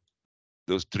routine.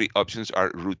 Those 3 options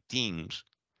are routines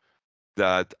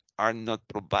that are not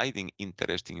providing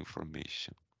interesting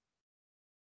information.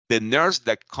 The nurse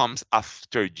that comes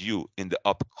after you in the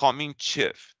upcoming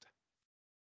shift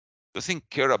doesn't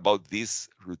care about this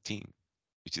routine,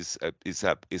 which is a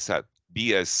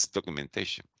BS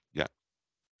documentation. Yeah,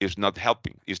 it's not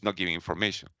helping. It's not giving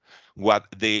information. What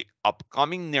the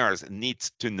upcoming nurse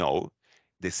needs to know,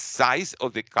 the size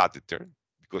of the catheter,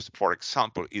 because, for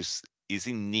example, is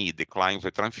in need, the client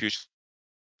with transfusion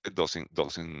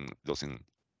doesn't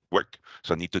work,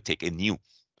 so I need to take a new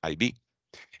IV.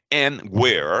 and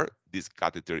where this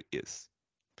catheter is.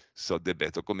 So the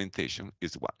best documentation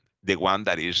is the one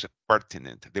that is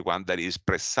pertinent, the one that is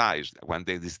precise, the one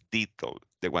that is detailed,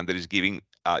 the one that is giving,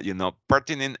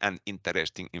 pertinent and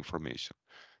interesting information.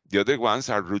 The other ones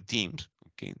are routines,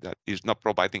 okay, that is not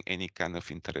providing any kind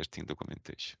of interesting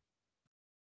documentation.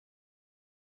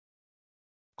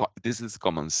 This is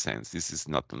common sense. This is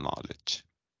not knowledge.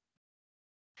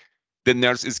 The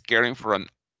nurse is caring for an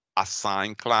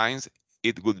assigned client.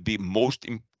 It would be most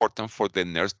important for the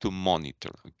nurse to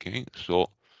monitor, okay? So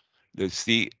let's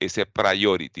see, it's a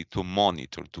priority to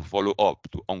monitor, to follow up,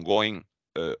 to ongoing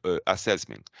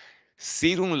assessment.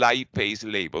 Serum lipase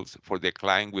labels for the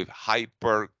client with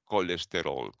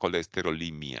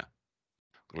hypercholesterolemia.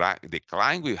 Right? The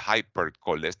client with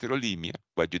hypercholesterolemia,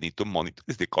 what you need to monitor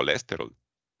is the cholesterol,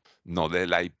 not the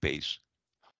lipase.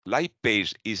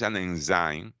 Lipase is an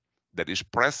enzyme that is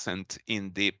present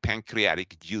in the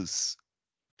pancreatic juice.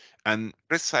 And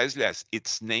precisely as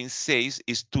its name says,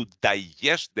 is to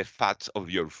digest the fats of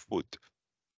your food.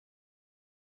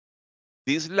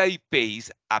 This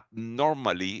lipase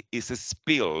abnormally is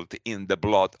spilled in the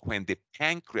blood when the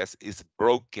pancreas is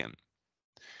broken.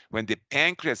 When the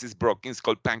pancreas is broken, it's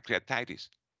called pancreatitis.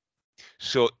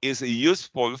 So it's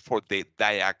useful for the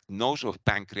diagnosis of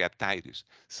pancreatitis.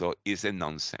 So it's a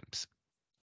nonsense.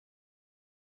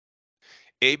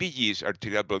 ABGs,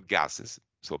 arterial blood gases,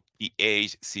 so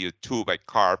pH, CO2 by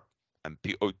carb, and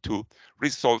PO2,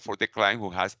 result for the client who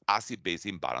has acid-base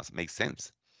imbalance. Makes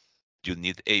sense. You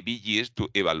need ABGs to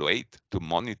evaluate, to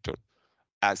monitor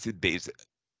acid-base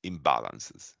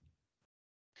imbalances.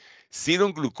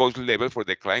 Serum glucose level for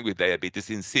the client with diabetes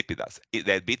insipidus.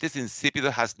 Diabetes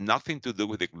insipidus has nothing to do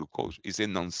with the glucose. It's a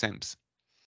nonsense.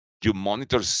 You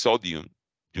monitor sodium,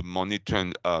 you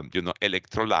monitor,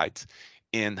 electrolytes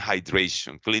and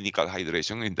hydration, clinical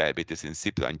hydration in diabetes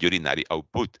insipidus and urinary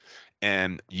output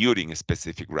and urine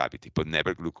specific gravity, but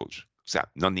never glucose. So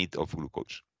no need of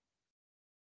glucose.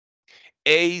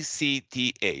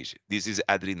 ACTH, this is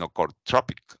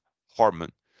adrenocorticotropic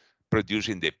hormone produced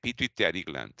in the pituitary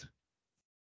gland.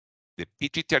 The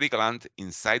pituitary gland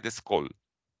inside the skull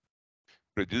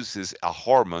produces a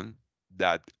hormone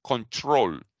that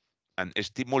control and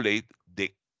stimulate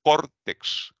the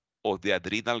cortex of the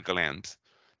adrenal glands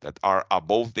that are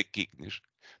above the kidneys,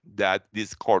 that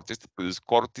this cortex produces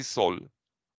cortisol,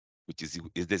 which is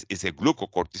a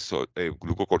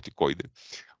glucocorticoid,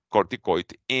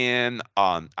 and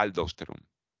aldosterone,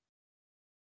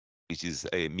 which is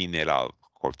a mineral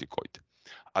corticoid,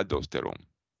 aldosterone.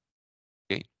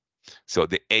 Okay, so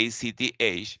the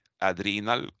ACTH,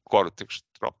 adrenal cortex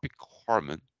tropic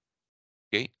hormone,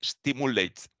 okay,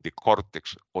 stimulates the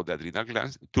cortex of the adrenal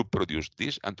glands to produce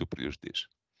this and to produce this.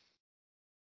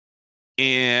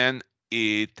 And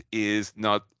it is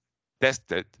not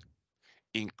tested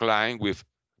in clients with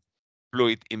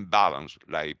fluid imbalance,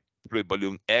 like fluid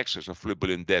volume excess or fluid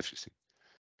volume deficit,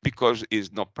 because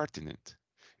it's not pertinent.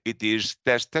 It is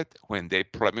tested when they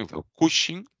problem with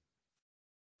Cushing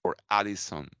or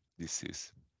Addison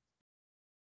disease.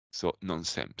 So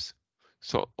nonsense.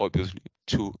 So obviously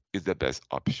 2 is the best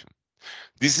option.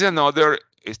 This is another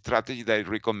strategy that I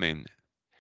recommend.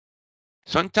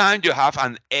 Sometimes you have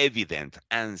an evident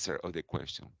answer of the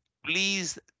question.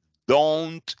 Please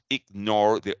don't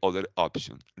ignore the other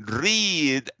option.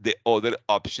 Read the other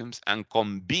options and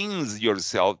convince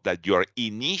yourself that your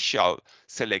initial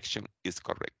selection is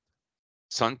correct.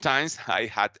 Sometimes I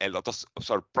had a lot of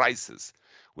surprises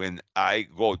when I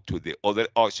go to the other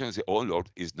options and say, oh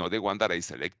Lord, it's not the one that I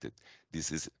selected.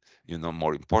 This is,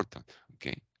 more important,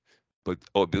 okay? But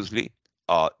obviously,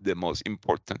 the most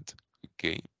important,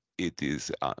 okay, it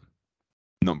is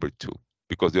number 2,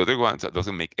 because the other ones, that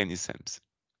doesn't make any sense.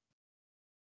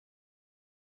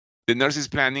 The nurse is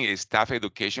planning a staff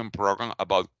education program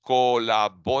about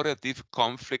collaborative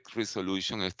conflict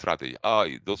resolution strategy.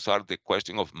 Those are the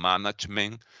question of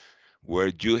management,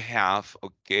 where you have,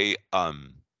 okay,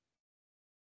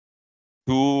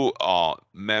 2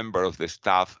 members of the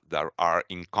staff that are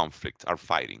in conflict, are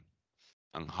fighting,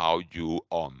 and how you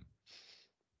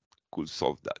could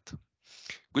solve that.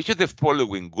 Which of the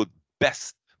following would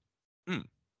best,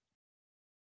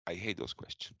 I hate those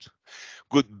questions,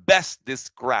 would best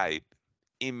describe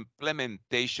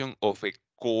implementation of a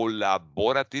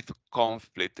collaborative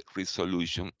conflict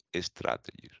resolution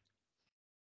strategy?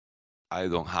 I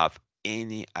don't have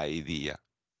any idea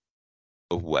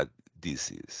of what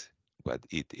this is, what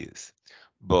it is.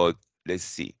 But let's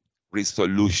see.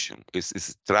 Resolution is a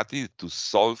strategy to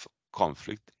solve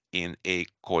conflict in a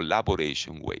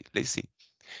collaboration way. Let's see.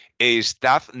 A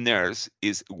staff nurse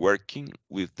is working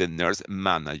with the nurse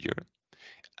manager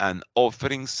and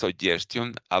offering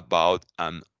suggestion about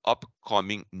an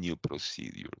upcoming new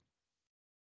procedure.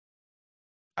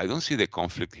 I don't see the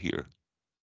conflict here.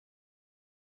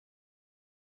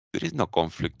 There is no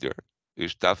conflict there. The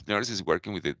staff nurse is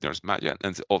working with the nurse manager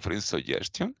and is offering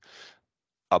suggestion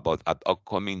about an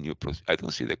upcoming new procedure. I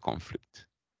don't see the conflict.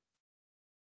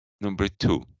 Number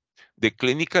two, the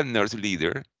clinical nurse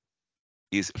leader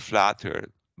is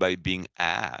flattered by being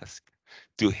asked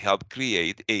to help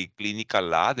create a clinical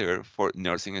ladder for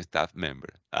nursing staff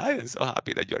members. I am so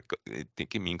happy that you're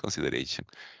taking me in consideration.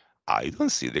 I don't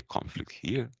see the conflict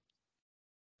here.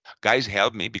 Guys,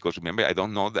 help me, because remember, I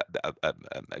don't know that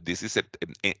this is an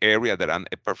area that I'm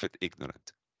a perfect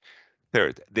ignorant.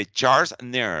 Third, the charge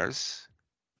nurse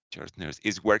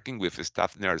is working with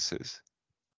staff nurses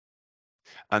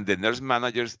and the nurse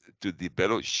managers to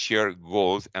develop shared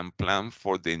goals and plan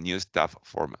for the new staff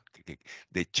format.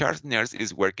 The charge nurse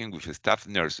is working with staff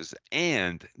nurses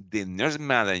and the nurse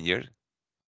manager,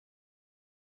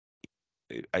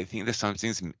 I think that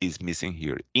something is missing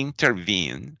here,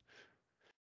 intervene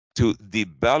to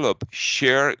develop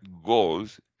shared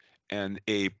goals and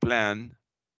a plan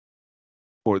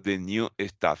for the new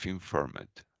staffing format.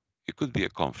 It could be a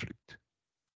conflict.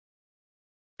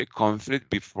 A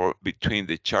conflict between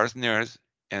the charge nurse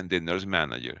and the nurse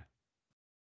manager.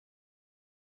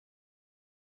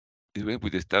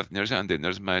 With the staff nurse and the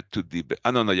nurse manager to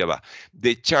no, ya va.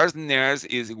 The charge nurse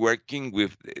is working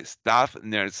with the staff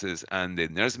nurses and the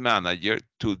nurse manager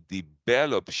to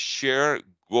develop shared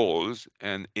goals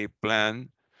and a plan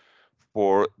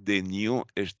for the new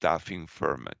staffing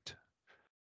format.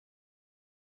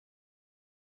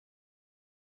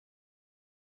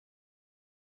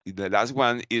 The last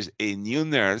one is a new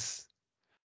nurse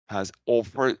has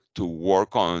offered to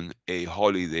work on a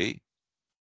holiday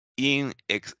in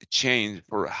exchange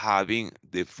for having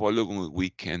the following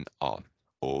weekend off.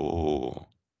 Oh.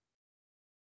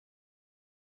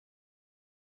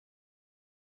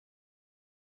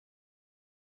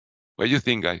 What do you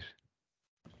think, guys?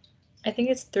 I think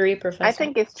it's 3, Professor. I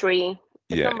think it's 3.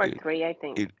 It's Yeah, number 3, I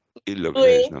think. it looks like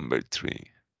it's 3. number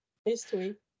 3. It's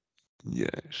 3.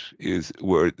 Yes, is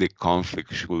where the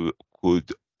conflict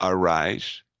could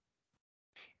arise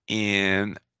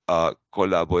and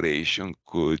collaboration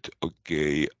could,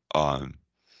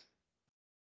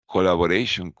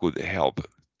 collaboration could help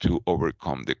to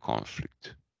overcome the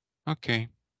conflict. Okay,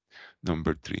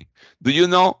 number 3. Do you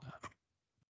know,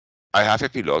 I have a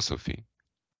philosophy,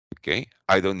 okay?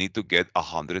 I don't need to get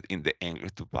 100 in the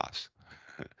English to pass.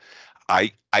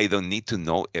 I don't need to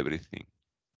know everything.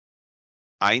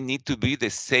 I need to be the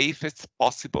safest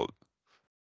possible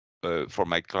for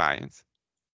my clients.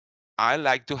 I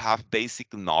like to have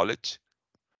basic knowledge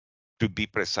to be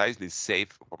precisely safe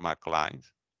for my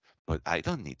clients, but I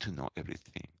don't need to know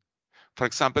everything. For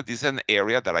example, this is an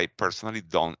area that I personally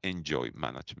don't enjoy,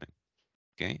 management,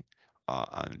 okay,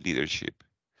 and leadership,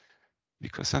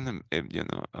 because I'm, I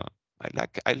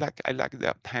like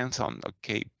the hands-on,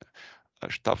 okay,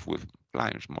 stuff with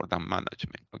clients more than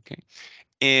management, okay,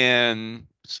 and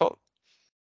so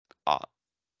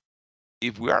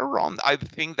if we are wrong, I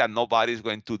think that nobody is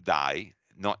going to die.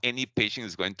 No, any patient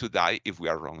is going to die if we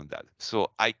are wrong on that. So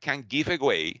I can give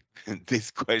away this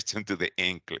question to the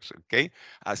Nclex, okay,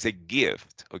 as a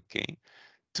gift, okay,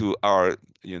 to our,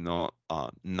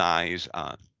 nice,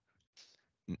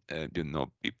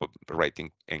 people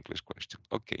writing Nclex question,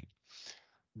 okay.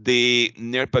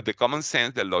 But the common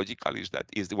sense, the logical is that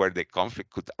is where the conflict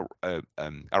could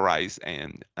arise,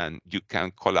 and you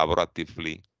can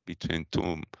collaboratively between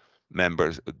two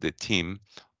members of the team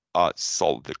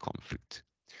solve the conflict.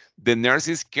 The nurse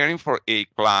is caring for a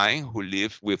client who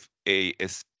lives with a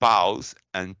spouse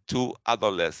and 2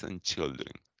 adolescent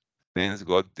children. Thank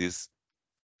God this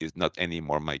is not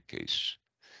anymore my case.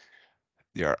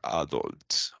 They are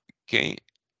adults, okay?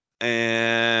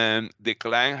 And the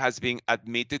client has been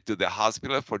admitted to the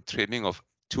hospital for treatment of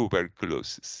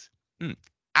tuberculosis,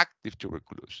 active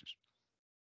tuberculosis.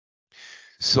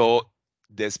 So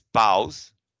the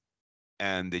spouse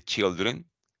and the children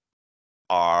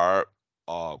are,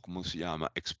 ¿cómo se llama?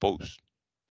 Exposed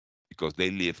because they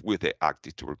live with the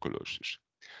active tuberculosis.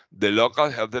 The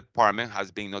local health department has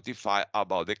been notified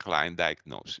about the client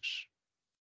diagnosis.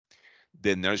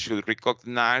 The nurse should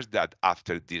recognize that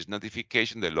after this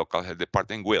notification, the local health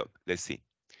department will, let's see,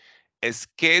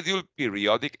 schedule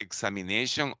periodic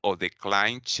examination of the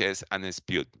client chest and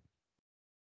sputum.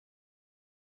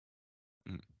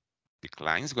 The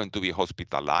client is going to be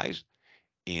hospitalized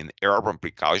in airborne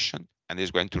precaution and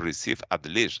is going to receive at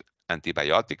least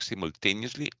antibiotics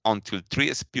simultaneously until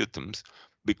 3 sputums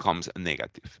becomes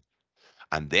negative.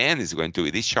 And then it's going to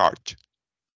be discharged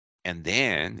And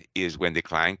then is when the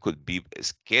client could be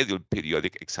scheduled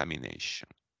periodic examination.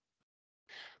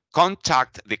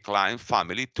 Contact the client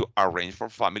family to arrange for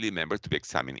family members to be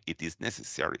examined. It is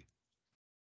necessary.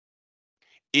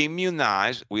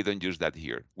 Immunize, we don't use that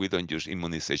here. We don't use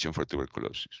immunization for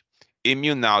tuberculosis.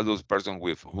 Immunize those persons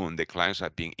with whom the clients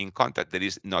have been in contact. There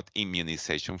is not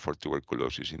immunization for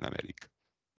tuberculosis in America.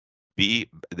 The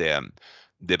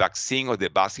vaccine or the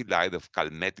bacilli of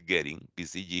Calmette-Guerin,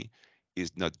 BCG,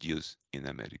 is not used in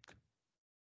America.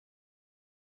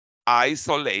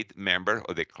 Isolate members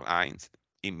of the client's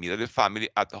immediate family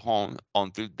at home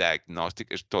until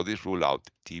diagnostic studies rule out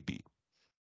TB.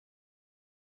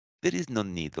 There is no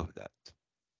need of that.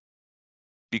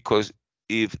 Because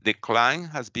if the client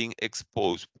has been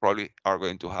exposed, probably are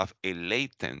going to have a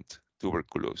latent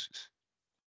tuberculosis.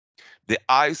 The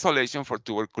isolation for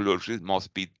tuberculosis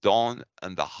must be done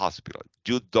in the hospital.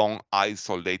 You don't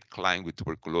isolate client with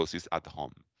tuberculosis at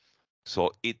home.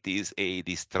 So it is a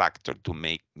distractor to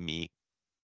make me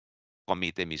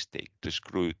commit a mistake, to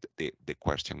screw the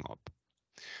question up.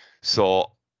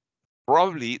 So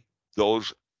probably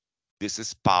this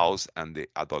spouse and the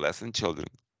adolescent children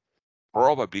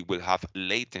probably will have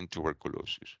latent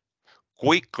tuberculosis.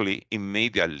 Quickly,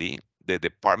 immediately, the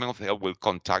Department of Health will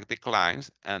contact the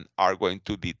clients and are going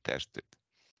to be tested.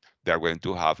 They're going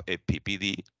to have a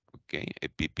PPD, okay, a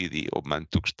PPD or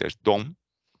Mantoux test done,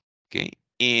 okay,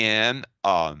 and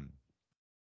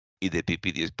if the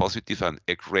PPD is positive, an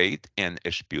X-rate and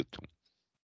a sputum.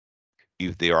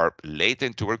 If they are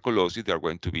latent tuberculosis, they are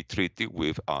going to be treated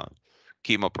with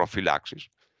chemoprophylaxis,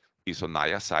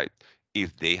 isoniazid.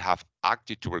 If they have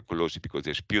active tuberculosis because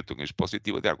the sputum is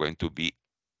positive, they are going to be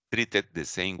treated the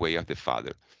same way as the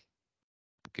father.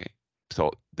 Okay,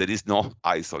 so there is no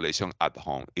isolation at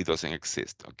home. It doesn't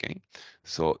exist. Okay,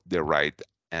 so the right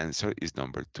answer is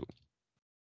number 2.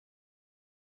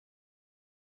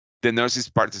 The nurse is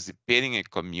participating in a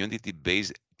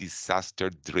community-based disaster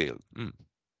drill.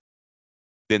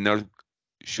 The nurse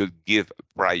should give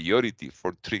priority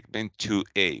for treatment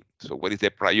 2A. So what is the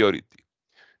priority?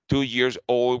 2 years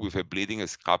old with a bleeding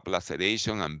scalp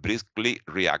laceration and briskly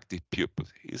reactive pupils.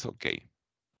 It's okay.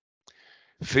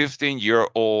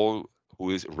 15-year-old who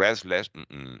is restless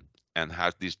and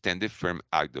has distended firm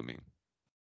abdomen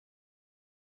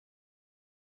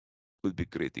could be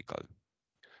critical.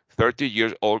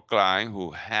 30-year-old client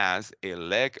who has a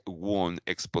leg wound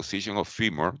exposition of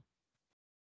femur,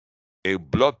 a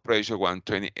blood pressure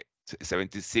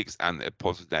 120/76 and a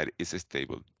pulse that is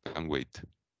stable and wait.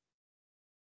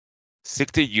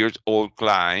 60-year-old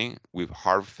client with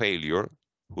heart failure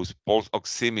whose pulse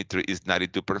oximetry is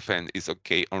 92% is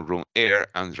okay on room air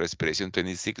and respiration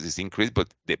 26 is increased,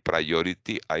 but the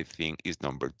priority I think is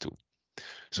number 2.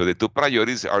 So the 2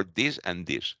 priorities are this and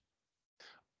this.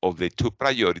 Of the 2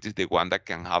 priorities, the one that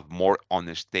can have more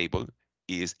unstable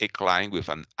is a client with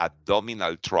an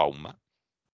abdominal trauma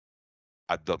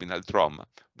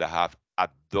that have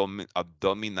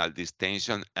abdominal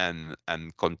distension and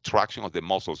contraction of the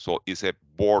muscle. So it's a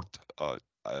board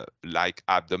like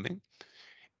abdomen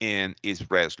and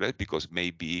is restless because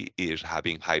maybe is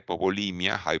having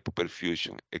hypovolemia,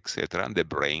 hypoperfusion, etc. And the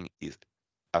brain is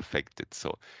affected.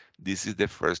 So this is the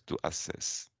first to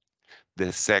assess.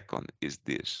 The second is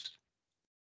this.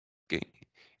 Okay,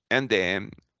 and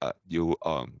then you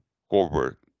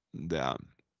cover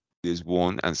this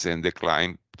wound and send the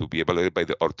client to be evaluated by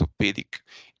the orthopedic,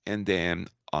 and then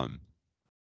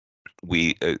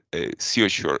we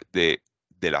seizure the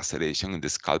laceration in the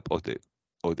scalp of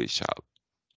the child.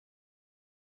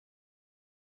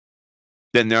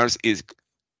 The nurse is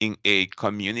in a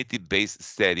community-based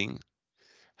setting,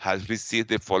 has received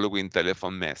the following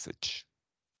telephone message.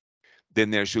 The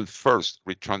nurse should first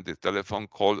return the telephone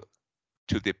call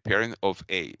to the parent of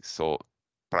A, so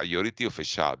priority of a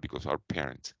child because our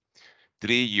parents.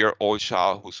 3-year-old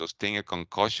child who sustained a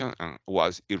concussion and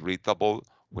was irritable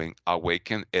when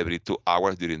awakened every 2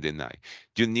 hours during the night.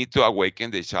 You need to awaken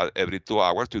the child every 2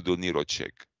 hours to do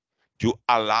neurocheck. You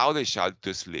allow the child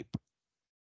to sleep.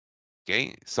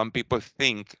 Okay, some people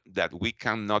think that we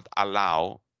cannot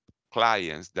allow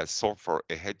clients that suffer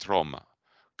a head trauma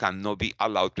cannot be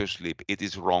allowed to sleep. It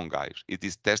is wrong, guys. It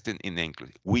is tested in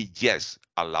English. We just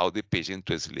allow the patient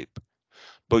to sleep,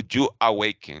 but you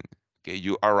awaken, okay,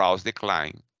 you arouse the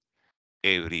client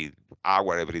every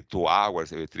hour, every 2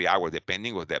 hours, every 3 hours,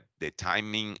 depending on the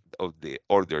timing of the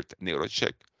ordered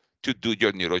neurocheck. To do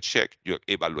your neurocheck, you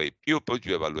evaluate pupils,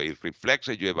 you evaluate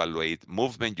reflexes, you evaluate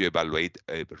movement, you evaluate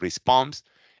response,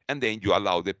 and then you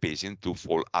allow the patient to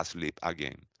fall asleep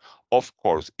again. Of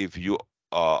course, if you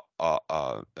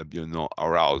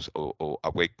arouse or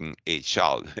awaken a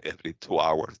child every 2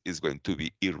 hours is going to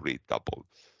be irritable,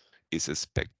 is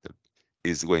expected,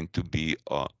 is going to be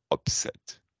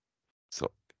upset. So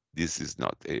this is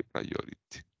not a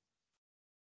priority.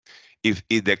 If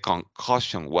the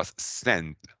concussion was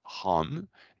sent home,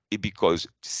 it because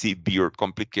severe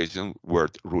complications were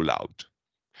ruled out.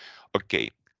 Okay,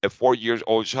 a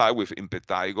 4-year-old child with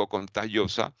impetigo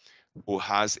contagiosa who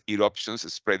has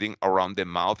eruptions spreading around the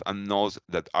mouth and nose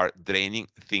that are draining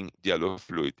thin yellow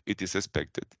fluid. It is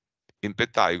expected.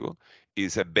 Impetigo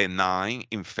is a benign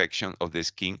infection of the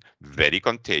skin, very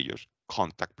contagious,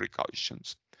 contact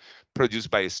precautions,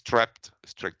 produced by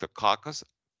streptococcus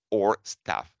or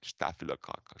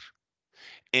staphylococcus,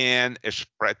 and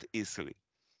spread easily.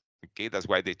 Okay, that's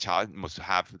why the child must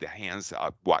have the hands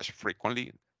washed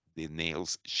frequently, the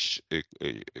nails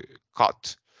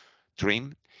cut,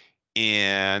 trimmed,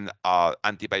 and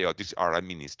antibiotics are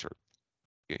administered.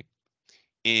 Okay,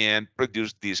 and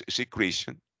produce this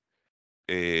secretion,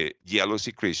 yellow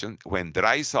secretion, when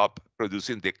dries up,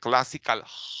 producing the classical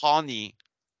honey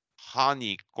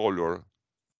color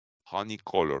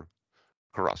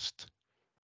crust.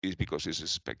 Is because it's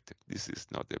expected. This is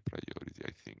not a priority,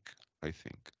 I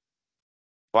think.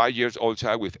 5-year-old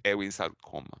child with Ewing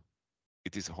sarcoma.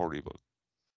 It is horrible.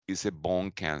 It's a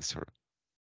bone cancer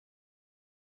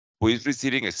who is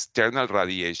receiving external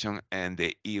radiation and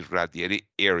the irradiated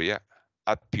area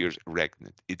appears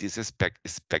regnant. It is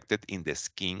expected in the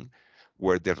skin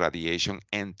where the radiation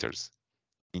enters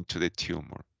into the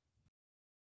tumor.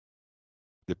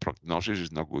 The prognosis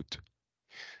is not good.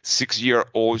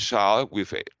 6-year-old child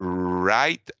with a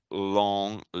right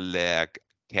long leg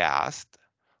cast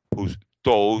whose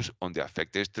toes on the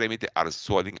affected extremity are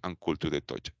swelling and cool to the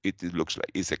touch. It looks like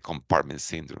it's a compartment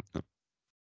syndrome, no?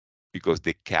 Because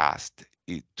the cast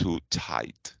is too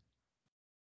tight.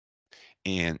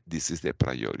 And this is the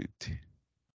priority.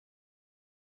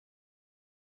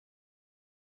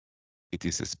 It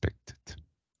is expected.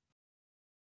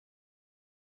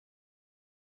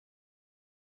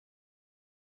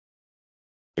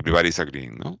 Everybody's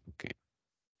agreeing, no? Okay.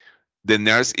 The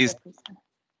nurse is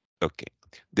okay.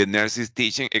 The nurse is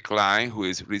teaching a client who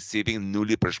is receiving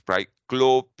newly prescribed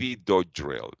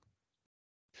clopidogrel.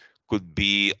 Could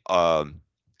be a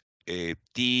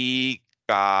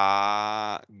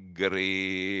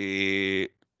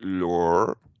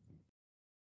ticagrelor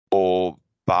or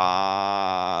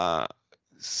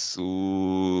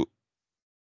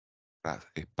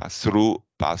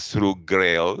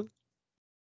pasurugrel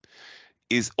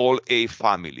is all a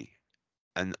family,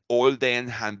 and all them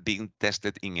have been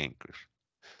tested in Nclex.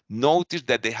 Notice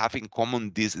that they have in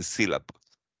common this syllable.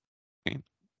 Okay?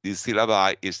 This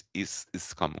syllable is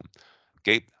common.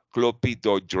 Okay,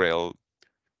 clopidogrel,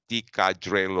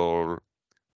 ticagrelor,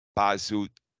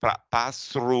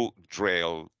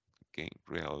 pasurugrel. Okay,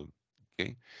 grel.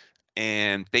 Okay,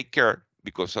 and take care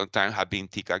because sometimes have been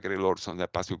ticagrelor, sometimes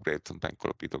pasurugrel, sometimes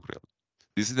clopidogrel.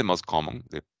 This is the most common,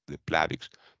 the Plavix,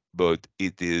 but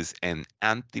it is an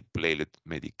antiplatelet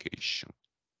medication.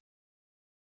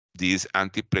 This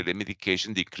antiplatelet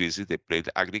medication decreases the platelet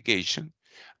aggregation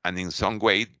and in some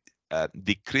way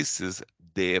decreases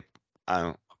the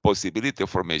possibility of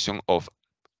formation of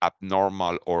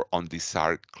abnormal or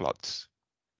undesired clots.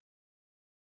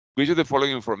 Which of the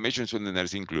following information should the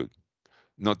nurse include?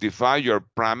 Notify your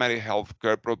primary health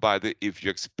care provider if you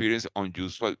experience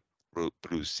unusual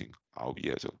bruising. Oh,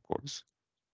 yes, of course.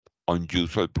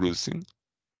 Unusual bruising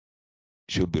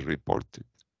should be reported.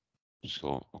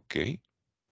 So, okay.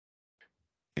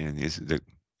 And is the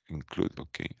include,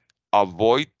 okay.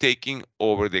 Avoid taking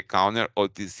over-the-counter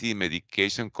OTC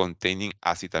medication containing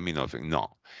acetaminophen.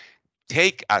 No.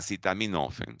 Take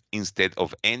acetaminophen instead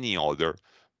of any other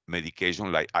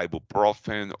medication like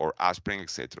ibuprofen or aspirin,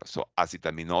 etc. So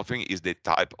acetaminophen is the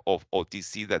type of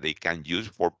OTC that they can use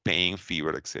for pain,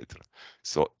 fever, etc.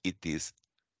 So it is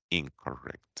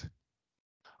incorrect.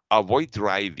 Avoid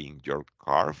driving your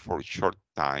car for a short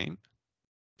time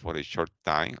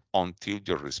until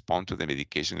your response to the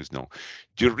medication is known.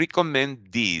 You recommend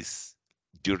this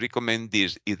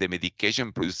if the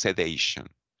medication produces sedation.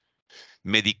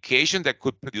 Medication that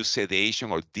could produce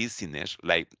sedation or dizziness,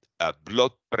 like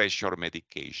blood pressure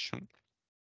medication,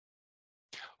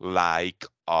 like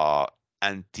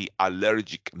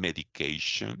anti-allergic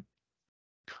medication,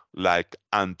 like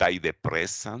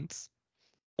antidepressants,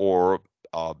 or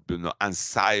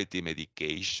anxiety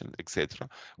medication, etc.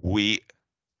 We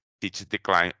teach the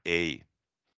client,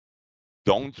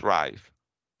 don't drive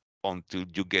until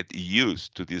you get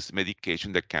used to this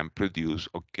medication that can produce,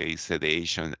 okay,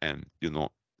 sedation and,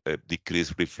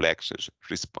 decrease reflexes,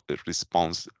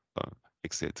 response,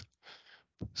 etc.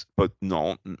 But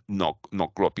no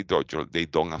clopidogrel, they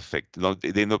don't affect. No,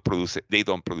 they don't produce. They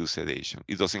don't produce sedation.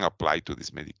 It doesn't apply to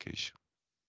this medication.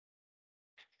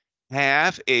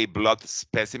 Have a blood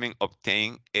specimen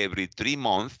obtained every 3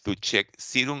 months to check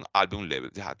serum albumin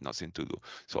levels. It had nothing to do.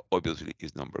 So obviously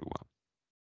it's number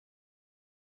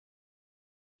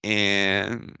 1.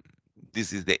 And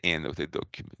this is the end of the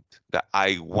document that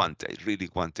I really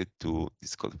wanted to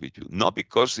discuss with you. Not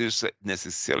because it's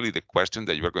necessarily the question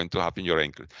that you are going to have in your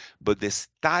NCLEX, but the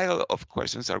style of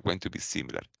questions are going to be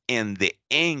similar. And the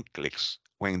NCLEX,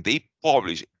 when they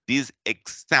publish this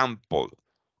example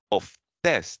of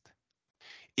test,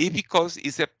 it's because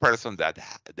it's a person that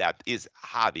is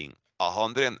having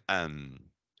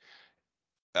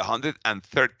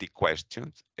 130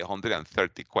 questions,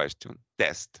 130 question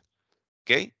test,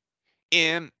 okay?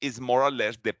 And it's more or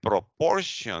less the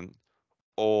proportion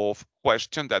of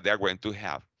questions that they're going to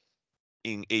have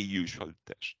in a usual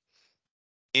test.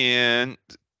 And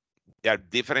there are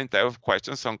different types of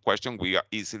questions. Some questions we are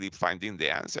easily finding the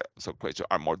answer. Some questions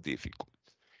are more difficult.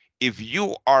 If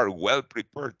you are well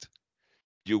prepared,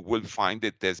 you will find the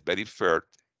test very fair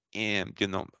and,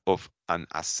 of an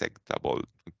acceptable,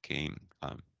 okay,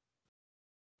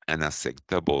 an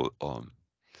acceptable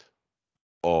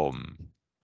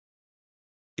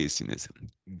easiness.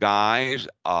 Guys,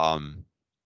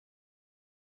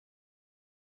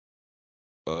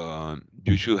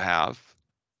 you should have,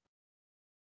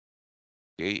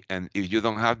 okay, and if you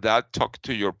don't have that, talk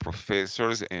to your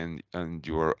professors and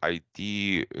your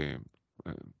IT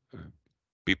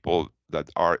people that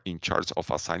are in charge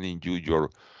of assigning you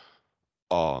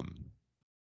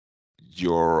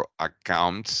your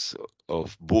accounts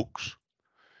of books,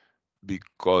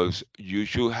 because you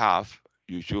should have,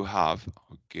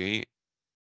 okay,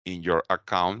 in your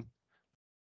account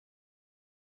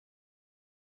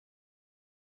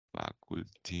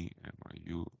faculty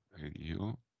Ed.D.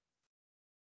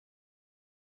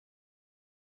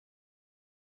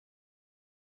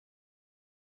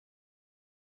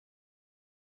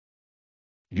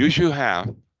 You should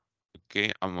have,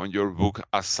 okay, among your book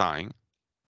assigned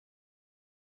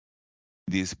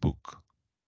this book,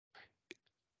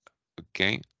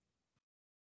 okay?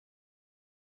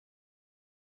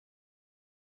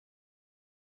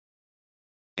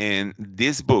 And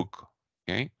this book,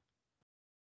 okay,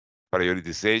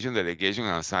 prioritization, delegation,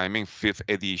 and assignment, 5th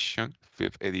edition,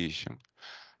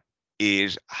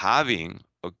 is having,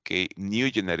 okay, new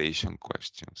generation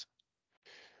questions.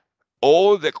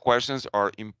 All the questions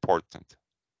are important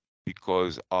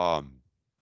because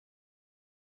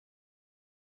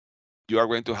you are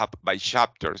going to have by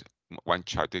chapters. One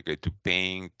chapter get to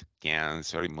pain,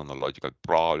 cancer, immunological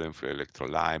problem, free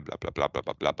electrolyte, blah, blah, blah, blah,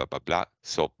 blah, blah, blah, blah, blah.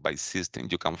 So by system,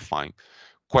 you can find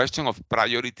question of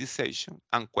prioritization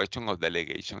and question of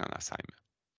delegation and assignment,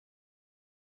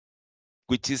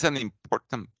 which is an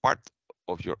important part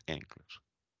of your NCLEX.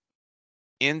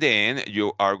 In the end,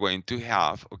 you are going to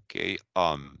have, okay,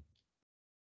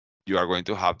 you are going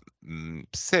to have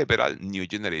several new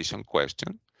generation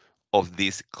questions of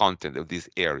this content, of this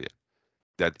area,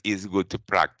 that is good to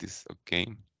practice, okay?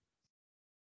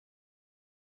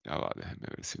 Ya va, déjenme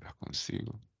ver si las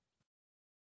consigo.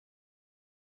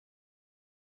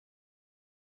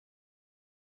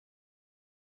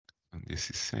 And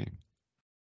this is same.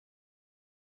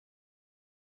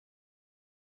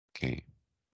 Okay.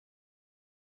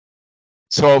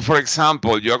 So, for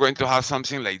example, you're going to have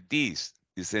something like this.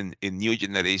 It's a new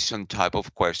generation type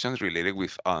of questions related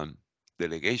with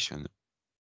delegation.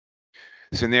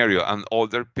 Scenario: an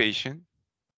older patient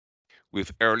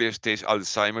with early stage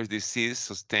Alzheimer's disease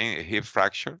sustained a hip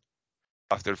fracture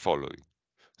after following.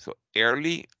 So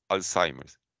early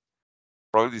Alzheimer's.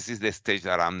 Probably this is the stage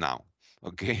that I'm now.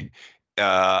 Okay.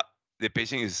 The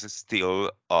patient is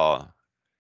still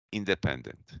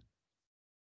independent.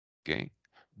 Okay.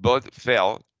 But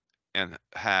fell and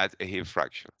had a hip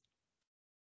fracture.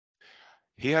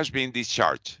 He has been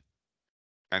discharged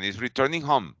and is returning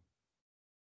home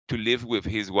to live with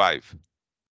his wife.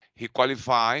 He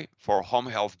qualified for home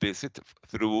health visit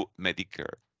through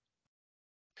Medicare.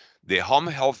 The home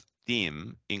health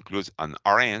team includes an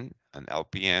RN, an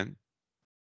LPN,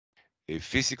 a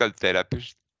physical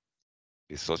therapist,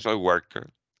 a social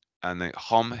worker, and a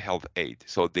home health aide.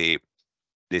 So the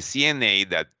CNA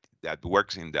that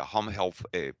works in the home health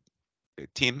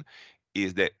team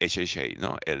is the HHA,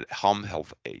 no, a home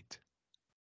health aide.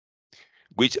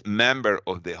 Which member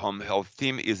of the home health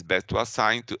team is best to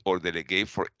assign to or delegate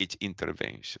for each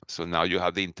intervention? So now you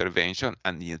have the intervention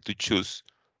and you need to choose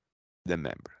the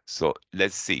member. So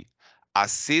let's see.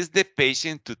 Assist the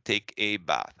patient to take a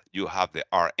bath. You have the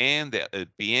RN, the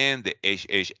LPN, the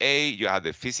HHA, you have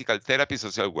the physical therapy,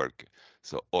 social worker.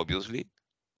 So obviously,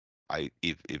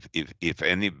 if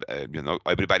any,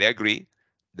 everybody agree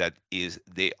that is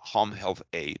the home health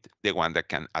aide, the one that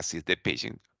can assist the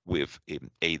patient with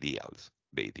ADLs,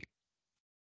 bathing.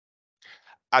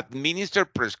 Administer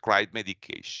prescribed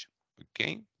medication,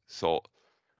 okay? So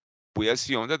we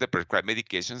assume that the prescribed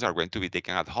medications are going to be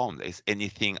taken at home. Is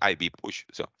anything IV push.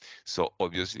 So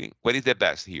obviously, what is the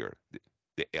best here?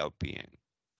 The LPN.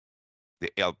 The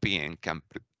LPN can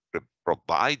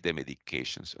provide the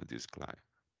medications on this client.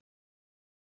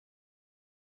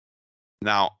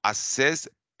 Now, assess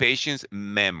patient's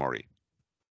memory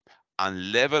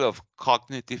and level of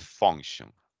cognitive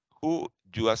function. Who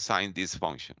do you assign this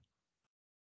function?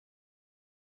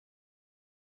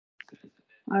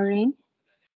 RN.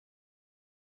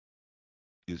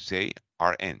 You say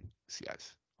RN.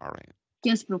 Yes, RN.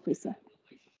 Yes, Professor.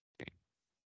 Okay.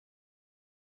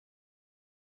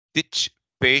 Teach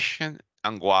patient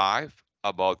and wife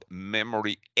about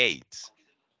memory aids.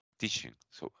 Teaching.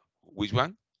 So which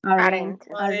one? RN.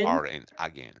 RN. RN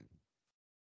again.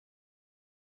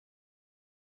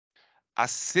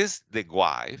 Assist the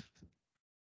wife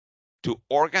to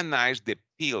organize the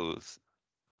pills,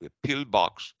 the pill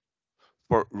box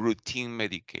for routine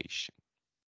medication.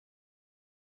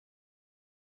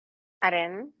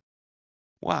 RN.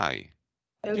 Why?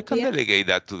 You can LPN. delegate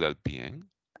that to the LPN.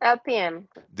 LPM.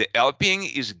 The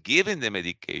LPN is giving the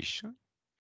medication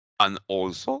and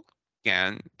also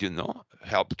can,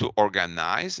 help to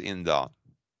organize in the,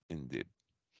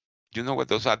 what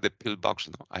those are, the pill box?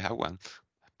 No, I have one.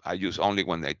 I use only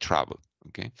when I travel.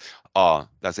 Okay.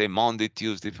 That's a Monday,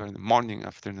 Tuesday, morning,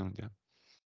 afternoon. Yeah.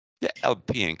 The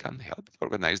LPN can help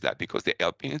organize that because the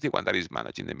LPN is the one that is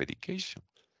managing the medication.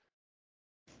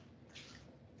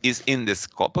 Is in the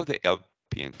scope of the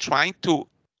LPN trying to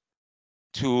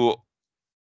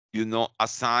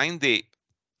assign the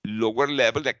lower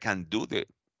level that can do the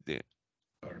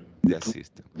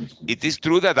assistance. It is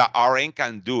true that the RN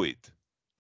can do it,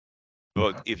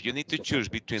 but if you need to choose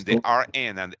between the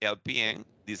RN and the LPN,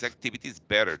 this activity is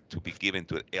better to be given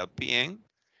to the LPN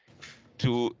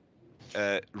to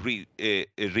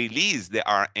release the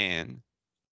RN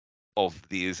of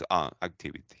this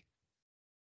activity.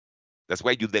 That's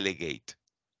why you delegate.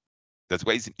 That's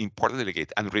why it's important to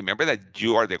delegate. And remember that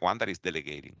you are the one that is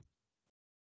delegating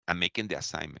and making the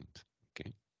assignment,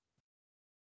 okay?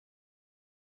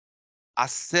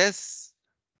 Assess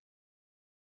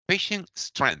patient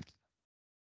strength,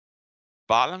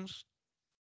 balance,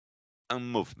 and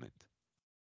movement.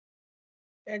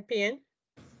 LPN.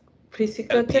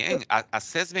 Physical LPN, therapy.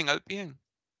 assessment LPN.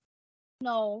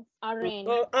 No, RN.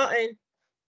 RN.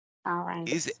 RN.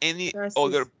 Is any Nurses.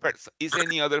 other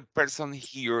person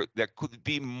here that could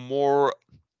be more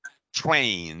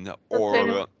trained Okay.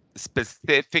 or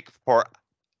specific for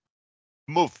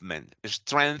movement,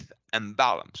 strength, and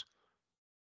balance?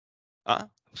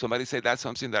 Somebody said that's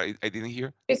something that I didn't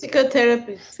hear. Physical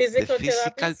therapy. The Physical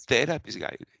physical therapist. therapist,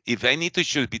 guy. If I need to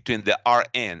choose between the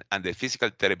RN and the physical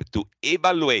therapy to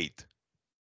evaluate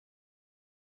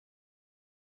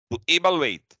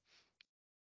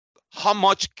how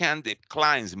much can the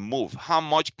clients move, how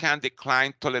much can the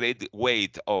client tolerate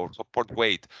weight or support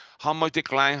weight, how much the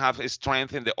client have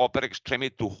strength in the upper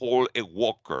extremity to hold a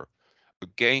walker,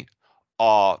 okay?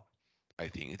 I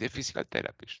think it's the physical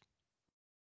therapist.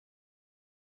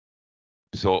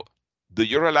 So do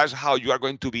you realize how you are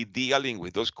going to be dealing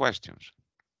with those questions?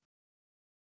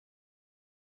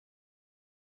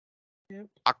 Yep.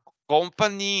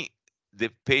 Accompany the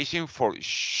patient for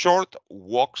short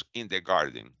walks in the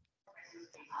garden.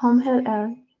 Home health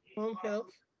aid. Home health.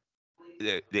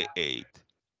 The aid,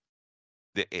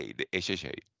 the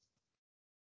HHA.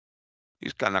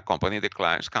 It can accompany the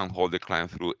clients, can hold the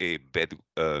client through a bed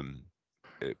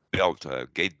belt,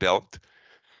 gate belt,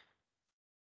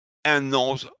 and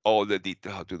knows all the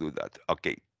details how to do that.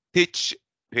 Okay, teach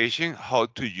patient how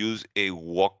to use a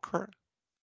walker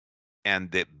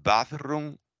and the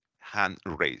bathroom hand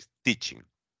raise. Teaching.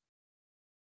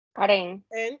 RN.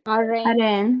 And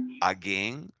RN.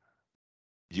 Again,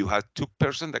 you have two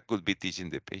persons that could be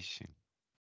teaching the patient.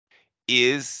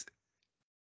 Is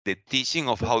the teaching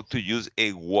of how to use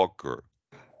a walker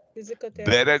physical better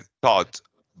therapist. taught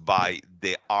by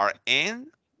the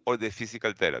RN or the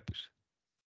physical therapist?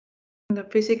 The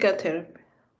physical therapy.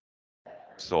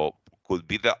 So could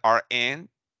be the RN,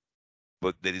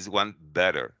 but there is one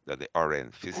better than the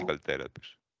RN, physical therapist.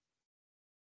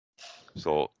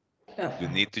 So Yeah. you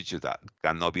need to choose that.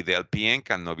 Cannot be the LPN,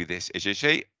 cannot be the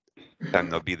HHA.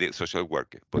 Cannot be the social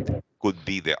worker, but could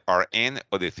be the RN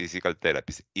or the physical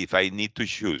therapist. If I need to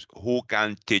choose who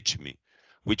can teach me,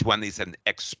 which one is an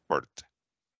expert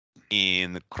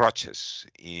in crutches,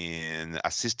 in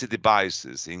assisted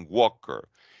devices, in walker,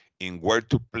 in where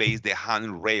to place the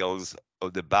handrails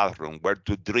of the bathroom, where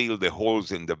to drill the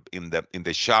holes in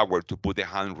the shower to put the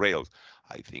handrails,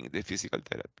 I think the physical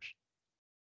therapist.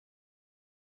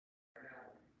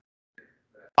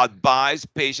 Advise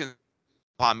patient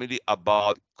family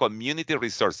about community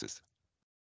resources.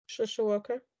 Social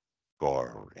worker.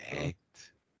 Correct.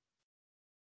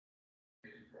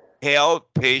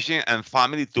 Help patient and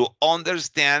family to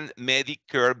understand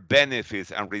Medicare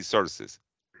benefits and resources.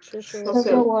 Social Social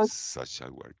worker. work.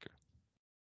 Social worker.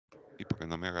 ¿Y por qué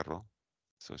no me agarró?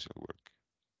 Social worker.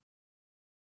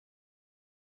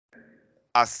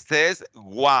 Assess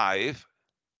wife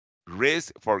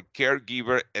risk for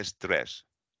caregiver stress.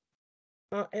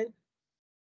 RN.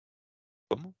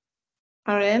 ¿Cómo?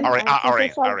 RN. RN, RN,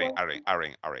 Social RN, work. RN,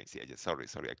 RN, RN. Sí,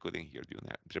 sorry, I couldn't hear you.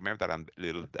 Remember that I'm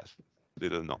little deaf.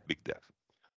 Big deaf.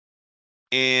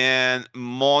 And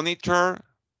monitor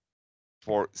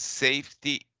for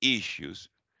safety issues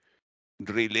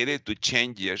related to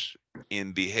changes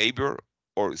in behavior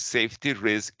or safety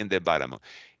risk in the environment.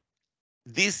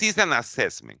 This is an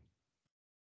assessment,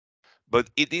 but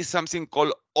it is something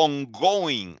called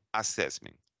ongoing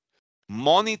assessment.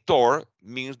 Monitor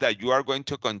means that you are going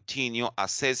to continue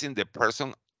assessing the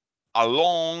person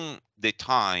along the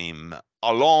time,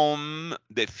 along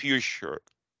the future.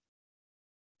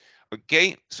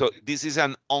 Okay, so this is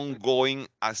an ongoing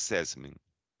assessment.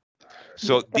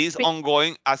 So this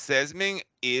ongoing assessment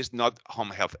is not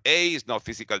home health A, it's not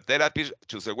physical therapy,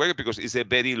 choose a worker, because it's a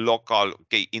very local,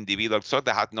 okay, individual sort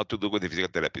that has not to do with the physical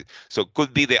therapy. So it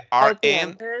could be the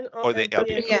RN RN or the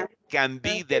LPN. Yeah. Can be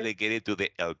Okay. delegated to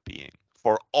the LPN.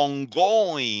 For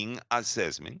ongoing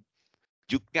assessment,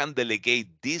 you can delegate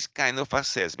this kind of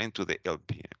assessment to the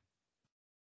LPN.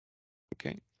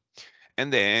 Okay.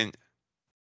 And then,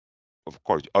 of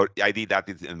course, I did that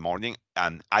in the morning,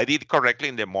 and I did correctly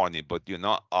in the morning, but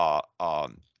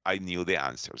I knew the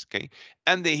answers, okay?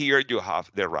 And then here you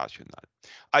have the rationale.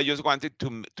 I just wanted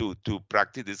to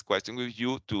practice this question with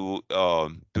you to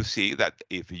see that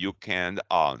if you can,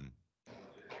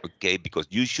 okay, because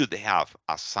you should have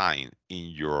assigned in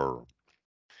your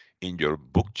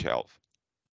bookshelf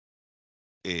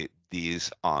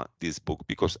this book,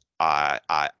 because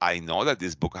I know that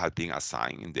this book has been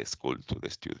assigned in the school to the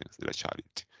students, the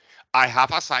charity. I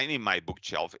have assigned in my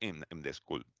bookshelf in the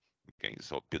school. Okay,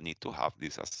 so you need to have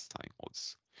this assigned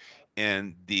also.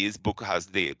 And this book has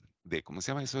the ¿cómo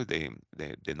se llama eso?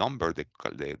 The number, the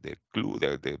clue,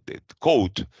 the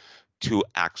code to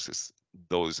access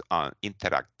those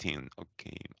interacting,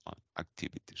 okay,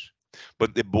 activities.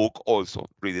 But the book also,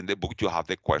 reading the book, you have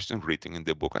the question written in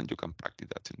the book and you can practice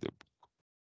that in the book.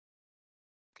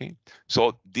 Okay,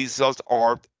 so these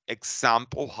are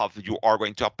example how you are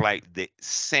going to apply the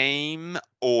same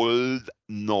old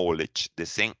knowledge, the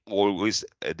same always,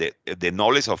 the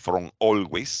knowledge of from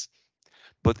always,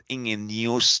 but in a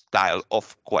new style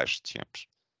of questions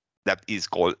that is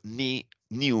called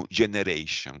new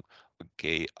generation.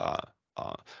 Okay, a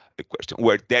question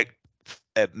where they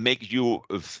make you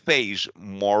face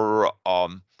more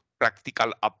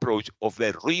practical approach of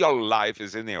the real life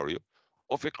scenario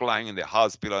of a client in the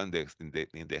hospital, in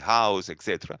the house,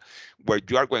 etc., where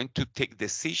you are going to take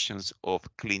decisions of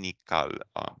clinical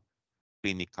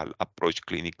approach,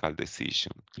 clinical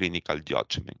decision, clinical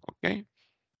judgment. Okay.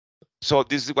 So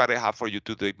this is what I have for you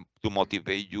today to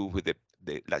motivate you with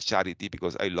the La Charity,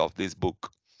 because I love this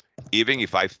book, even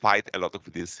if I fight a lot of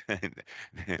this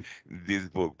this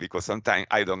book, because sometimes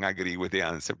I don't agree with the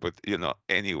answer. But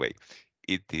anyway,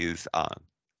 it is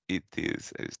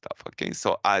stuff. Okay,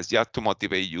 so as just to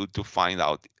motivate you to find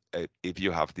out if you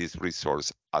have this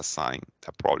resource assigned,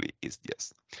 that probably is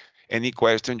yes. Any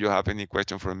question? You have any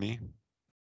question for me?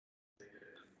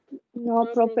 No,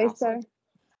 No, from professor. outside.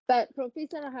 But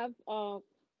professor, I have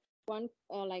one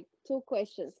like two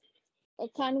questions.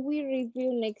 Can we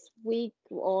review next week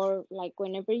or like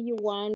whenever you want?